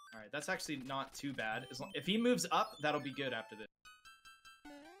 Alright, that's actually not too bad. If he moves up, that'll be good after this.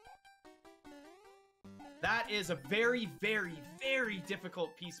 That is a very, very, very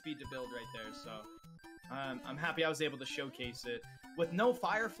difficult P-Speed to build right there, so I'm happy I was able to showcase it. With no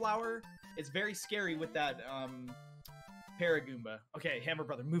Fire Flower, it's very scary with that Paragoomba. Okay, Hammer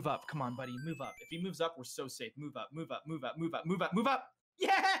Brother, move up. Come on, buddy, move up. If he moves up, we're so safe. Move up, move up, move up, move up, move up, move up!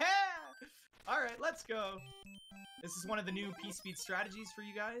 Yeah! Alright, let's go. This is one of the new P-Speed strategies for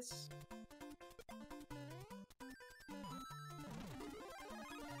you guys.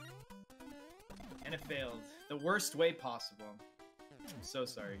 And it failed. The worst way possible. I'm so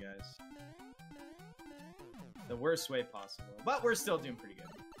sorry, guys. The worst way possible. But we're still doing pretty good.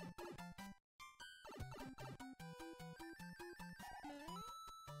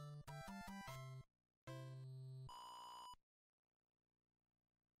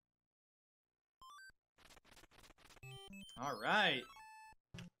 All right.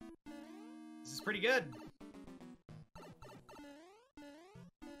 This is pretty good.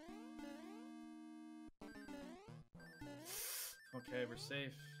 Okay, we're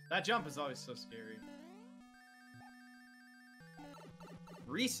safe. That jump is always so scary.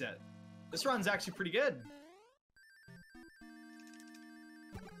 Reset. This run's actually pretty good.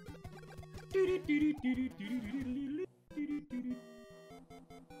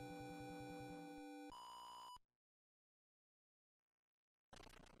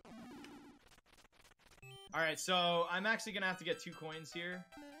 Alright, so I'm actually gonna have to get 2 coins here.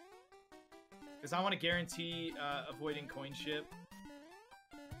 Because I want to guarantee avoiding coin ship.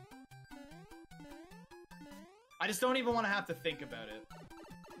 I just don't even want to have to think about it.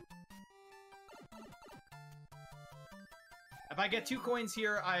 If I get 2 coins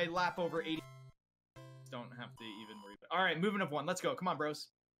here, I lap over 80. Don't have to even worry about it. Alright, moving up 1. Let's go. Come on, bros.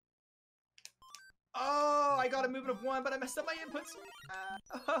 Oh, I got a movement of 1, but I messed up my inputs.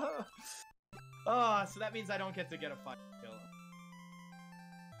 Oh, so that means I don't get to get a 5 kill.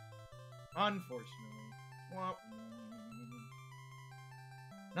 Unfortunately. Well,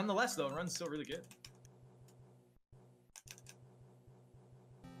 nonetheless, though, run's still really good.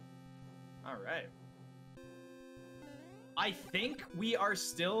 Alright. I think we are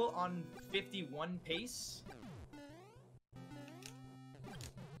still on 51 pace.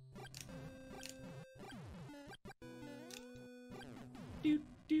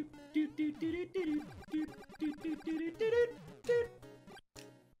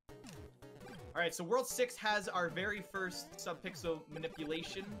 Alright, so World 6 has our very first subpixel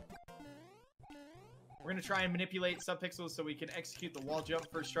manipulation. We're gonna try and manipulate subpixels so we can execute the wall jump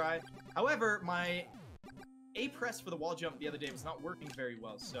first try. However, my A press for the wall jump the other day was not working very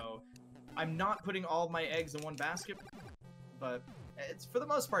well, so I'm not putting all my eggs in one basket, but it's for the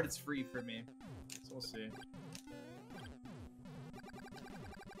most part it's free for me. So we'll see.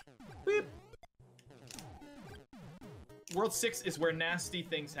 Boop. World 6 is where nasty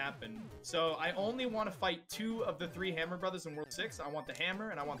things happen. So I only want to fight 2 of the 3 Hammer Brothers in World 6. I want the Hammer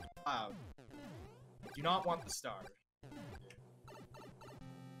and I want the Cloud. I do not want the Star.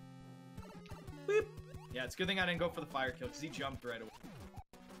 Boop. Yeah, it's a good thing I didn't go for the fire kill because he jumped right away.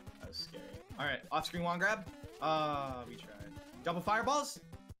 That was scary. Alright, off-screen wand grab. We tried. Double fireballs?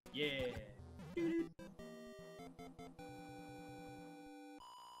 Yeah.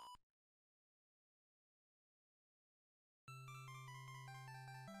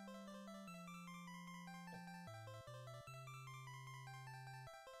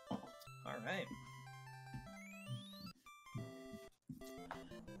 Alright.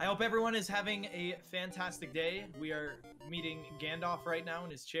 I hope everyone is having a fantastic day. We are meeting Gandalf right now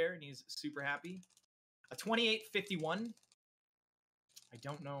in his chair, and he's super happy. A 28:51. I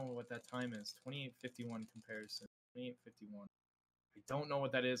don't know what that time is. 28:51 comparison. 28:51. I don't know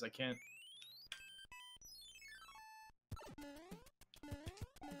what that is. I can't.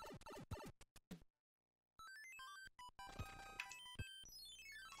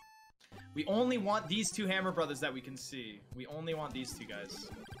 We only want these 2 Hammer Brothers that we can see. We only want these 2 guys.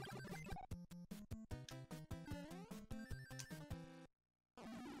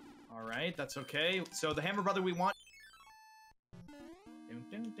 Alright, that's okay. So the Hammer Brother we want...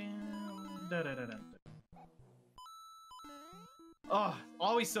 Oh,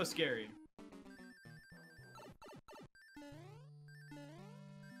 always so scary.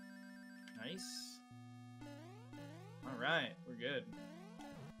 Nice. Alright, we're good.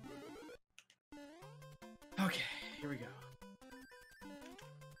 Okay, here we go.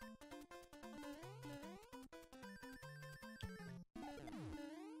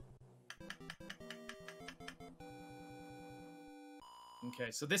 Okay,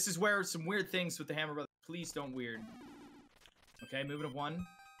 so this is where some weird things with the Hammer Brother. Please don't weird. Okay, movement of 1.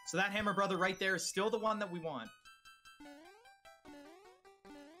 So that Hammer Brother right there is still the one that we want.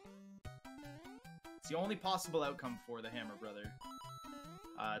 It's the only possible outcome for the Hammer Brother.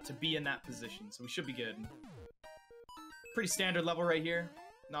 To be in that position, so we should be good. Pretty standard level right here.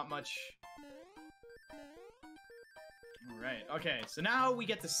 Not much. Alright, okay, so now we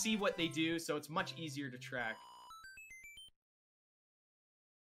get to see what they do, so it's much easier to track.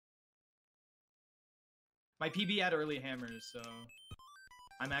 My PB had early hammers, so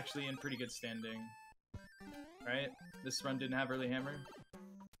I'm actually in pretty good standing. Right? This run didn't have early hammer.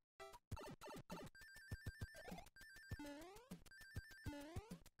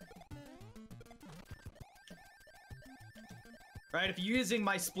 Right, if you're using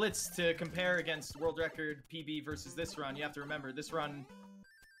my splits to compare against world record PB versus this run, you have to remember, this run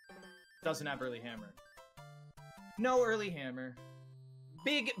doesn't have early hammer. No early hammer.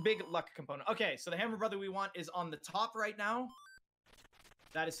 Big luck component. Okay, so the Hammer Brother we want is on the top right now.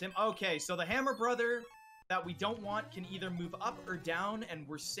 That is him. Okay, so the Hammer Brother that we don't want can either move up or down and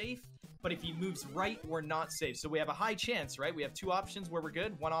we're safe, but if he moves right, we're not safe. So we have a high chance, right? We have 2 options where we're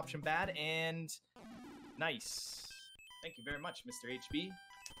good, 1 option bad, and nice. Thank you very much, Mr. HB.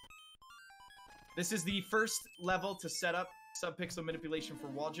 This is the first level to set up subpixel manipulation for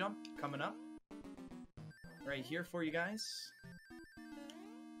wall jump coming up. Right here for you guys.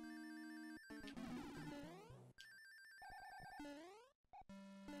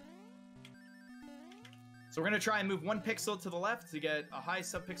 So we're going to try and move 1 pixel to the left to get a high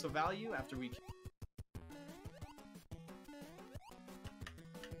subpixel value after we...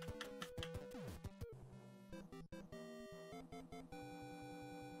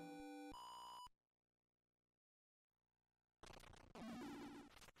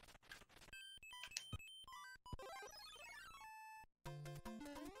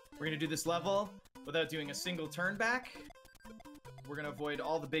 We're going to do this level. without doing a single turn back. We're gonna avoid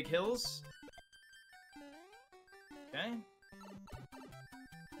all the big hills. Okay.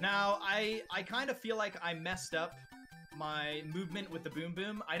 Now, I kind of feel like I messed up my movement with the boom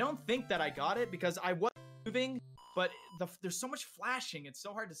boom. I don't think that I got it because I was moving, but there's so much flashing. It's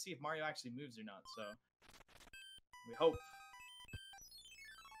so hard to see if Mario actually moves or not, so we hope.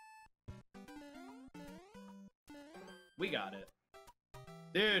 We got it.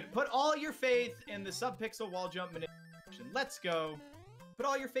 Dude, put all your faith in the sub-pixel wall jump manipulation. Let's go. Put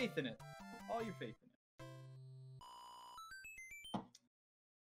all your faith in it. All your faith in it.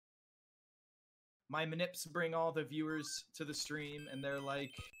 My manips bring all the viewers to the stream, and they're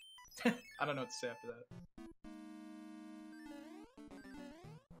like... I don't know what to say after that.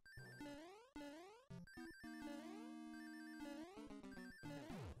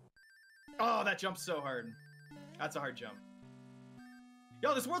 Oh, that jump's so hard. That's a hard jump.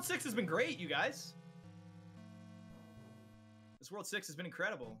 Yo, this World 6 has been great, you guys. This World 6 has been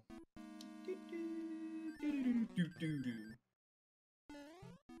incredible.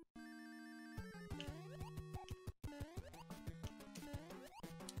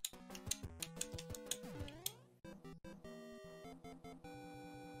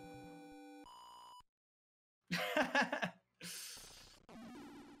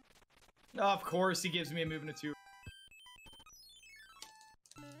 Oh, of course he gives me a move and a 2.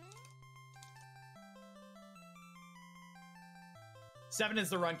 Seven is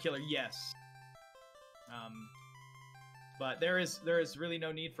the run killer, yes. But there is really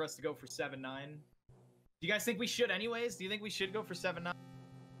no need for us to go for 7-9. Do you guys think we should anyways? Do you think we should go for 7-9? What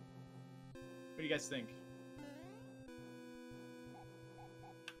do you guys think?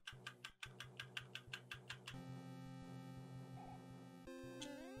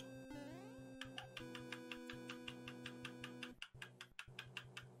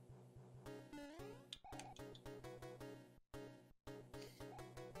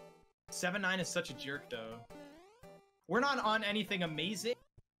 Seven 9 is such a jerk, though. We're not on anything amazing.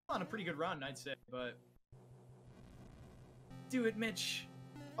 We're on a pretty good run, I'd say, but... Do it, Mitch.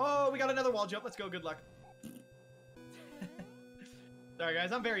 Oh, we got another wall jump. Let's go. Good luck. Sorry,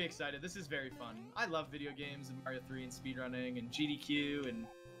 guys. I'm very excited. This is very fun. I love video games and Mario 3 and speedrunning and GDQ and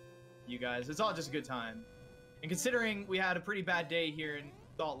you guys. It's all just a good time. And considering we had a pretty bad day here in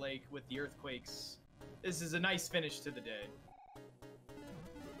Salt Lake with the earthquakes, this is a nice finish to the day.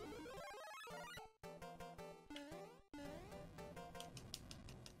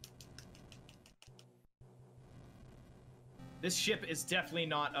 This ship is definitely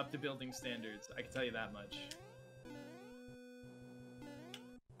not up to building standards, I can tell you that much.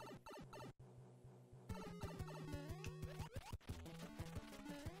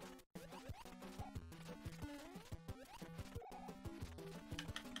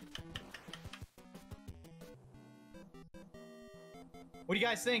 What do you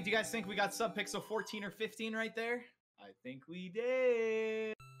guys think? Do you guys think we got sub-pixel 14 or 15 right there? I think we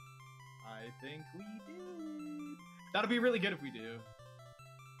did. I think we did. That'll be really good if we do.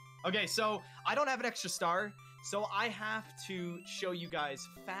 Okay, so I don't have an extra star, so I have to show you guys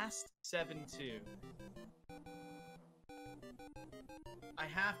Fast 7-2. I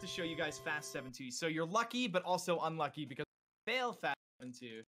have to show you guys Fast 7-2. So you're lucky, but also unlucky because if you fail Fast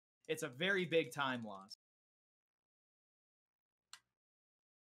 7-2, it's a very big time loss.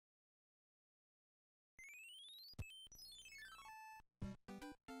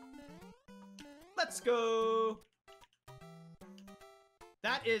 Let's go!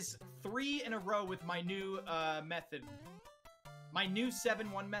 That is 3 in a row with my new method. My new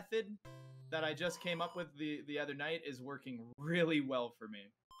 7-1 method that I just came up with the other night is working really well for me.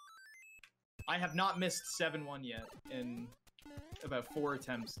 I have not missed 7-1 yet in about 4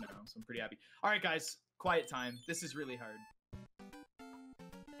 attempts now, so I'm pretty happy. Alright guys, quiet time. This is really hard.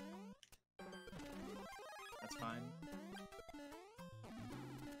 That's fine.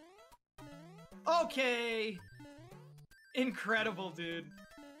 Okay! Incredible, dude.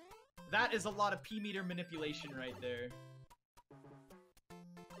 That is a lot of P-meter manipulation right there.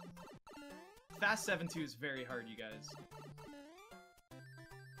 Fast 7-2 is very hard, you guys.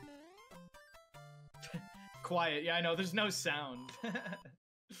 Quiet. Yeah, I know. There's no sound.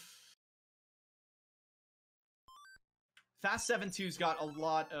 Fast 7-2's got a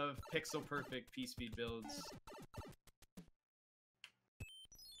lot of pixel-perfect P-speed builds.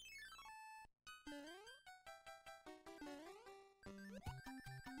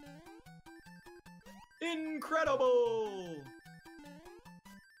 Incredible!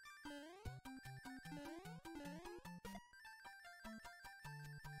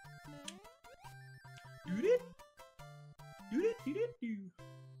 Do it. Do it. Do it. Do.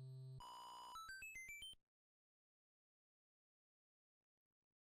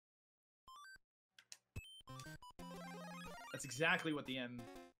 That's exactly what the M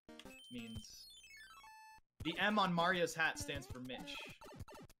means. The M on Mario's hat stands for Mitch.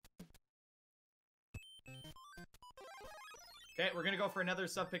 Okay, we're gonna go for another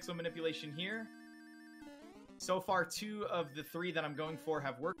subpixel manipulation here. So far, 2 of the 3 that I'm going for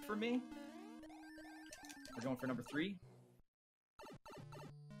have worked for me. We're going for number 3.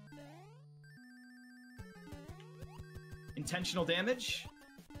 Intentional damage.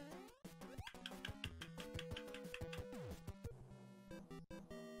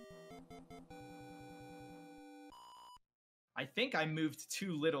 I think I moved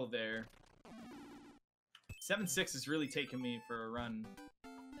too little there. 7-6 is really taking me for a run.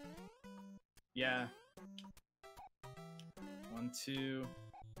 Yeah. 1, 2,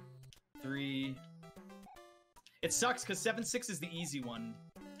 3. It sucks because 7-6 is the easy one.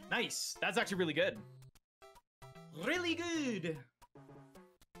 Nice. That's actually really good. Really good.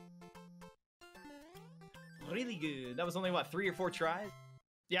 Really good. That was only, what, 3 or 4 tries?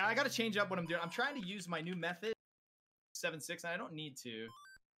 Yeah, I gotta change up what I'm doing. I'm trying to use my new method, 7-6, and I don't need to.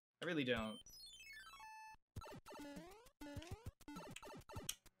 I really don't.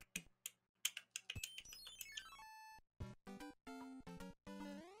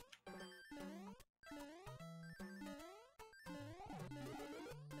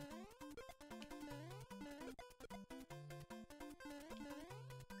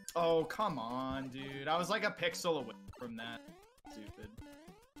 Oh, come on, dude. I was like a pixel away from that. Stupid.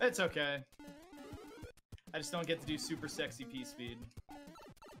 It's okay. I just don't get to do super sexy P-speed.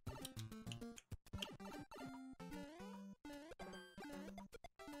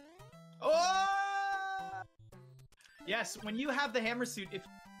 Oh! Yes, when you have the hammer suit, if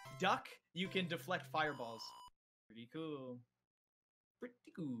you duck, you can deflect fireballs. Pretty cool. Pretty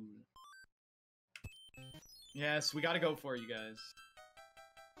cool. Yes, we gotta go for it, you guys.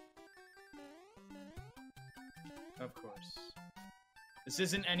 Of course. This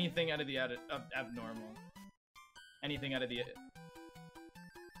isn't anything out of the abnormal. Anything out of the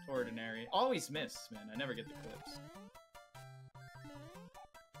ordinary. Always miss, man. I never get the clips.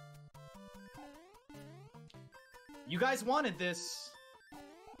 You guys wanted this.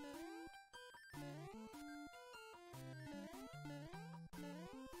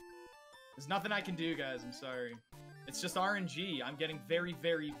 There's nothing I can do, guys. I'm sorry. It's just RNG. I'm getting very,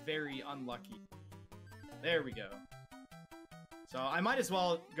 very, very unlucky. There we go. So I might as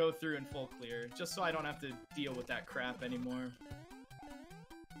well go through in full clear, just so I don't have to deal with that crap anymore.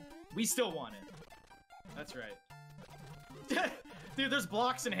 We still want it. That's right. Dude, there's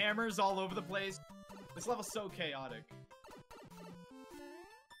blocks and hammers all over the place. This level's so chaotic.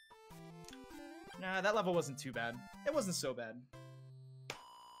 Nah, that level wasn't too bad. It wasn't so bad.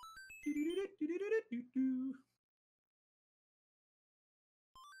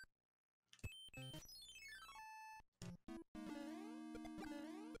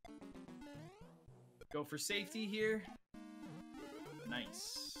 Go for safety here.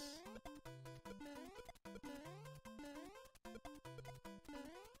 Nice.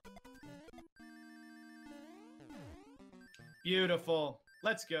 Beautiful.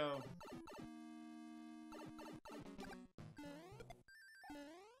 Let's go.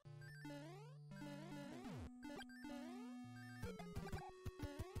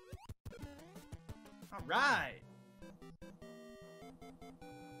 All right.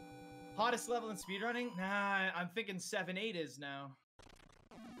 Hottest level in speedrunning? Nah, I'm thinking 7-8 is now.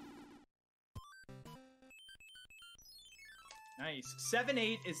 Nice.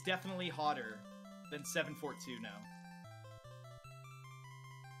 7-8 is definitely hotter than 7-4-2 now.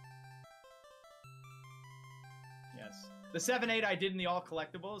 Yes. The 7-8 I did in the all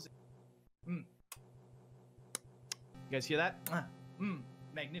collectibles. You guys hear that?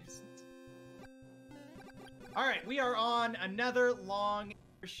 Magnificent. Alright, we are on another long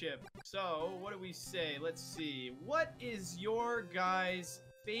ship. So, what do we say? Let's see. What is your guys'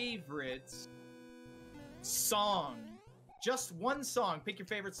 favorite song? Just one song. Pick your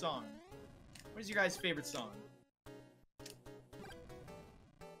favorite song. What is your guys' favorite song?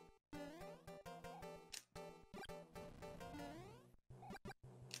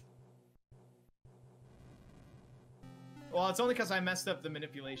 Well, it's only because I messed up the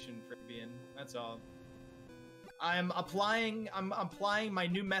manipulation for being. That's all. I'm applying my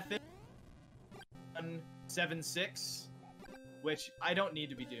new method on 7-6, which I don't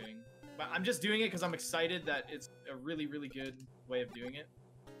need to be doing. But I'm just doing it because I'm excited that it's a really, really good way of doing it.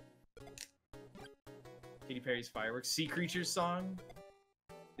 Katy Perry's Fireworks. Sea Creatures song.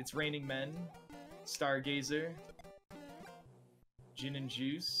 It's Raining Men. Stargazer. Gin and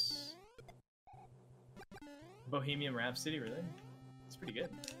Juice. Bohemian Rhapsody, really? It's pretty good.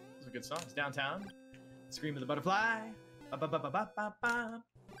 Those are good songs. Downtown. Scream of the butterfly. Ba ba ba ba ba ba ba.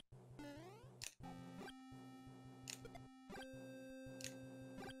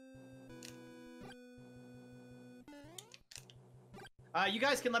 You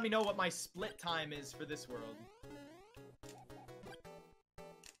guys can let me know what my split time is for this world.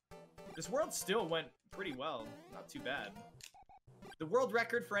 This world still went pretty well. Not too bad. The world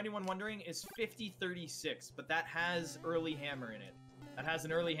record, for anyone wondering, is 50:36, but that has early hammer in it. That has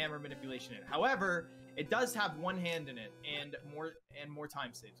an early hammer manipulation in it. However, it does have one hand in it and more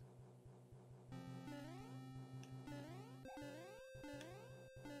time saves.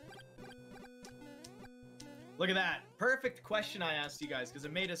 Look at that. Perfect question I asked you guys, because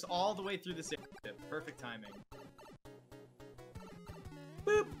it made us all the way through this area. Perfect timing.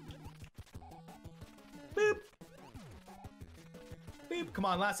 Boop. Boop. Boop. Come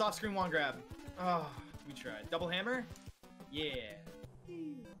on, last off-screen wand grab. Oh, we tried. Double hammer? Yeah.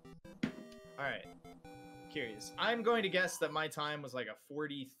 Alright. Curious. I'm going to guess that my time was like a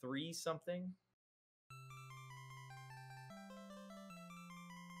 43 something.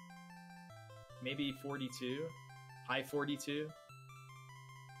 Maybe 42. High 42.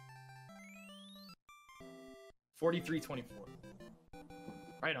 43:24.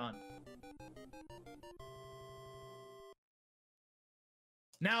 Right on.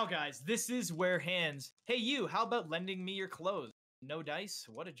 Now, guys, this is where hands... Hey, you, how about lending me your clothes? No dice?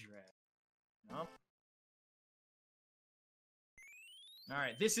 What a drag. Nope.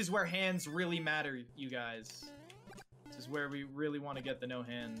 Alright, this is where hands really matter, you guys. This is where we really want to get the no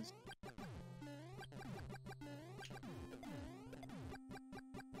hands.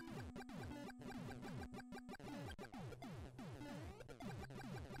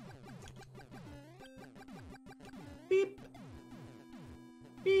 Beep.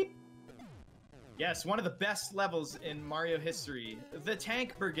 Beep. Yes, one of the best levels in Mario history. The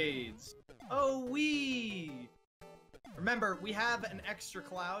Tank Brigades. Oh, wee! Remember, we have an extra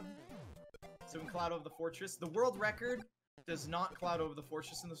cloud. So we can cloud over the fortress. The world record does not cloud over the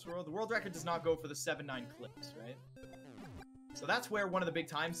fortress in this world. The world record does not go for the 7-9 clips, right? So that's where one of the big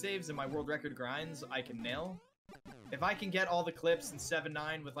time saves in my world record grinds I can nail. If I can get all the clips in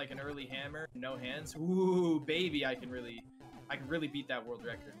 7-9 with like an early hammer, no hands, ooh, baby, I can really beat that world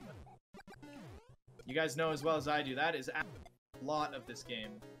record. You guys know as well as I do, that is a lot of this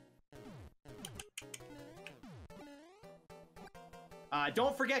game.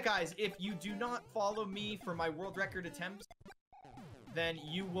 Don't forget, guys, if you do not follow me for my world record attempts, then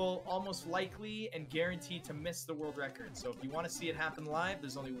you will almost likely and guaranteed to miss the world record. So if you want to see it happen live,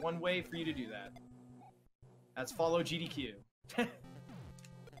 there's only one way for you to do that. That's follow GDQ.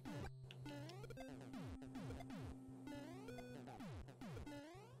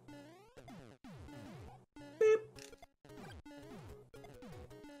 Beep.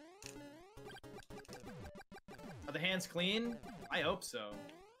 Are the hands clean? I hope so.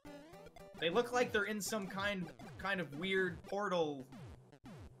 They look like they're in some kind of weird portal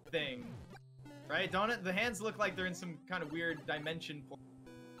thing. Right? Don't it? The hands look like they're in some kind of weird dimension portal.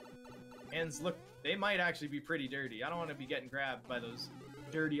 Hands look... They might actually be pretty dirty. I don't want to be getting grabbed by those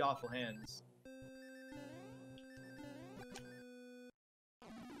dirty, awful hands.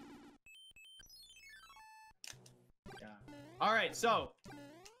 Yeah. Alright, so...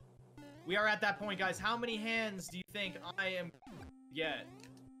 We are at that point, guys. How many hands do you think I am... get?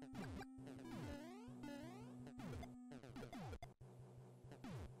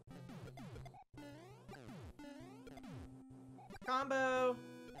 Combo!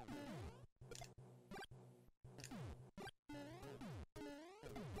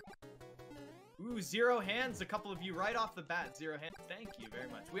 Ooh, 0 hands. A couple of you right off the bat. 0 hands. Thank you very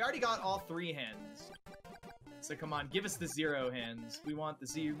much. We already got all 3 hands. So come on, give us the 0 hands. We want the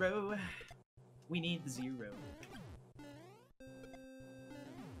 0. We need the 0.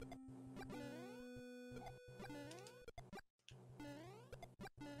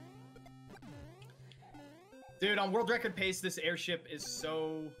 Dude, on world record pace, this airship is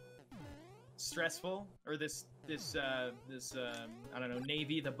so stressful. Or this I don't know,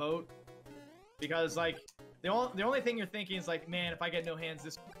 Navy, the boat. Because, like, the only thing you're thinking is, like, man, if I get no hands,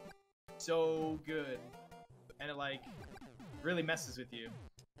 this is so good. And it, like, really messes with you.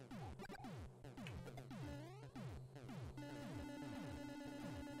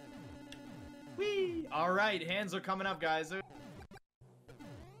 Whee! Alright, hands are coming up, guys.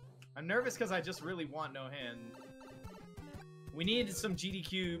 I'm nervous because I just really want no hand. We need some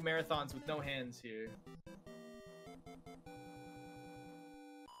GDQ marathons with no hands here.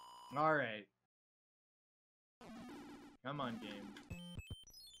 Alright. Come on, game.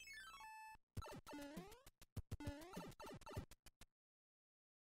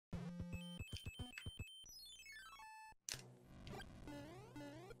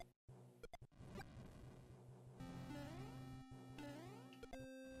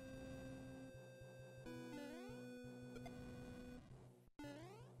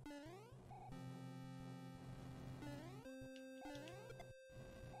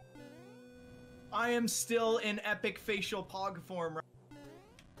 I am still in epic facial pog form.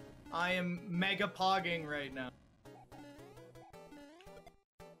 I am mega pogging right now.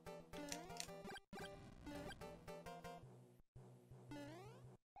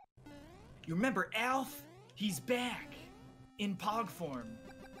 You remember Alf? He's back in pog form.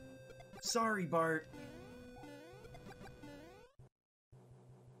 Sorry, Bart.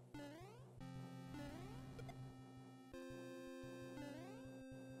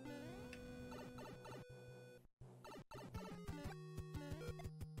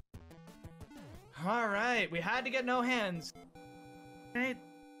 All right, we had to get no hands. Right,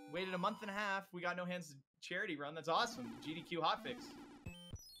 waited a month and a half. We got no hands charity run. That's awesome. GDQ Hotfix.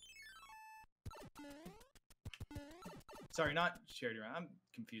 Sorry, not charity run. I'm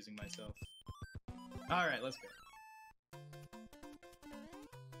confusing myself. All right, let's go.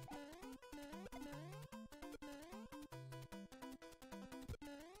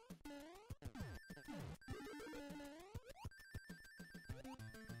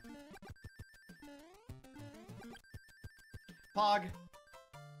 Pog.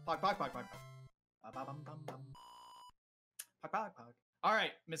 Pog, pog, pog, pog, pog. Pog, pog, pog. All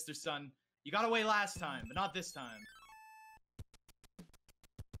right, Mr. Sun. You got away last time, but not this time.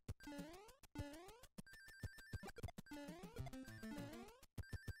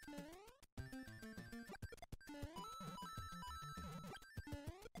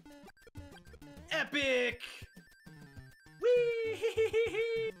 Epic!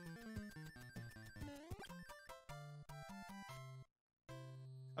 Whee!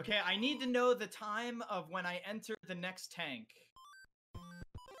 Okay, I need to know the time of when I enter the next tank.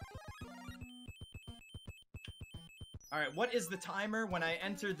 Alright, what is the timer when I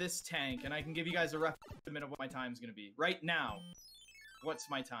enter this tank? And I can give you guys a rough estimate of what my time's gonna be. Right now, what's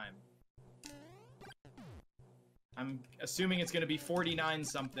my time? I'm assuming it's gonna be 49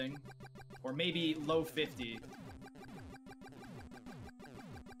 something. Or maybe low 50.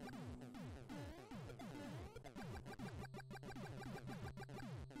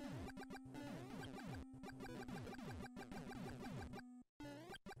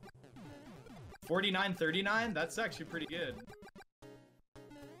 $49.39? That's actually pretty good.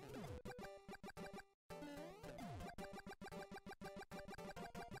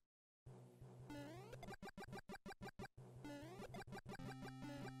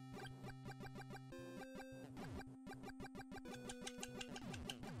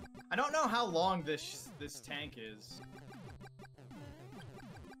 I don't know how long this tank is.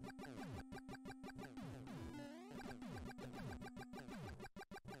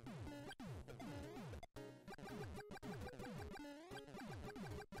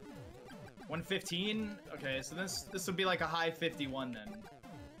 $115? Okay, so this would be like a high 51 then.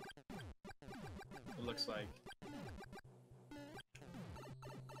 It looks like.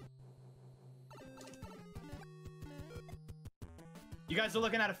 You guys are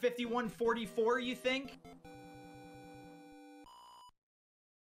looking at a 51.44, you think?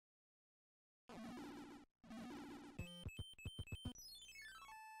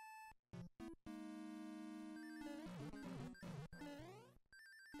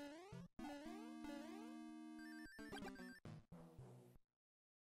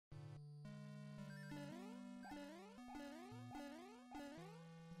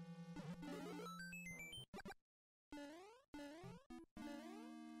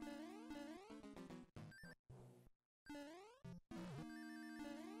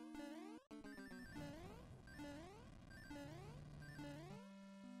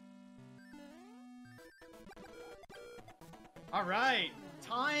 All right,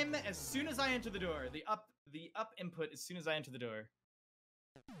 time as soon as I enter the door. The up input as soon as I enter the door.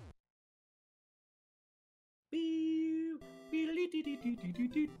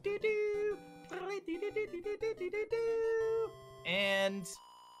 And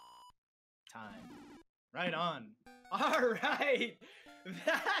time. Right on. All right,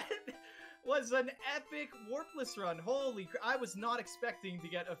 that was an epic Warpless run. Holy crap! I was not expecting to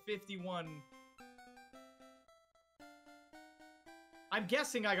get a 51. I'm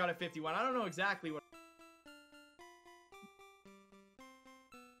guessing I got a 51. I don't know exactly what.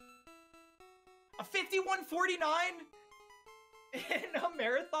 A 51.49 in a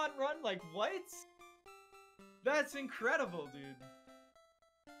marathon run? Like, what? That's incredible,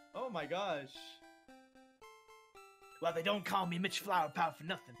 dude. Oh my gosh. Well, they don't call me Mitch Flower Power for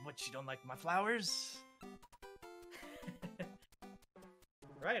nothing. What, you don't like my flowers?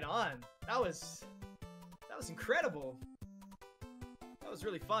 Right on. That was incredible. That was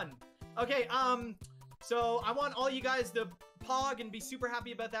really fun. Okay, so I want all you guys to pog and be super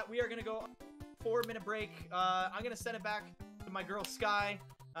happy about that. We are gonna go 4-minute break. I'm gonna send it back to my girl Sky.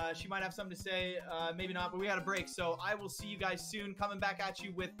 She might have something to say, maybe not, but we had a break. So I will see you guys soon. Coming back at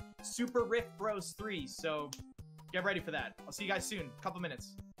you with Super Riff Bros 3. So get ready for that. I'll see you guys soon. Couple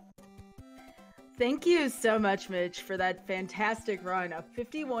minutes. Thank you so much, Mitch, for that fantastic run. A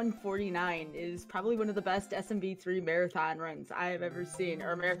 51:49 is probably one of the best SMB3 marathon runs I have ever seen,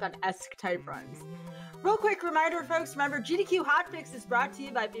 or marathon-esque type runs. Real quick reminder, folks, remember, GDQ Hotfix is brought to you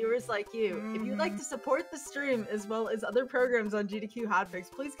by viewers like you. If you'd like to support the stream as well as other programs on GDQ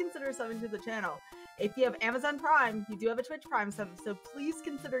Hotfix, please consider subbing to the channel. If you have Amazon Prime, you do have a Twitch Prime sub, so please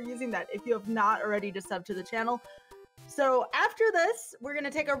consider using that if you have not already to sub to the channel. So after this, we're going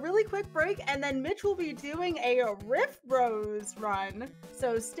to take a really quick break, and then Mitch will be doing a Riff Bros run.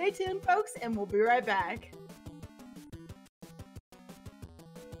 So stay tuned, folks, and we'll be right back.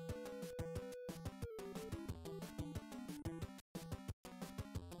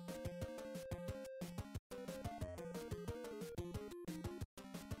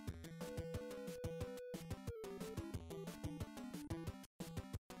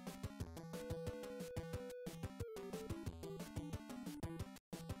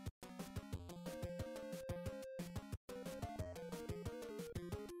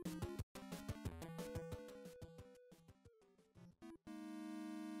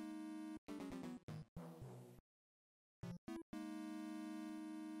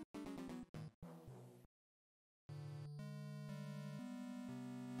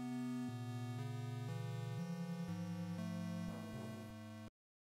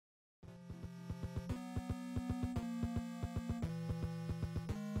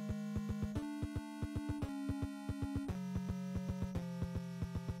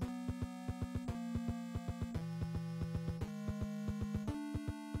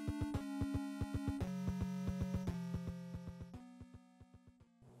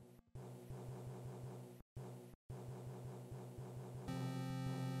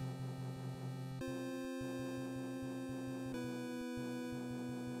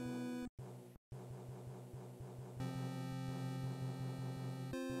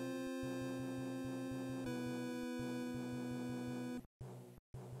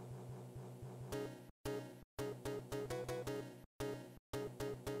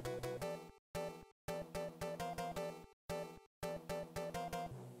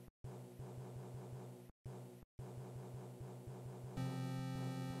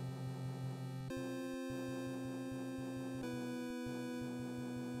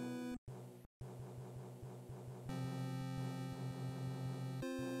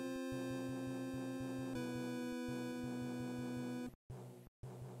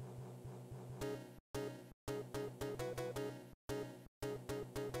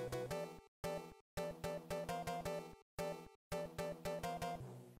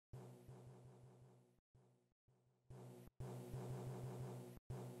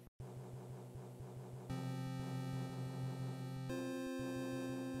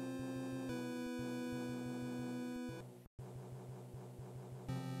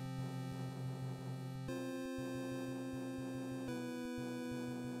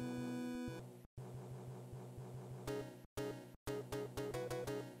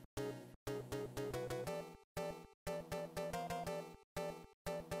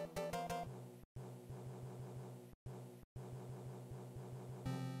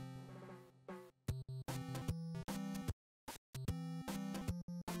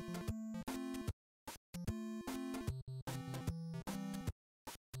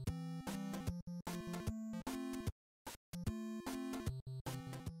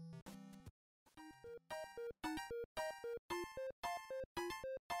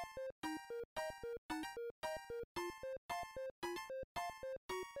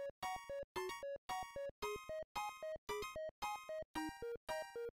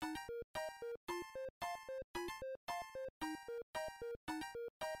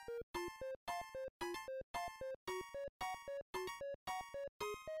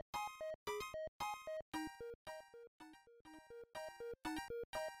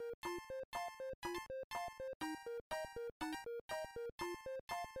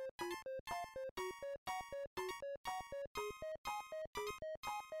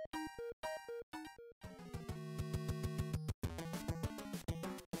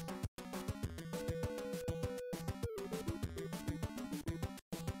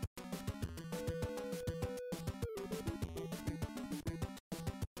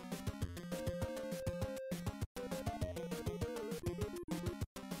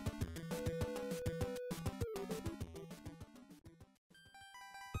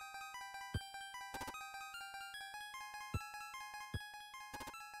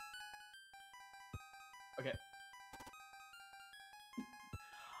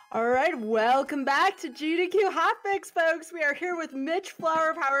 All right, welcome back to GDQ Hotfix, folks. We are here with Mitch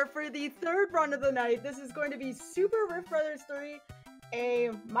Flower Power for the third run of the night. This is going to be Super Riff Brothers 3,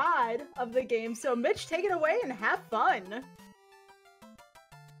 a mod of the game. So, Mitch, take it away and have fun.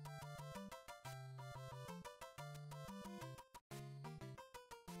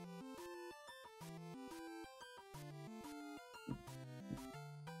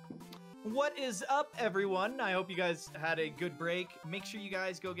 What is up, everyone? I hope you guys had a good break. Make sure you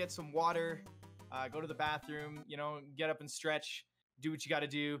guys go get some water, go to the bathroom, you know, get up and stretch, do what you got to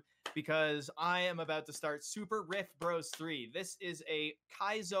do, because I am about to start Super Riff Bros 3. This is a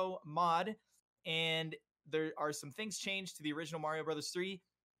Kaizo mod, and there are some things changed to the original Mario Brothers 3.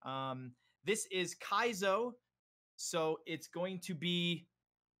 This is Kaizo, so it's going to be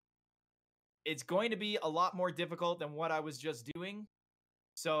a lot more difficult than what I was just doing.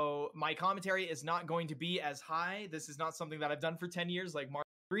 So my commentary is not going to be as high. This is not something that I've done for 10 years like Mario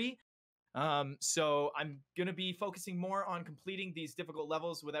 3. So I'm going to be focusing more on completing these difficult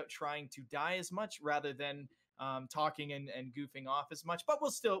levels without trying to die as much, rather than talking and goofing off as much. But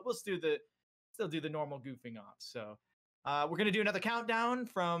we'll still do the normal goofing off. So we're going to do another countdown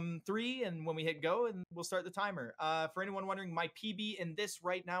from 3, and when we hit go, and we'll start the timer. For anyone wondering, my PB in this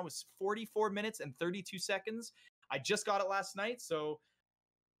right now is 44 minutes and 32 seconds. I just got it last night, so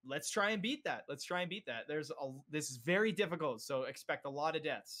let's try and beat that. This is very difficult, so expect a lot of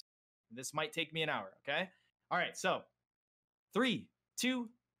deaths. This might take me an hour, okay? All right, so 3, 2,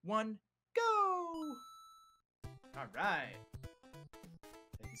 1, go! All right.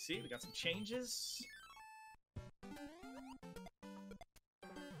 You can see we got some changes.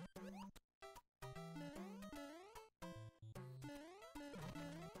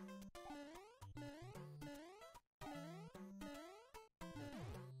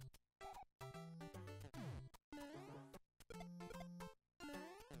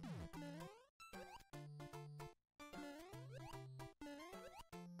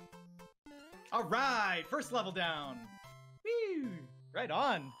 All right, first level down. Woo! Right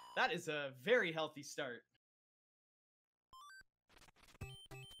on. That is a very healthy start.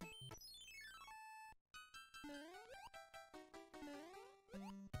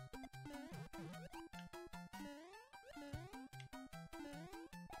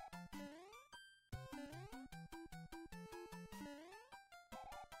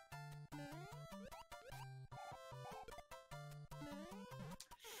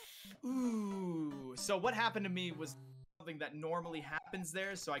 Ooh, so what happened to me was something that normally happens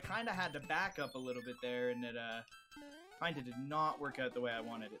there, so I kind of had to back up a little bit there, and it kind of did not work out the way I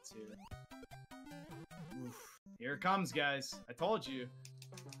wanted it to. Oof. Here it comes, guys. I told you.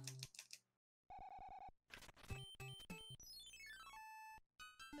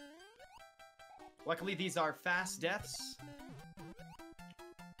 Luckily, these are fast deaths.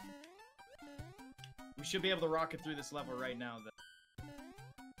 We should be able to rocket through this level right now, though.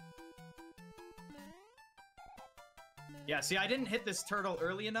 Yeah, see, I didn't hit this turtle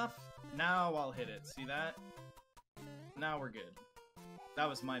early enough. Now I'll hit it. See that? Now we're good. That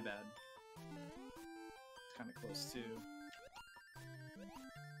was my bad. It's kind of close, too.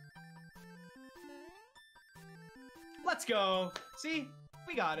 Let's go! See?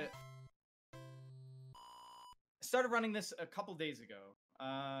 We got it. I started running this a couple days ago.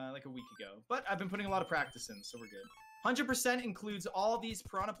 Like a week ago. But I've been putting a lot of practice in, so we're good. 100% includes all these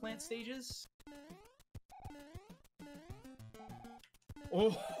Piranha Plant stages.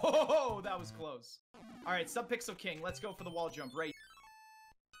 Oh, that was close. All right, Subpixel King. Let's go for the wall jump, right?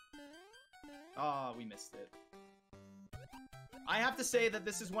 Oh, we missed it. I have to say that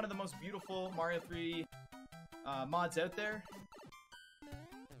this is one of the most beautiful Mario 3 mods out there.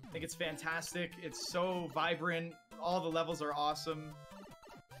 I think it's fantastic. It's so vibrant. All the levels are awesome.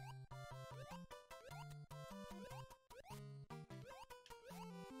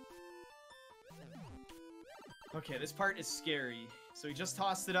 Okay, this part is scary. So he just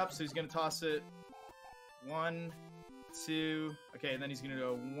tossed it up, so he's gonna toss it 1, 2, okay, and then he's gonna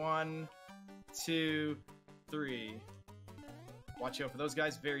go 1, 2, 3. Watch out for those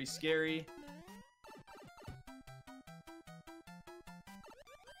guys, very scary.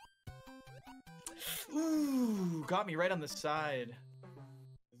 Ooh, got me right on the side.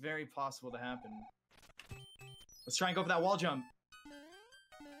 Very possible to happen. Let's try and go for that wall jump.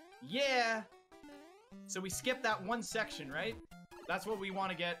 Yeah! So we skipped that one section, right? That's what we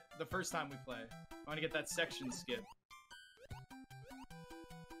want to get the first time we play. We want to get that section skip.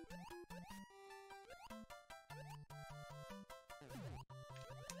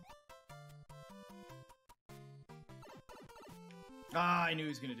 Ah, I knew he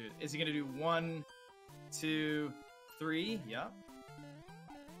was going to do it. Is he going to do 1, 2, 3? Yep.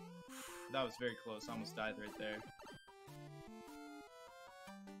 that was very close. I almost died right there.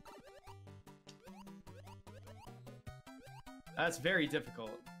 That's very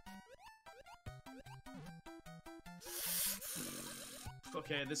difficult.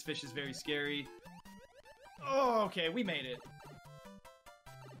 Okay, this fish is very scary. Oh, okay, we made it.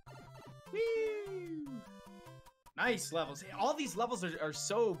 Whee! Nice levels. All these levels are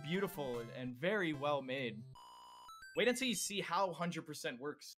so beautiful and very well made. Wait until you see how 100%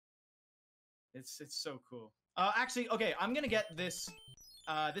 works. It's so cool. Actually, okay, I'm gonna get this.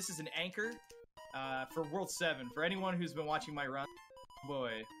 This is an anchor for World 7. For anyone who's been watching my run,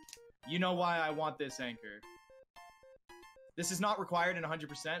 boy, you know why I want this anchor. This is not required in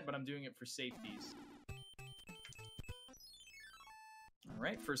 100%, but I'm doing it for safeties.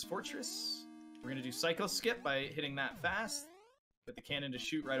 Alright, first fortress. We're gonna do cycle skip by hitting that fast. Put the cannon to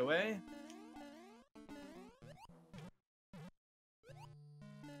shoot right away.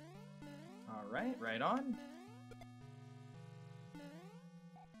 Alright, right on.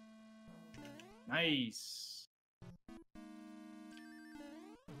 Nice.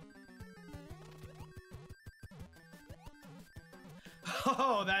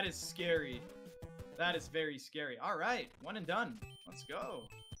 Oh, that is scary. That is very scary. All right, one and done. Let's go.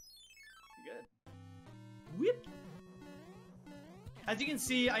 Good. Whip. As you can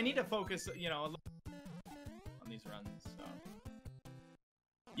see, I need to focus, you know, on these runs. So.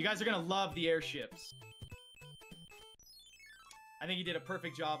 You guys are gonna love the airships. I think he did a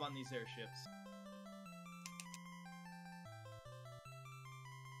perfect job on these airships.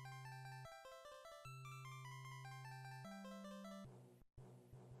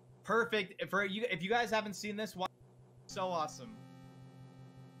 Perfect. If you guys haven't seen this, watch. So awesome.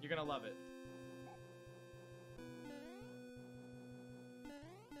 You're gonna love it.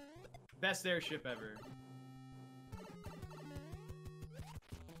 Best airship ever.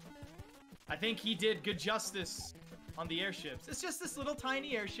 I think he did good justice on the airships. It's just this little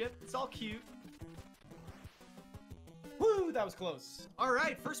tiny airship. It's all cute. Woo, that was close. All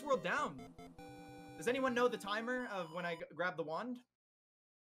right, first world down. Does anyone know the timer of when I grab the wand?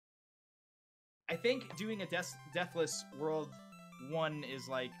 I think doing a deathless world 1 is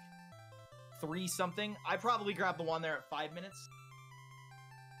like 3 something. I probably grabbed the wand there at 5 minutes.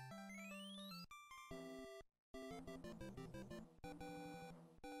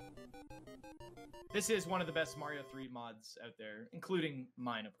 This is one of the best Mario 3 mods out there, including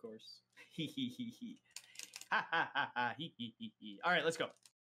mine, of course. Hee hee hee hee. Ha ha ha ha hee hee hee hee. All right, let's go.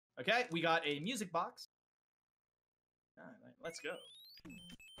 Okay, we got a music box. All right, let's go.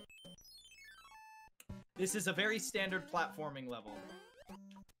 This is a very standard platforming level.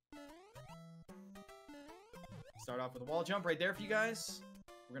 Start off with a wall jump right there for you guys.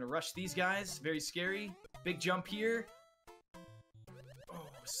 We're gonna rush these guys. Very scary. Big jump here. Oh,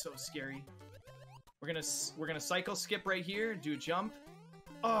 so scary. We're gonna cycle skip right here. Do a jump.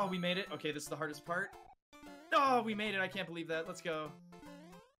 Oh, we made it. Okay, this is the hardest part. Oh, we made it. I can't believe that. Let's go.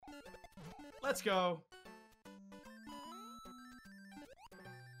 Let's go.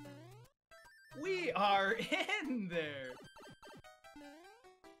 We are in there.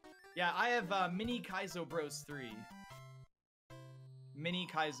 Yeah, I have Mini Kaizo Bros 3. Mini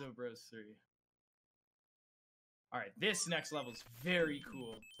Kaizo Bros 3. Alright, this next level is very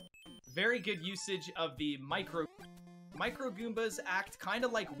cool. Very good usage of the micro Goombas act kind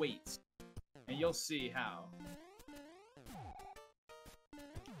of like weights. And you'll see how.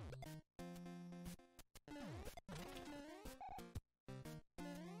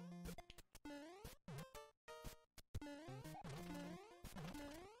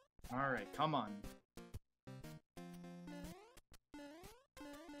 Alright, come on.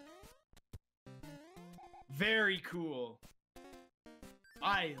 Very cool.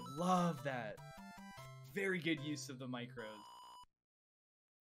 I love that. Very good use of the micros.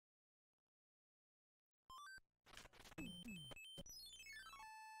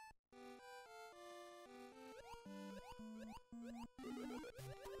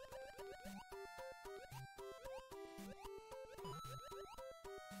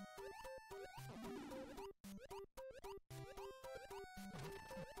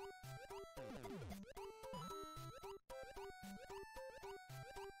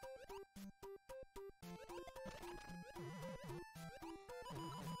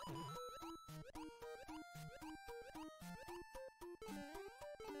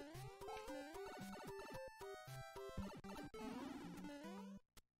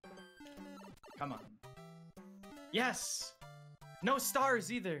 Come on. Yes! No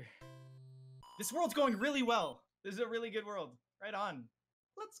stars either. This world's going really well. This is a really good world. Right on.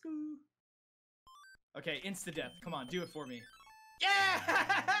 Let's go. Okay, insta-death. Come on, do it for me. Yeah!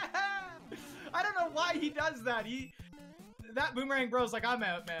 I don't know why he does that. That Boomerang Bro's like, I'm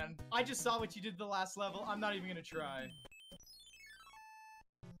out, man. I just saw what you did the last level. I'm not even gonna try.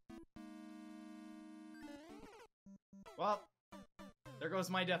 Well, there goes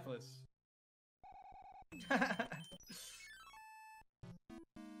my Deathless.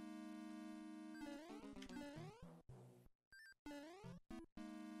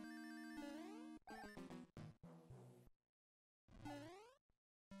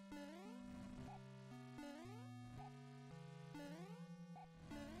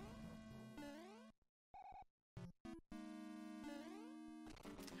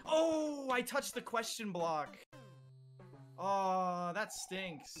 Oh, I touched the question block. Oh, that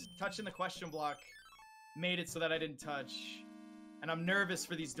stinks. Touching the question block made it so that I didn't touch. And I'm nervous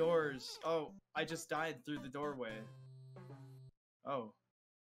for these doors. Oh, I just died through the doorway. Oh.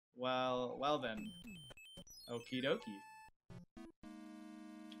 Well then. Okie dokie.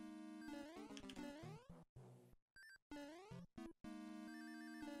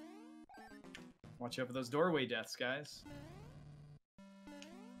 Watch out for those doorway deaths, guys.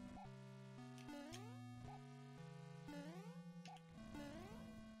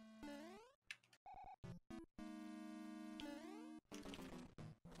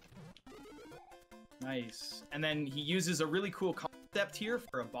 Nice. And then he uses a really cool concept here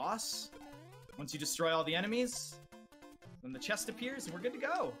for a boss. Once you destroy all the enemies, then the chest appears and we're good to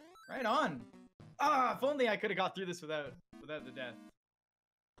go. Right on. Ah, if only I could have got through this without the death.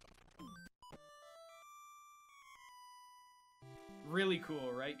 Really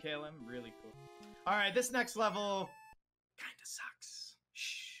cool, right, Caleb? Really cool. All right, this next level kind of sucks.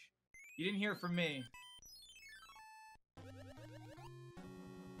 Shh. You didn't hear from me.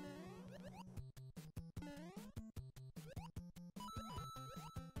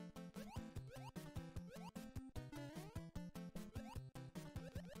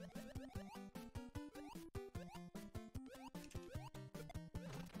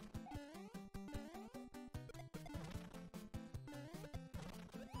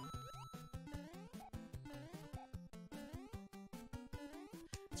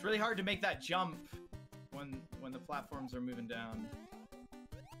 It's really hard to make that jump when the platforms are moving down.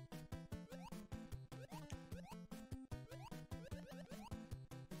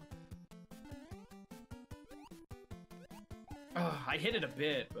 Oh, I hit it a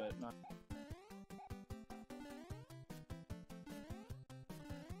bit, but not.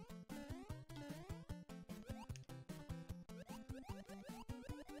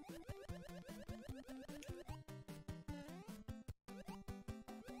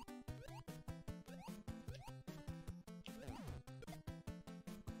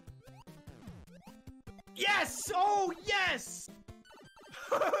 Yes! Oh, yes!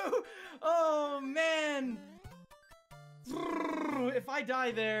 Oh, man! If I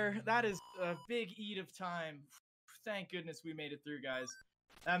die there, that is a big eat of time. Thank goodness we made it through, guys.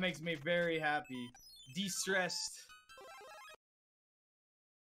 That makes me very happy. De-stressed.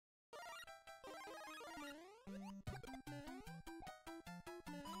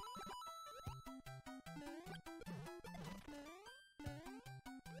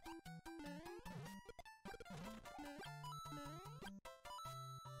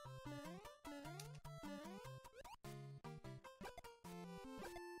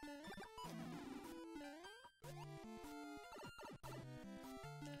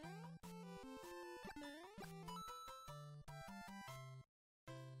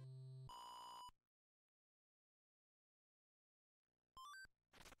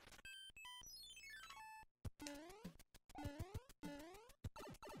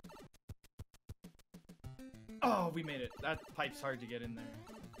 Oh, we made it. That pipe's hard to get in there.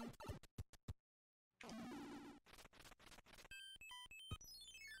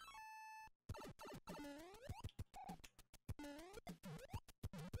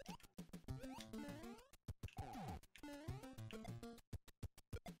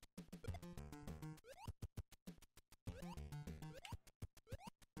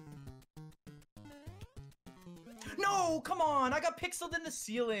 No, come on! I got pixeled in the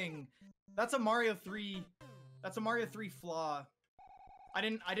ceiling. That's a Mario 3. That's a Mario 3 flaw. I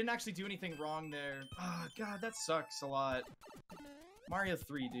didn't actually do anything wrong there. Ah, God, that sucks a lot. Mario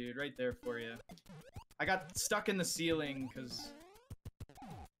 3, dude, right there for you. I got stuck in the ceiling because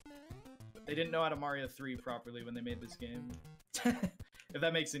they didn't know how to Mario 3 properly when they made this game. If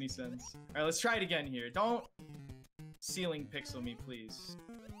that makes any sense. All right, let's try it again here. Don't ceiling pixel me, please.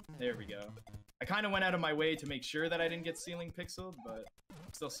 There we go. I kind of went out of my way to make sure that I didn't get ceiling pixeled, but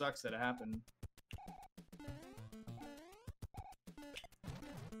it still sucks that it happened.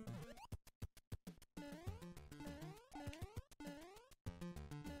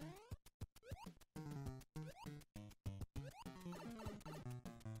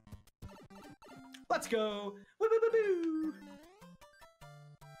 Let's go. Woo, woo, woo, woo.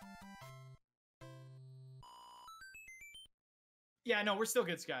 Yeah, no, we're still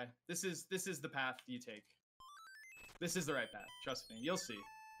good, Sky. This is the path you take. This is the right path. Trust me. You'll see.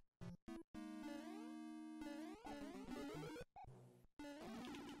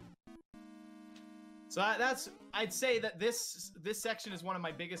 So I'd say that this section is one of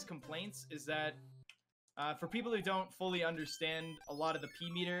my biggest complaints, is that for people who don't fully understand a lot of the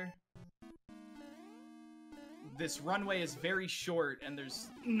P meter, this runway is very short and there's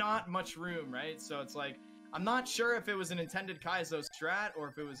not much room, right? So it's like, I'm not sure if it was an intended Kaizo strat or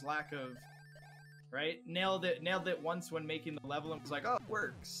if it was lack of, right? Nailed it once when making the level and was like, oh, it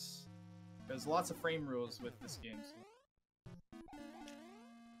works. There's lots of frame rules with this game. So.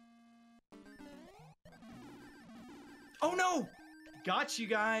 Oh no! Got you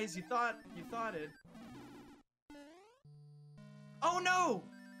guys. You thought it. Oh no!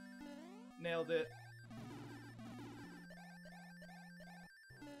 Nailed it.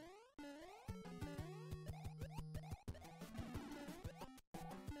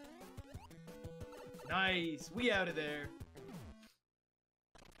 Nice. We out of there.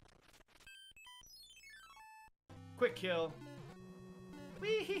 Quick kill.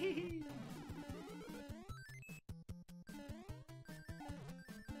 Whee!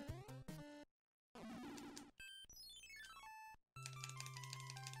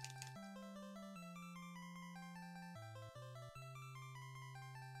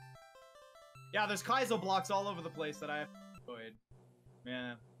 Yeah, there's Kaizo blocks all over the place that I have to avoid.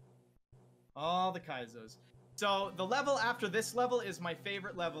 Yeah. All the Kaizos. So, the level after this level is my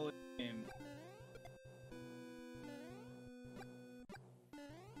favorite level in the game.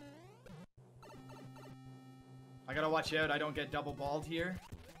 I gotta watch out I don't get double balled here.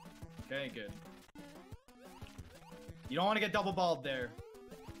 Okay, good. You don't want to get double balled there.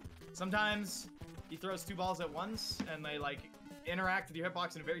 Sometimes he throws two balls at once and they like interact with your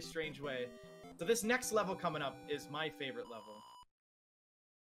hitbox in a very strange way. So this next level coming up is my favorite level.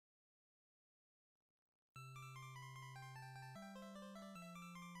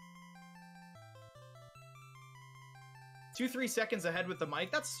 Two, 3 seconds ahead with the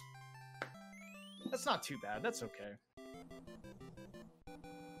mic. That's not too bad. That's okay.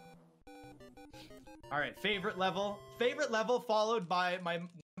 All right, favorite level. Favorite level followed by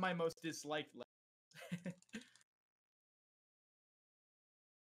my most disliked level.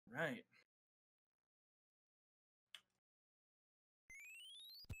 Right.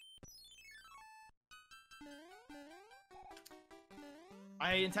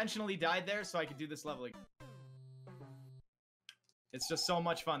 I intentionally died there so I could do this level again. It's just so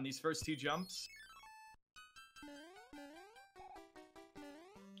much fun, these first two jumps.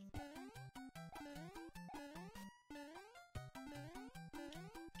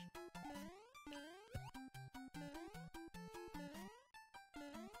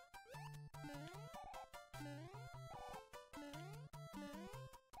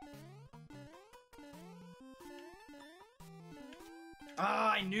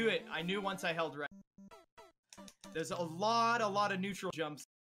 Ah, I knew it. I knew once I held right. There's a lot of neutral jumps.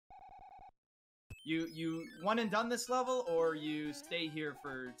 You one and done this level, or you stay here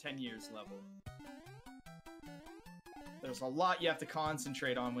for 10 years level. There's a lot you have to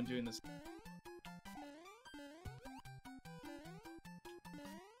concentrate on when doing this.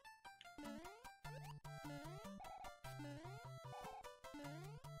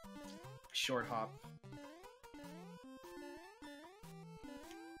 Short hop.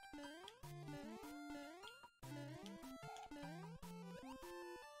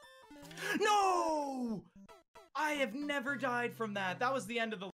 No! I have never died from that. That was the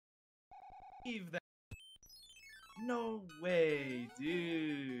end of the leave. That. No way,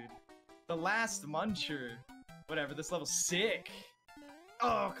 dude. The last muncher. Whatever, this level's sick.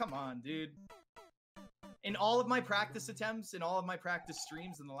 Oh, come on, dude. In all of my practice attempts, in all of my practice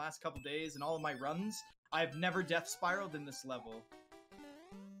streams in the last couple days, in all of my runs, I've never death spiraled in this level.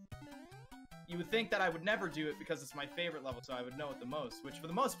 You would think that I would never do it because it's my favorite level, so I would know it the most, which for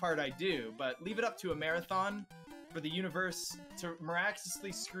the most part I do, but leave it up to a marathon for the universe to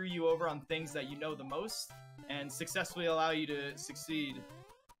miraculously screw you over on things that you know the most and successfully allow you to succeed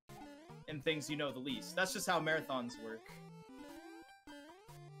in things you know the least. That's just how marathons work.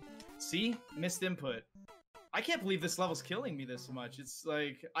 See? Missed input. I can't believe this level's killing me this much. It's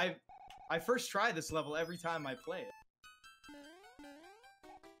like, I first try this level every time I play it.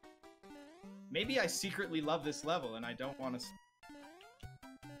 Maybe I secretly love this level and I don't want to...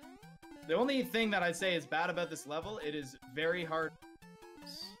 The only thing that I'd say is bad about this level, it is very hard.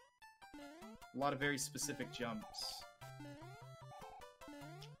 A lot of very specific jumps.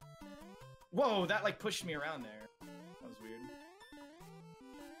 Whoa, that like pushed me around there. That was weird.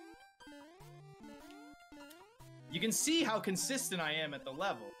 You can see how consistent I am at the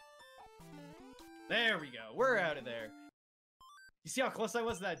level. There we go. We're out of there. You see how close I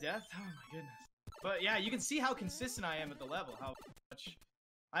was to that death? Oh my goodness. But yeah, you can see how consistent I am at the level. How much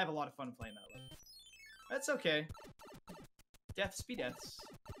I have a lot of fun playing that level. That's okay. Deaths be deaths.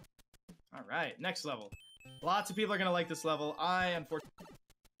 All right, next level. Lots of people are gonna like this level. I, unfortunately,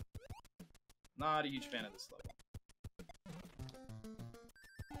 not a huge fan of this level.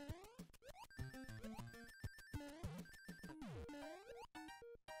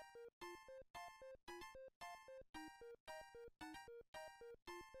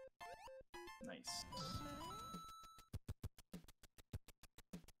 Nice.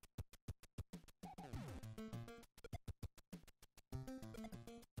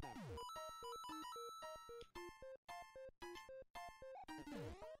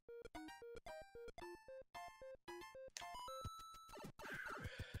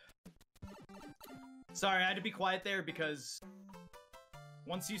 Sorry, I had to be quiet there because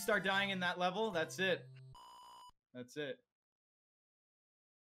once you start dying in that level, that's it. That's it.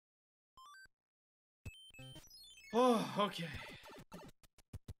 Oh, okay.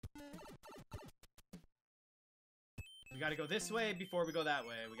 We gotta go this way before we go that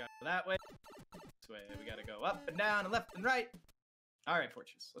way. We gotta go that way. This way. We gotta go up and down and left and right. Alright,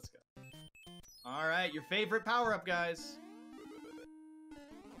 Fortress. Let's go. Alright, your favorite power-up, guys.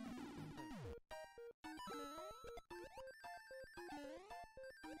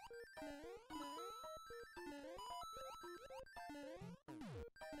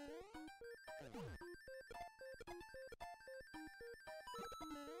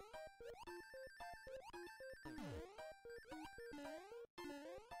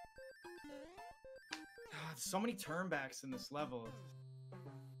 God, so many turnbacks in this level.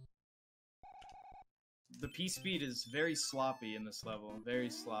 The P speed is very sloppy in this level. Very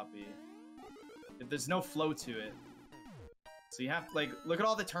sloppy. There's no flow to it. So you have to, like, look at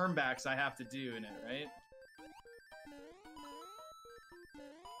all the turnbacks I have to do in it, right?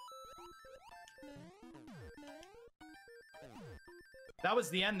 That was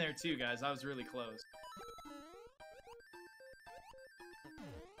the end there too, guys. I was really close.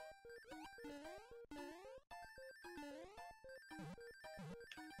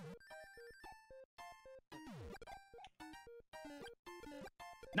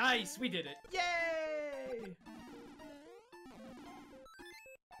 Nice, we did it. Yay!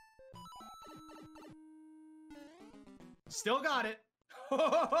 Still got it.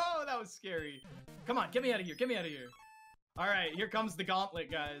 Oh, that was scary. Come on, get me out of here. Get me out of here. All right, here comes the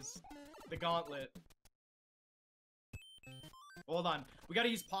gauntlet, guys. The gauntlet. Hold on. We got to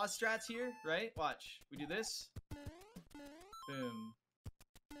use pause strats here, right? Watch. We do this. Boom.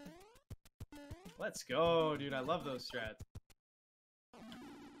 Let's go, dude. I love those strats.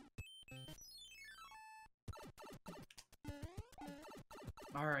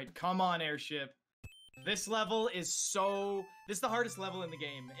 Alright, come on, airship. This level is so... This is the hardest level in the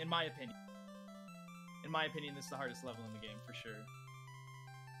game, in my opinion. In my opinion, this is the hardest level in the game, for sure.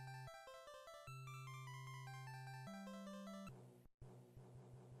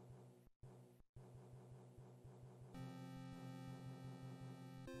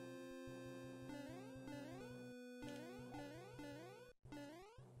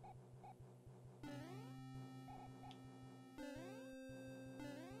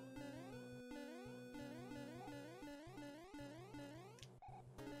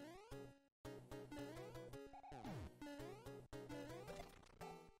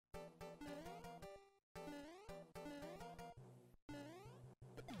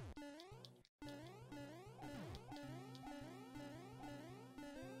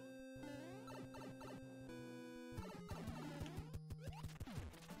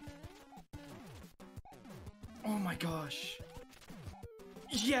 Oh my gosh.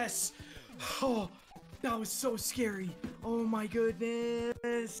 Yes! Oh, that was so scary. Oh my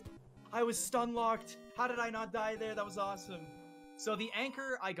goodness. I was stun locked. How did I not die there? That was awesome. So the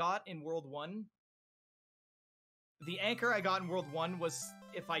anchor I got in World 1... The anchor I got in World 1 was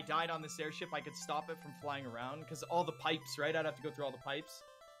if I died on this airship, I could stop it from flying around. Because all the pipes, right? I'd have to go through all the pipes.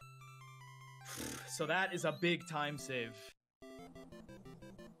 So that is a big time save.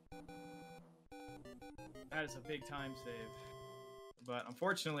 That is a big time save. But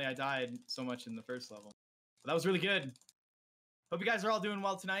unfortunately, I died so much in the first level. But that was really good. Hope you guys are all doing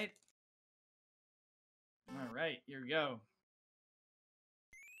well tonight. All right, here we go.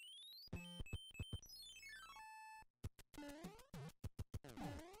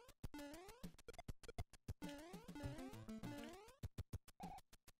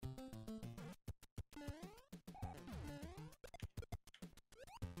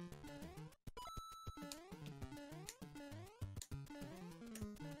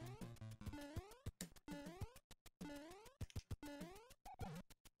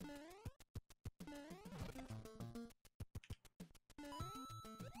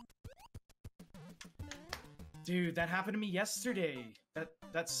 Dude, that happened to me yesterday.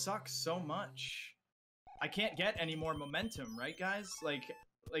 That sucks so much. I can't get any more momentum, right, guys? Like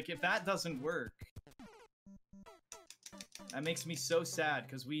if that doesn't work, that makes me so sad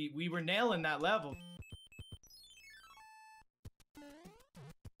because we were nailing that level.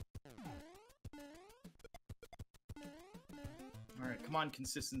 All right, come on,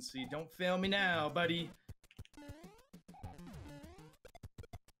 consistency. Don't fail me now, buddy.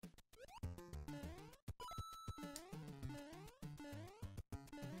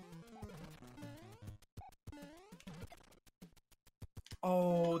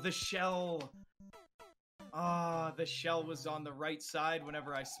 Oh, the shell. Ah, the shell was on the right side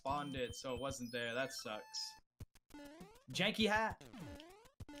whenever I spawned it, so it wasn't there. That sucks. Janky ha.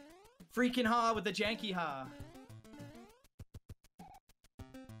 Freaking ha with the janky ha. I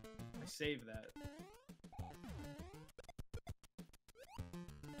saved that.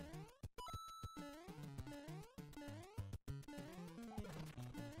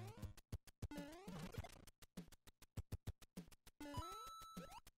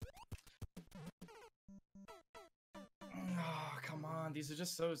 Oh, come on. These are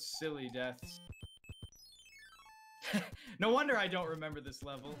just so silly deaths. No wonder I don't remember this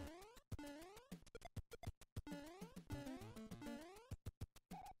level.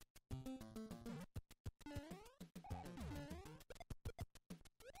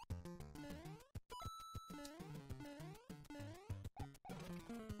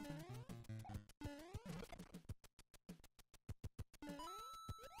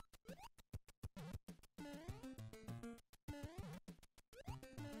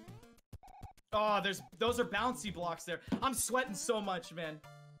 Oh, those are bouncy blocks there. I'm sweating so much, man.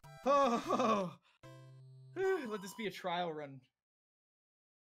 Oh, let this be a trial run.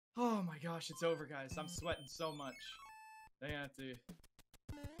 Oh my gosh, it's over, guys. I'm sweating so much. I have to.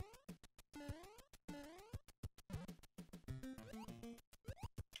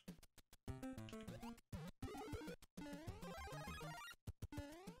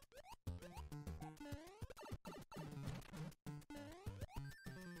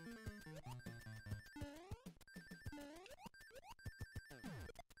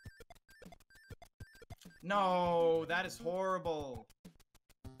 No, that is horrible.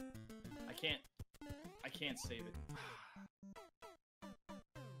 I can't save it.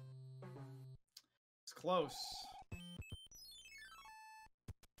 It's close.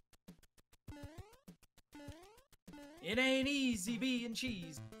 It ain't easy being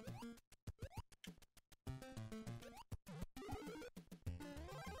cheese.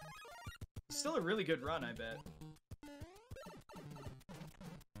 Still a really good run, I bet.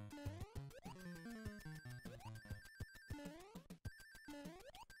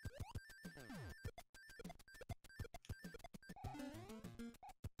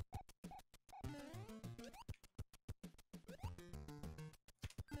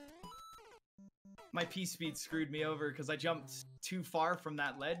 My P-speed screwed me over because I jumped too far from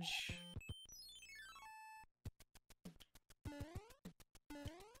that ledge.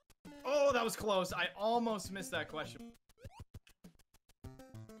 Oh, that was close. I almost missed that question.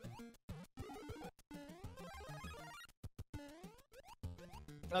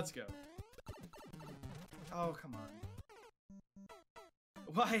 Let's go. Oh, come on.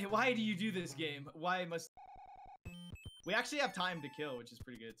 Why do you do this game? Why must... We actually have time to kill, which is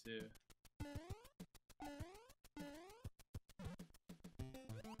pretty good, too.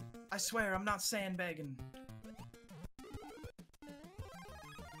 I swear, I'm not sandbagging.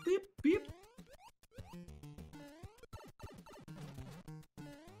 Beep, beep.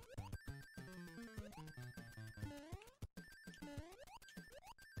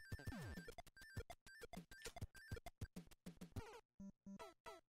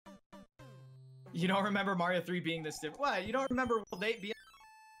 You don't remember Mario 3 being this different? What? You don't remember World 8 being...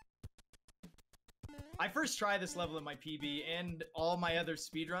 I first tried this level in my PB and all my other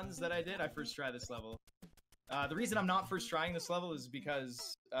speedruns that I did, I first tried this level. The reason I'm not first trying this level is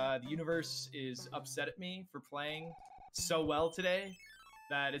because the universe is upset at me for playing so well today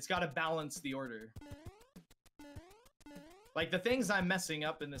that it's got to balance the order. Like, the things I'm messing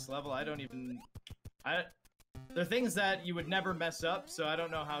up in this level, I don't even... They're things that you would never mess up, so I don't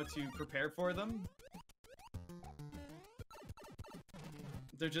know how to prepare for them.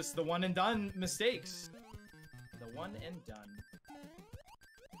 They're just the one and done mistakes. The one and done.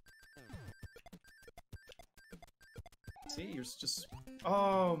 See, you're just...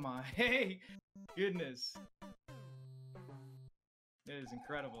 Oh my... Hey! Goodness. It is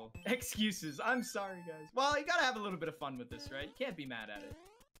incredible. Excuses. I'm sorry, guys. Well, you gotta have a little bit of fun with this, right? You can't be mad at it.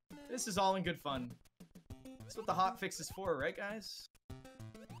 This is all in good fun. That's what the hotfix is for, right, guys?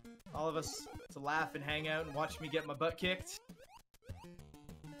 All of us to laugh and hang out and watch me get my butt kicked.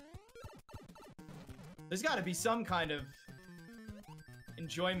 There's got to be some kind of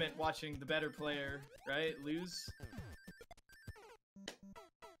enjoyment watching the better player, right, lose.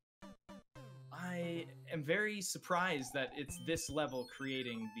 I am very surprised that it's this level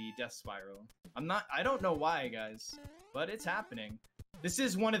creating the death spiral. I don't know why, guys, but it's happening. This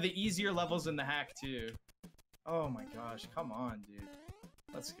is one of the easier levels in the hack, too. Oh my gosh, come on, dude.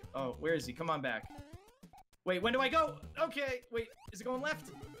 Let's go. Oh, where is he? Come on back. Wait, when do I go? Okay, wait, is it going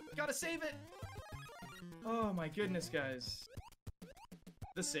left? Gotta save it. Oh my goodness, guys.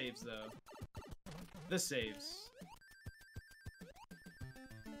 The saves, though. The saves.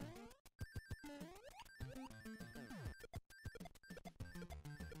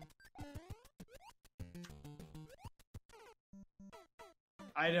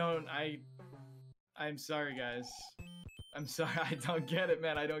 I'm sorry, guys. I'm sorry, I don't get it,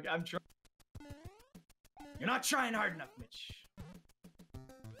 man. I'm trying. You're not trying hard enough, Mitch.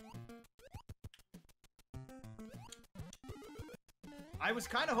 I was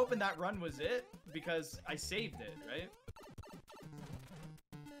kind of hoping that run was it, because I saved it, right?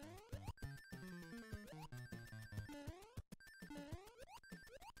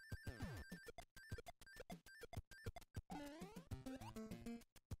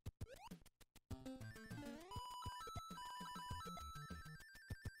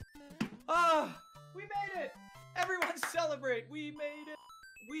 Oh, we made it! Everyone celebrate! We made it!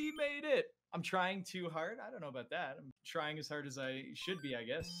 We made it! I'm trying too hard? I don't know about that. I'm trying as hard as I should be, I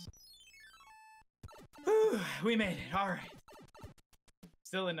guess. Whew, we made it. Alright.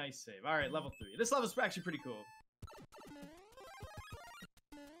 Still a nice save. Alright, level 3. This level's actually pretty cool.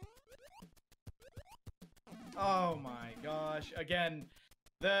 Oh my gosh. Again,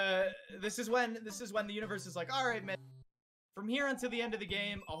 this is when the universe is like, alright, man. From here until the end of the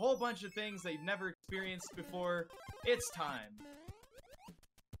game, a whole bunch of things that you've never experienced before. It's time.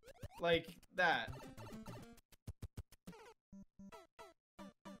 Like that.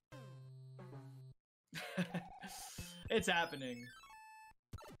 It's happening.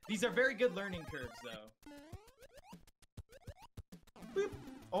 These are very good learning curves, though. Boop.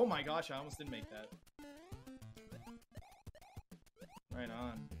 Oh my gosh, I almost didn't make that. Right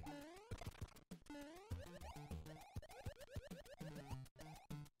on.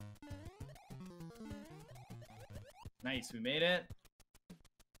 Nice, we made it.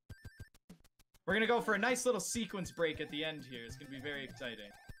 We're gonna go for a nice little sequence break at the end here. It's gonna be very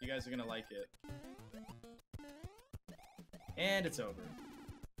exciting. You guys are gonna like it. And it's over.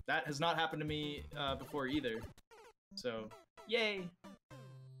 That has not happened to me before either. So, yay!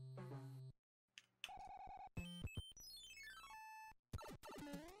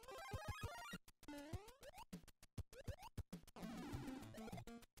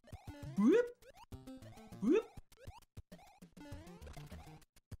 Whoop! Whoop!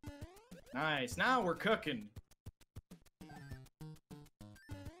 Nice, now we're cooking.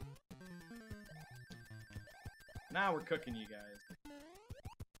 Now we're cooking, you guys.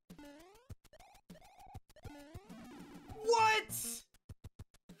 What?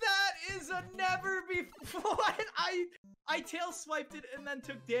 That is a never before. What? I tail swiped it and then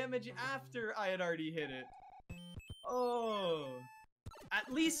took damage after I had already hit it. Oh.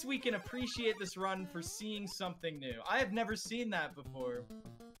 At least we can appreciate this run for seeing something new. I have never seen that before.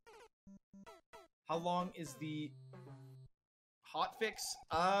 How long is the hotfix?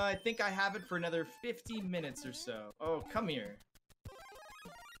 I think I have it for another 50 minutes or so. Oh, come here.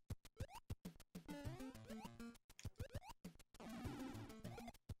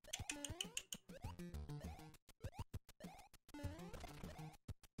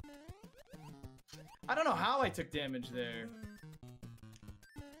 I don't know how I took damage there.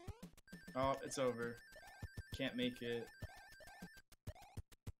 Oh, it's over. Can't make it.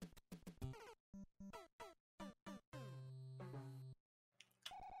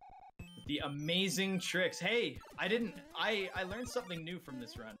 The amazing tricks. Hey, I learned something new from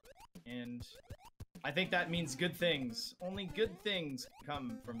this run. And I think that means good things. Only good things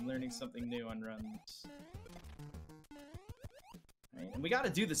come from learning something new on runs. Right? And we gotta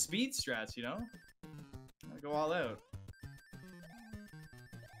do the speed strats, you know? Gotta go all out.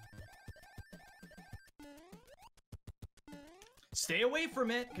 Stay away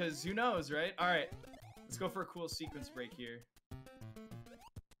from it, because who knows, right? Alright, let's go for a cool sequence break here.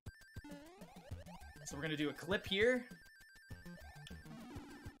 So we're gonna do a clip here.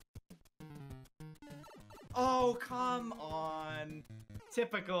 Oh, come on.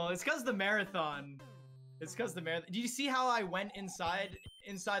 Typical. It's because the marathon. It's because the marathon. Did you see how I went inside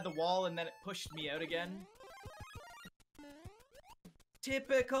the wall and then it pushed me out again?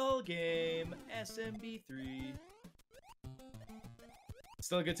 Typical game, SMB3.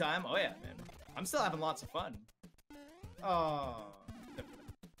 Still a good time? Oh yeah, man. I'm still having lots of fun. Oh.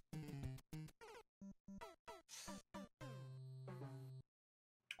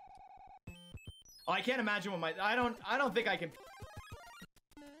 Oh, I can't imagine what my I don't think I can.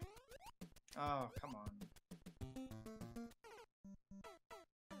 Oh, come on.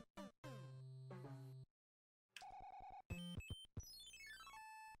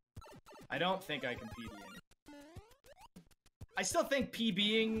 I don't think I can PBing. I still think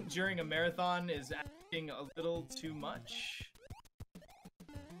PBing during a marathon is asking a little too much.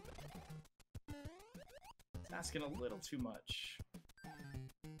 It's asking a little too much.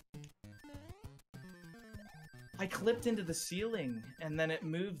 I clipped into the ceiling and then it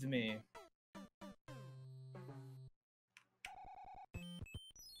moved me.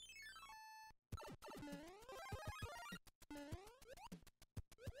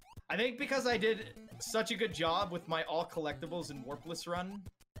 I think because I did such a good job with my all collectibles and Warpless run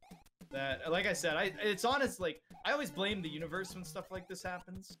that, like I said, it's honest, like, I always blame the universe when stuff like this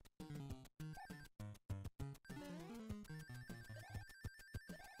happens.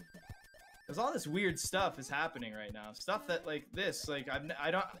 Because all this weird stuff is happening right now. Stuff that, like, this, like, I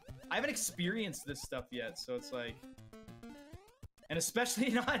haven't experienced this stuff yet, so it's like... And especially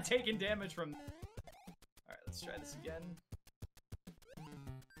not taking damage from... Alright, let's try this again.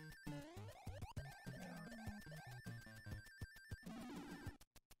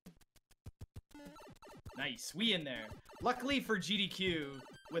 Nice, we in there. Luckily for GDQ,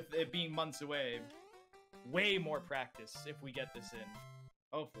 with it being months away, way more practice if we get this in.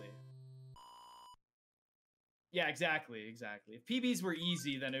 Hopefully. Yeah, exactly. If PBs were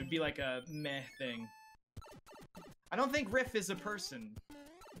easy, then it would be like a meh thing. I don't think Riff is a person.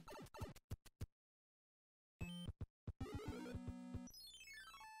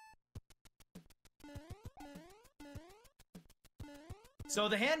 So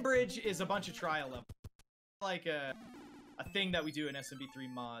the hand bridge is a bunch of trial levels. Like a thing that we do in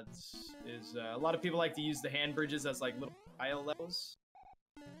SMB3 mods is a lot of people like to use the hand bridges as like little trial levels.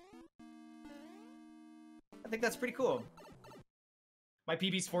 I think that's pretty cool. My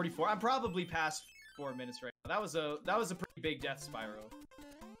PB's 44. I'm probably past 4 minutes right now. That was a pretty big death spiral.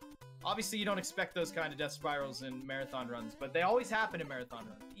 Obviously, you don't expect those kind of death spirals in marathon runs, but they always happen in marathon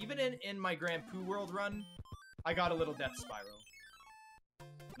runs. Even in my Grand Poo World run, I got a little death spiral.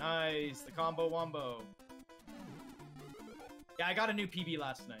 Nice, the combo wombo. Yeah, I got a new PB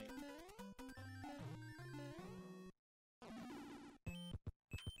last night.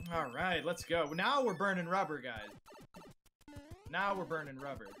 Alright, let's go. Now we're burning rubber, guys. Now we're burning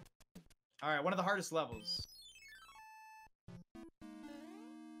rubber. Alright, one of the hardest levels.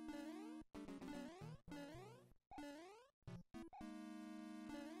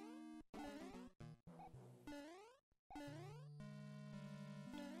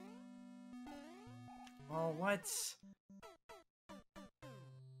 Oh, what?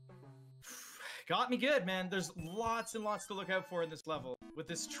 Got me good, man. There's lots and lots to look out for in this level with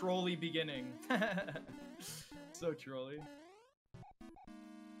this trolley beginning. So trolly.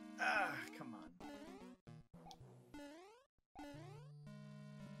 Ah, come on.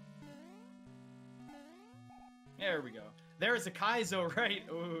 There we go. There's a Kaizo, right?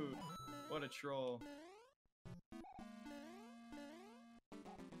 Ooh, what a troll.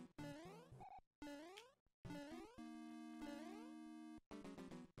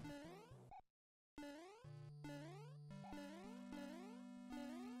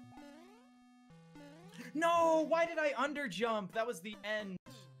 No, why did I underjump? That was the end.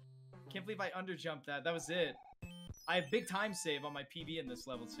 Can't believe I underjumped that. That was it. I have big time save on my PB in this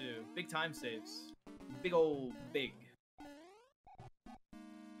level too. Big time saves. Big old big.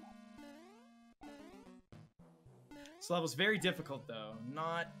 This level's very difficult though.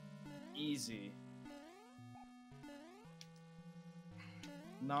 Not easy.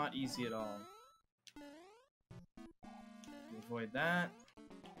 Not easy at all. Avoid that.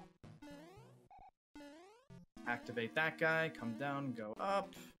 Activate that guy, come down, go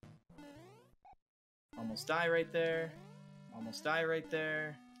up. Almost die right there. Almost die right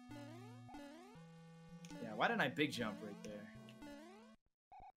there. Yeah, why didn't I big jump right there?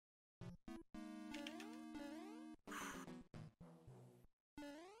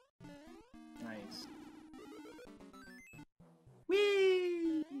 Nice.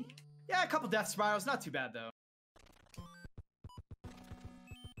 Whee! Yeah, a couple death spirals, not too bad though.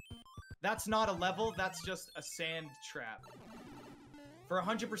 That's not a level, that's just a sand trap. For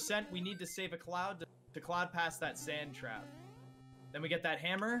 100%, we need to save a cloud to cloud past that sand trap. Then we get that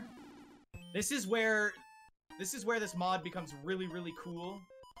hammer. This is where This is where this mod becomes really, really cool.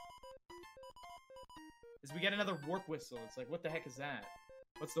 Is we get another warp whistle. It's like, what the heck is that?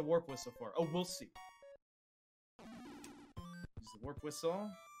 What's the warp whistle for? Oh, we'll see. Use the warp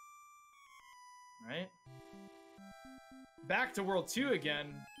whistle. Right? Back to World 2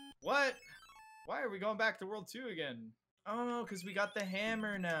 again. What? Why are we going back to World 2 again? Oh, because we got the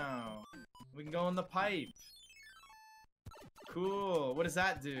hammer now. We can go in the pipe. Cool. What does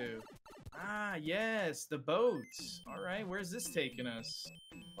that do? Ah, yes, the boats. Alright, where's this taking us?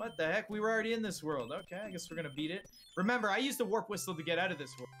 What the heck? We were already in this world. Okay, I guess we're gonna beat it. Remember, I used the warp whistle to get out of this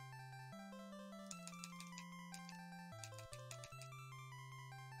world.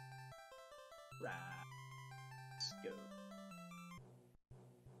 Right. Let's go.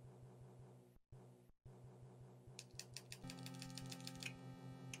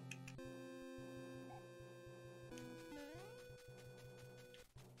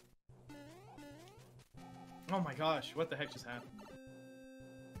 Oh my gosh, what the heck just happened?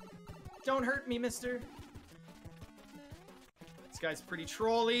 Don't hurt me, mister. This guy's pretty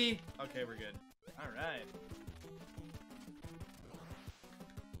trolly. Okay, we're good. Alright.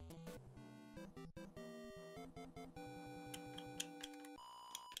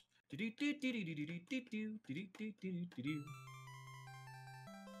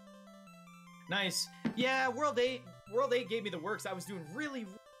 Nice. Yeah, World 8 gave me the works. I was doing really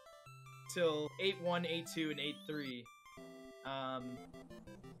till 8-1, 8-2, and 8-3.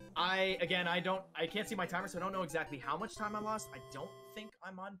 I can't see my timer, so I don't know exactly how much time I lost. I don't think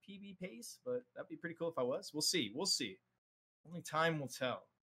I'm on PB pace, but that'd be pretty cool if I was. We'll see. We'll see. Only time will tell.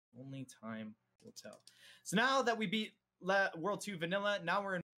 Only time will tell. So now that we beat World 2 Vanilla, now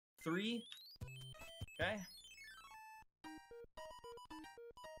we're in 3. Okay.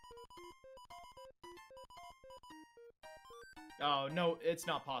 Oh, no, it's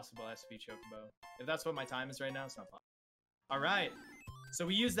not possible, SP Chocobo. If that's what my time is right now, it's not possible. Alright. So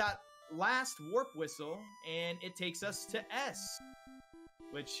we use that last warp whistle, and it takes us to S.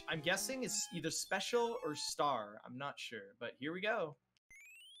 Which I'm guessing is either special or star. I'm not sure, but here we go.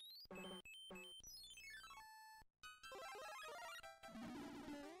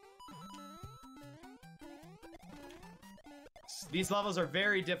 These levels are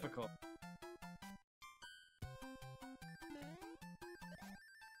very difficult.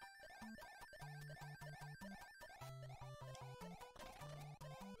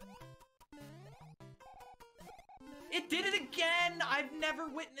 It did it again! I've never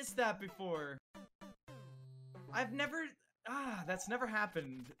witnessed that before. That's never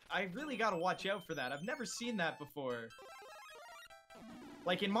happened. I really gotta watch out for that. I've never seen that before.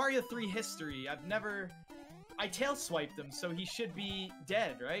 Like in Mario 3 history, I tail swiped him, so he should be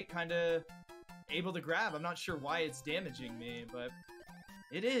dead, right? Kinda able to grab. I'm not sure why it's damaging me, but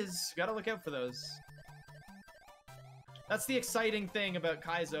it is. Gotta look out for those. That's the exciting thing about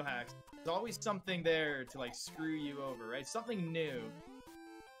Kaizo hacks. There's always something there to, like, screw you over, right? Something new.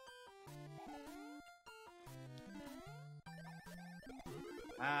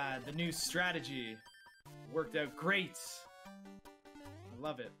 Ah, the new strategy. Worked out great. I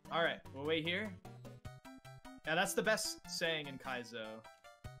love it. Alright, we'll wait here. Yeah, that's the best saying in Kaizo.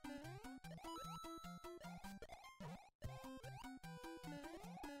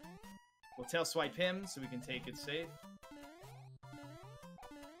 We'll tail swipe him so we can take it safe.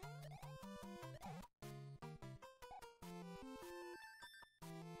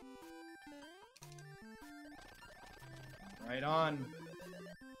 Right on.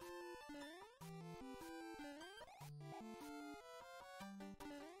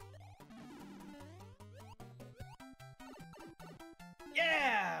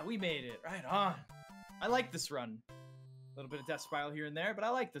 Yeah, we made it. Right on. I like this run. A little bit of death spiral here and there, but I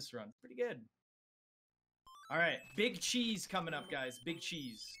like this run. Pretty good. All right, big cheese coming up, guys. Big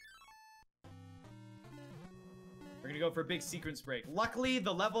cheese. We're gonna go for a big sequence break. Luckily,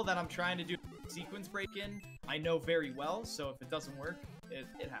 the level that I'm trying to do sequence break in, I know very well, so if it doesn't work, it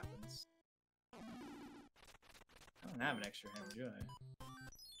happens. I don't have an extra hammer, do I?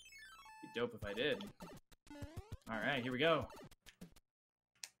 Be dope if I did. Alright, here we go.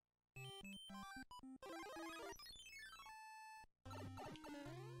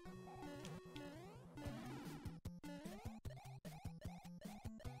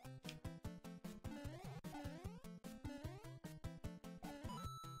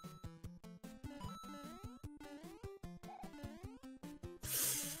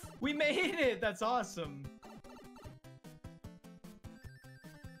 We made it! That's awesome.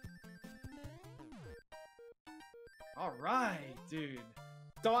 Alright, dude.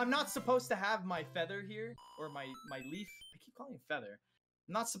 So I'm not supposed to have my feather here, or my leaf. I keep calling it feather.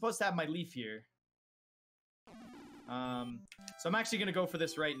 I'm not supposed to have my leaf here. So I'm actually gonna go for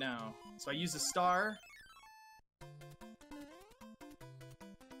this right now. So I use a star.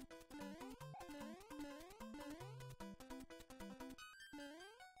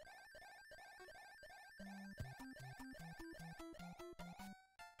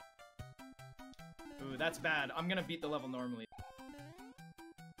 Ooh, that's bad. I'm gonna beat the level normally.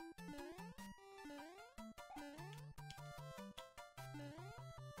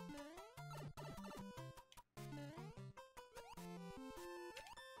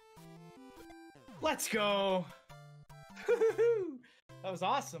 Let's go! That was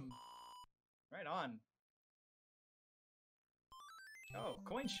awesome. Right on. Oh,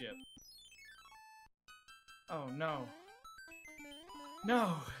 coin ship. Oh no.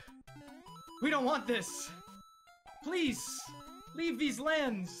 No! We don't want this! Please! Leave these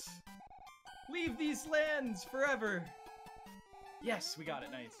lands! Leave these lands forever! Yes, we got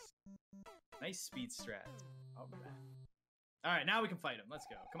it. Nice. Nice speed strat. Alright. Alright, now we can fight him. Let's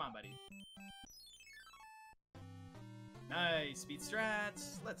go. Come on, buddy. Nice speed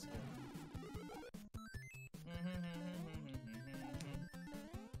strats. Let's go.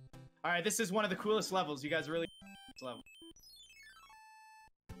 Alright, this is one of the coolest levels. You guys are really this level.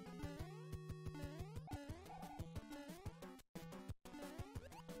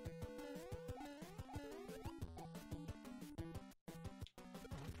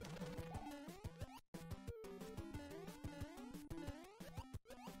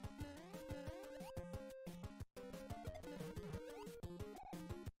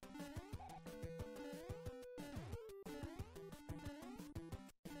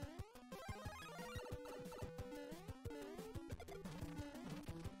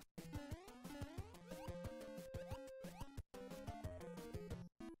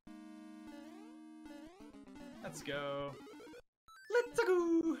 Let's go. Let's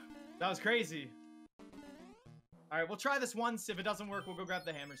go. That was crazy. All right, we'll try this once. If it doesn't work, we'll go grab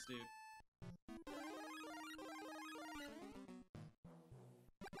the hammers, dude.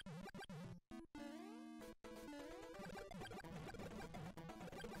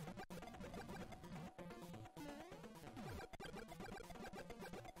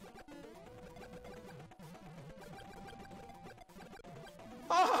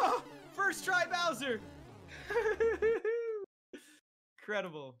 Oh, first try Bowser.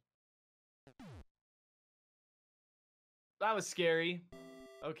 Incredible. That was scary.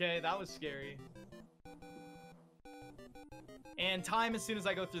 Okay, that was scary. And time as soon as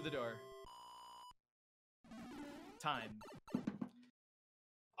I go through the door. Time.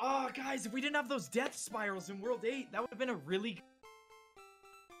 Oh, guys, if we didn't have those death spirals in World 8, that would have been a really...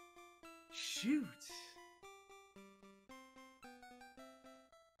 Shoot.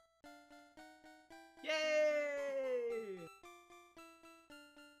 Yay!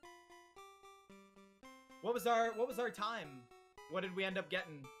 What was our time? What did we end up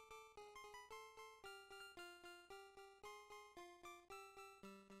getting?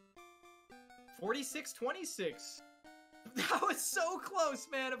 $46.26. That was so close,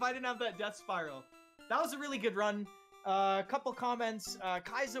 man. If I didn't have that death spiral, that was a really good run. A couple comments.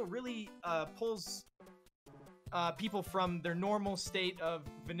 Kaizo really pulls people from their normal state of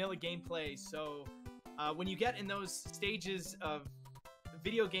vanilla gameplay. So when you get in those stages of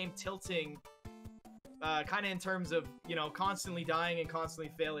video game tilting, kind of in terms of, you know, constantly dying and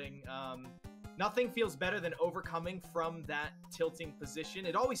constantly failing, nothing feels better than overcoming from that tilting position.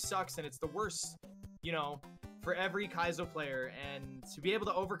 It always sucks, and it's the worst, you know, for every Kaizo player. And to be able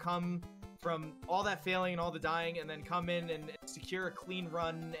to overcome from all that failing and all the dying, and then come in and secure a clean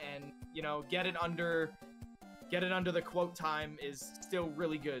run and, you know, get it under the quote time is still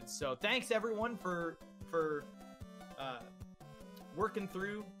really good. So thanks everyone for working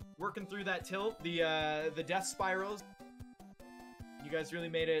through that tilt, the death spirals. You guys really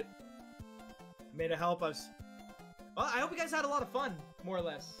made it help us. Well, I hope you guys had a lot of fun, more or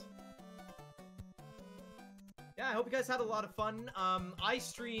less. Yeah, I hope you guys had a lot of fun. I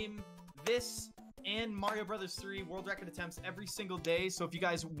stream this and Mario Brothers 3 world record attempts every single day. So if you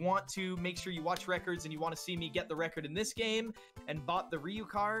guys want to make sure you watch records and you want to see me get the record in this game and bought the Ryu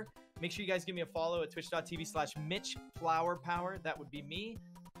car, make sure you guys give me a follow at twitch.tv/MitchFlowerPower. That would be me.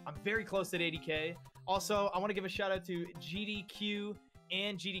 I'm very close at 80K. Also, I want to give a shout out to GDQ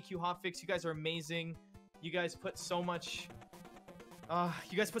and GDQ Hotfix. You guys are amazing. You guys put so much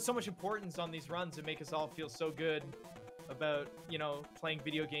importance on these runs and make us all feel so good about, you know, playing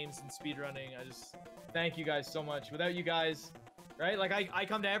video games and speedrunning. I just thank you guys so much. Without you guys, right? Like I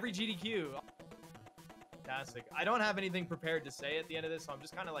come to every GDQ. Fantastic. I don't have anything prepared to say at the end of this, so I'm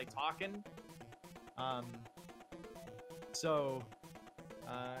just kind of like talking.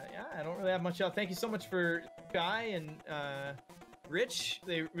 Yeah, I don't really have much else. Thank you so much for Guy and Rich.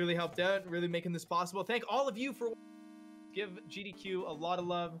 They really helped out, really making this possible. Thank all of you for give GDQ a lot of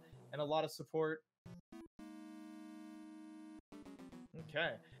love and a lot of support.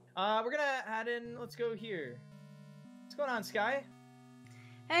 Okay. We're gonna add in, let's go here. What's going on, Sky?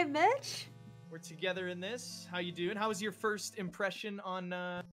 Hey, Mitch. We're together in this. How you doing? How was your first impression on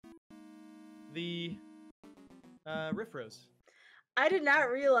the Riff Rose? I did not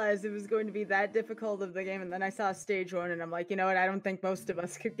realize it was going to be that difficult of the game, and then I saw stage 1, and I'm like, you know what? I don't think most of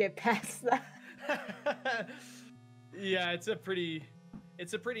us could get past that. Yeah, it's a pretty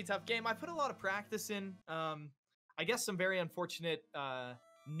tough game. I put a lot of practice in. I guess some very unfortunate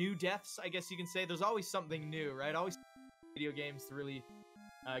new deaths, I guess you can say. There's always something new, right? Always video games to really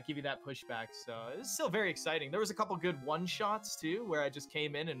give you that pushback. So it's still very exciting. There was a couple good one-shots too, where I just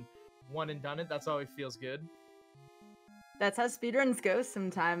came in and won and done it. That's always feels good. That's how speedruns go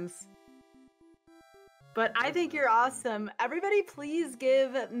sometimes. But I think you're awesome. Everybody, please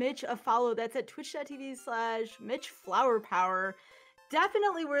give Mitch a follow. That's at twitch.tv/MitchFlowerPower.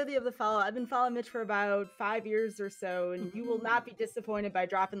 Definitely worthy of the follow. I've been following Mitch for about 5 years or so, and you will not be disappointed by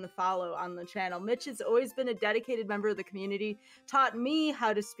dropping the follow on the channel. Mitch has always been a dedicated member of the community, taught me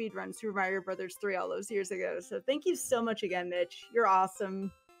how to speedrun Super Mario Brothers 3 all those years ago. So thank you so much again, Mitch. You're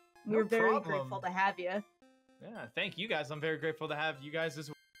awesome. We're very grateful to have you. Yeah, thank you guys. I'm very grateful to have you guys as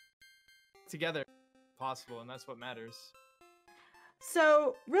well together possible, and that's what matters.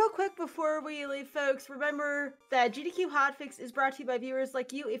 So, real quick before we leave, folks, remember that GDQ Hotfix is brought to you by viewers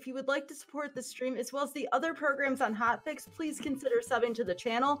like you. If you would like to support the stream as well as the other programs on Hotfix, please consider subbing to the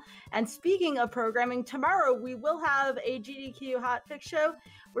channel. And speaking of programming, tomorrow we will have a GDQ Hotfix show.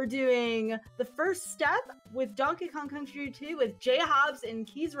 We're doing The First Step with Donkey Kong Country 2 with Jay Hobbs and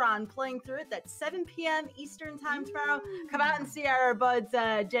Keysron playing through it. That's 7 p.m. Eastern time tomorrow. Come out and see our buds,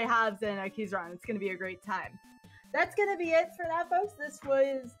 Jay Hobbs and Keysron. It's going to be a great time. That's going to be it for now, folks. This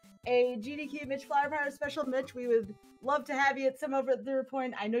was a GDQ Mitch Flowerpower special. Mitch, we would love to have you at some other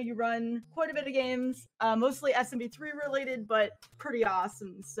point. I know you run quite a bit of games, mostly SMB3 related, but pretty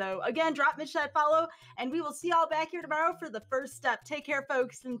awesome. So again, drop Mitch that follow, and we will see y'all back here tomorrow for The First Step. Take care,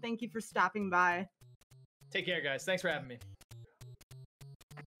 folks, and thank you for stopping by. Take care, guys. Thanks for having me.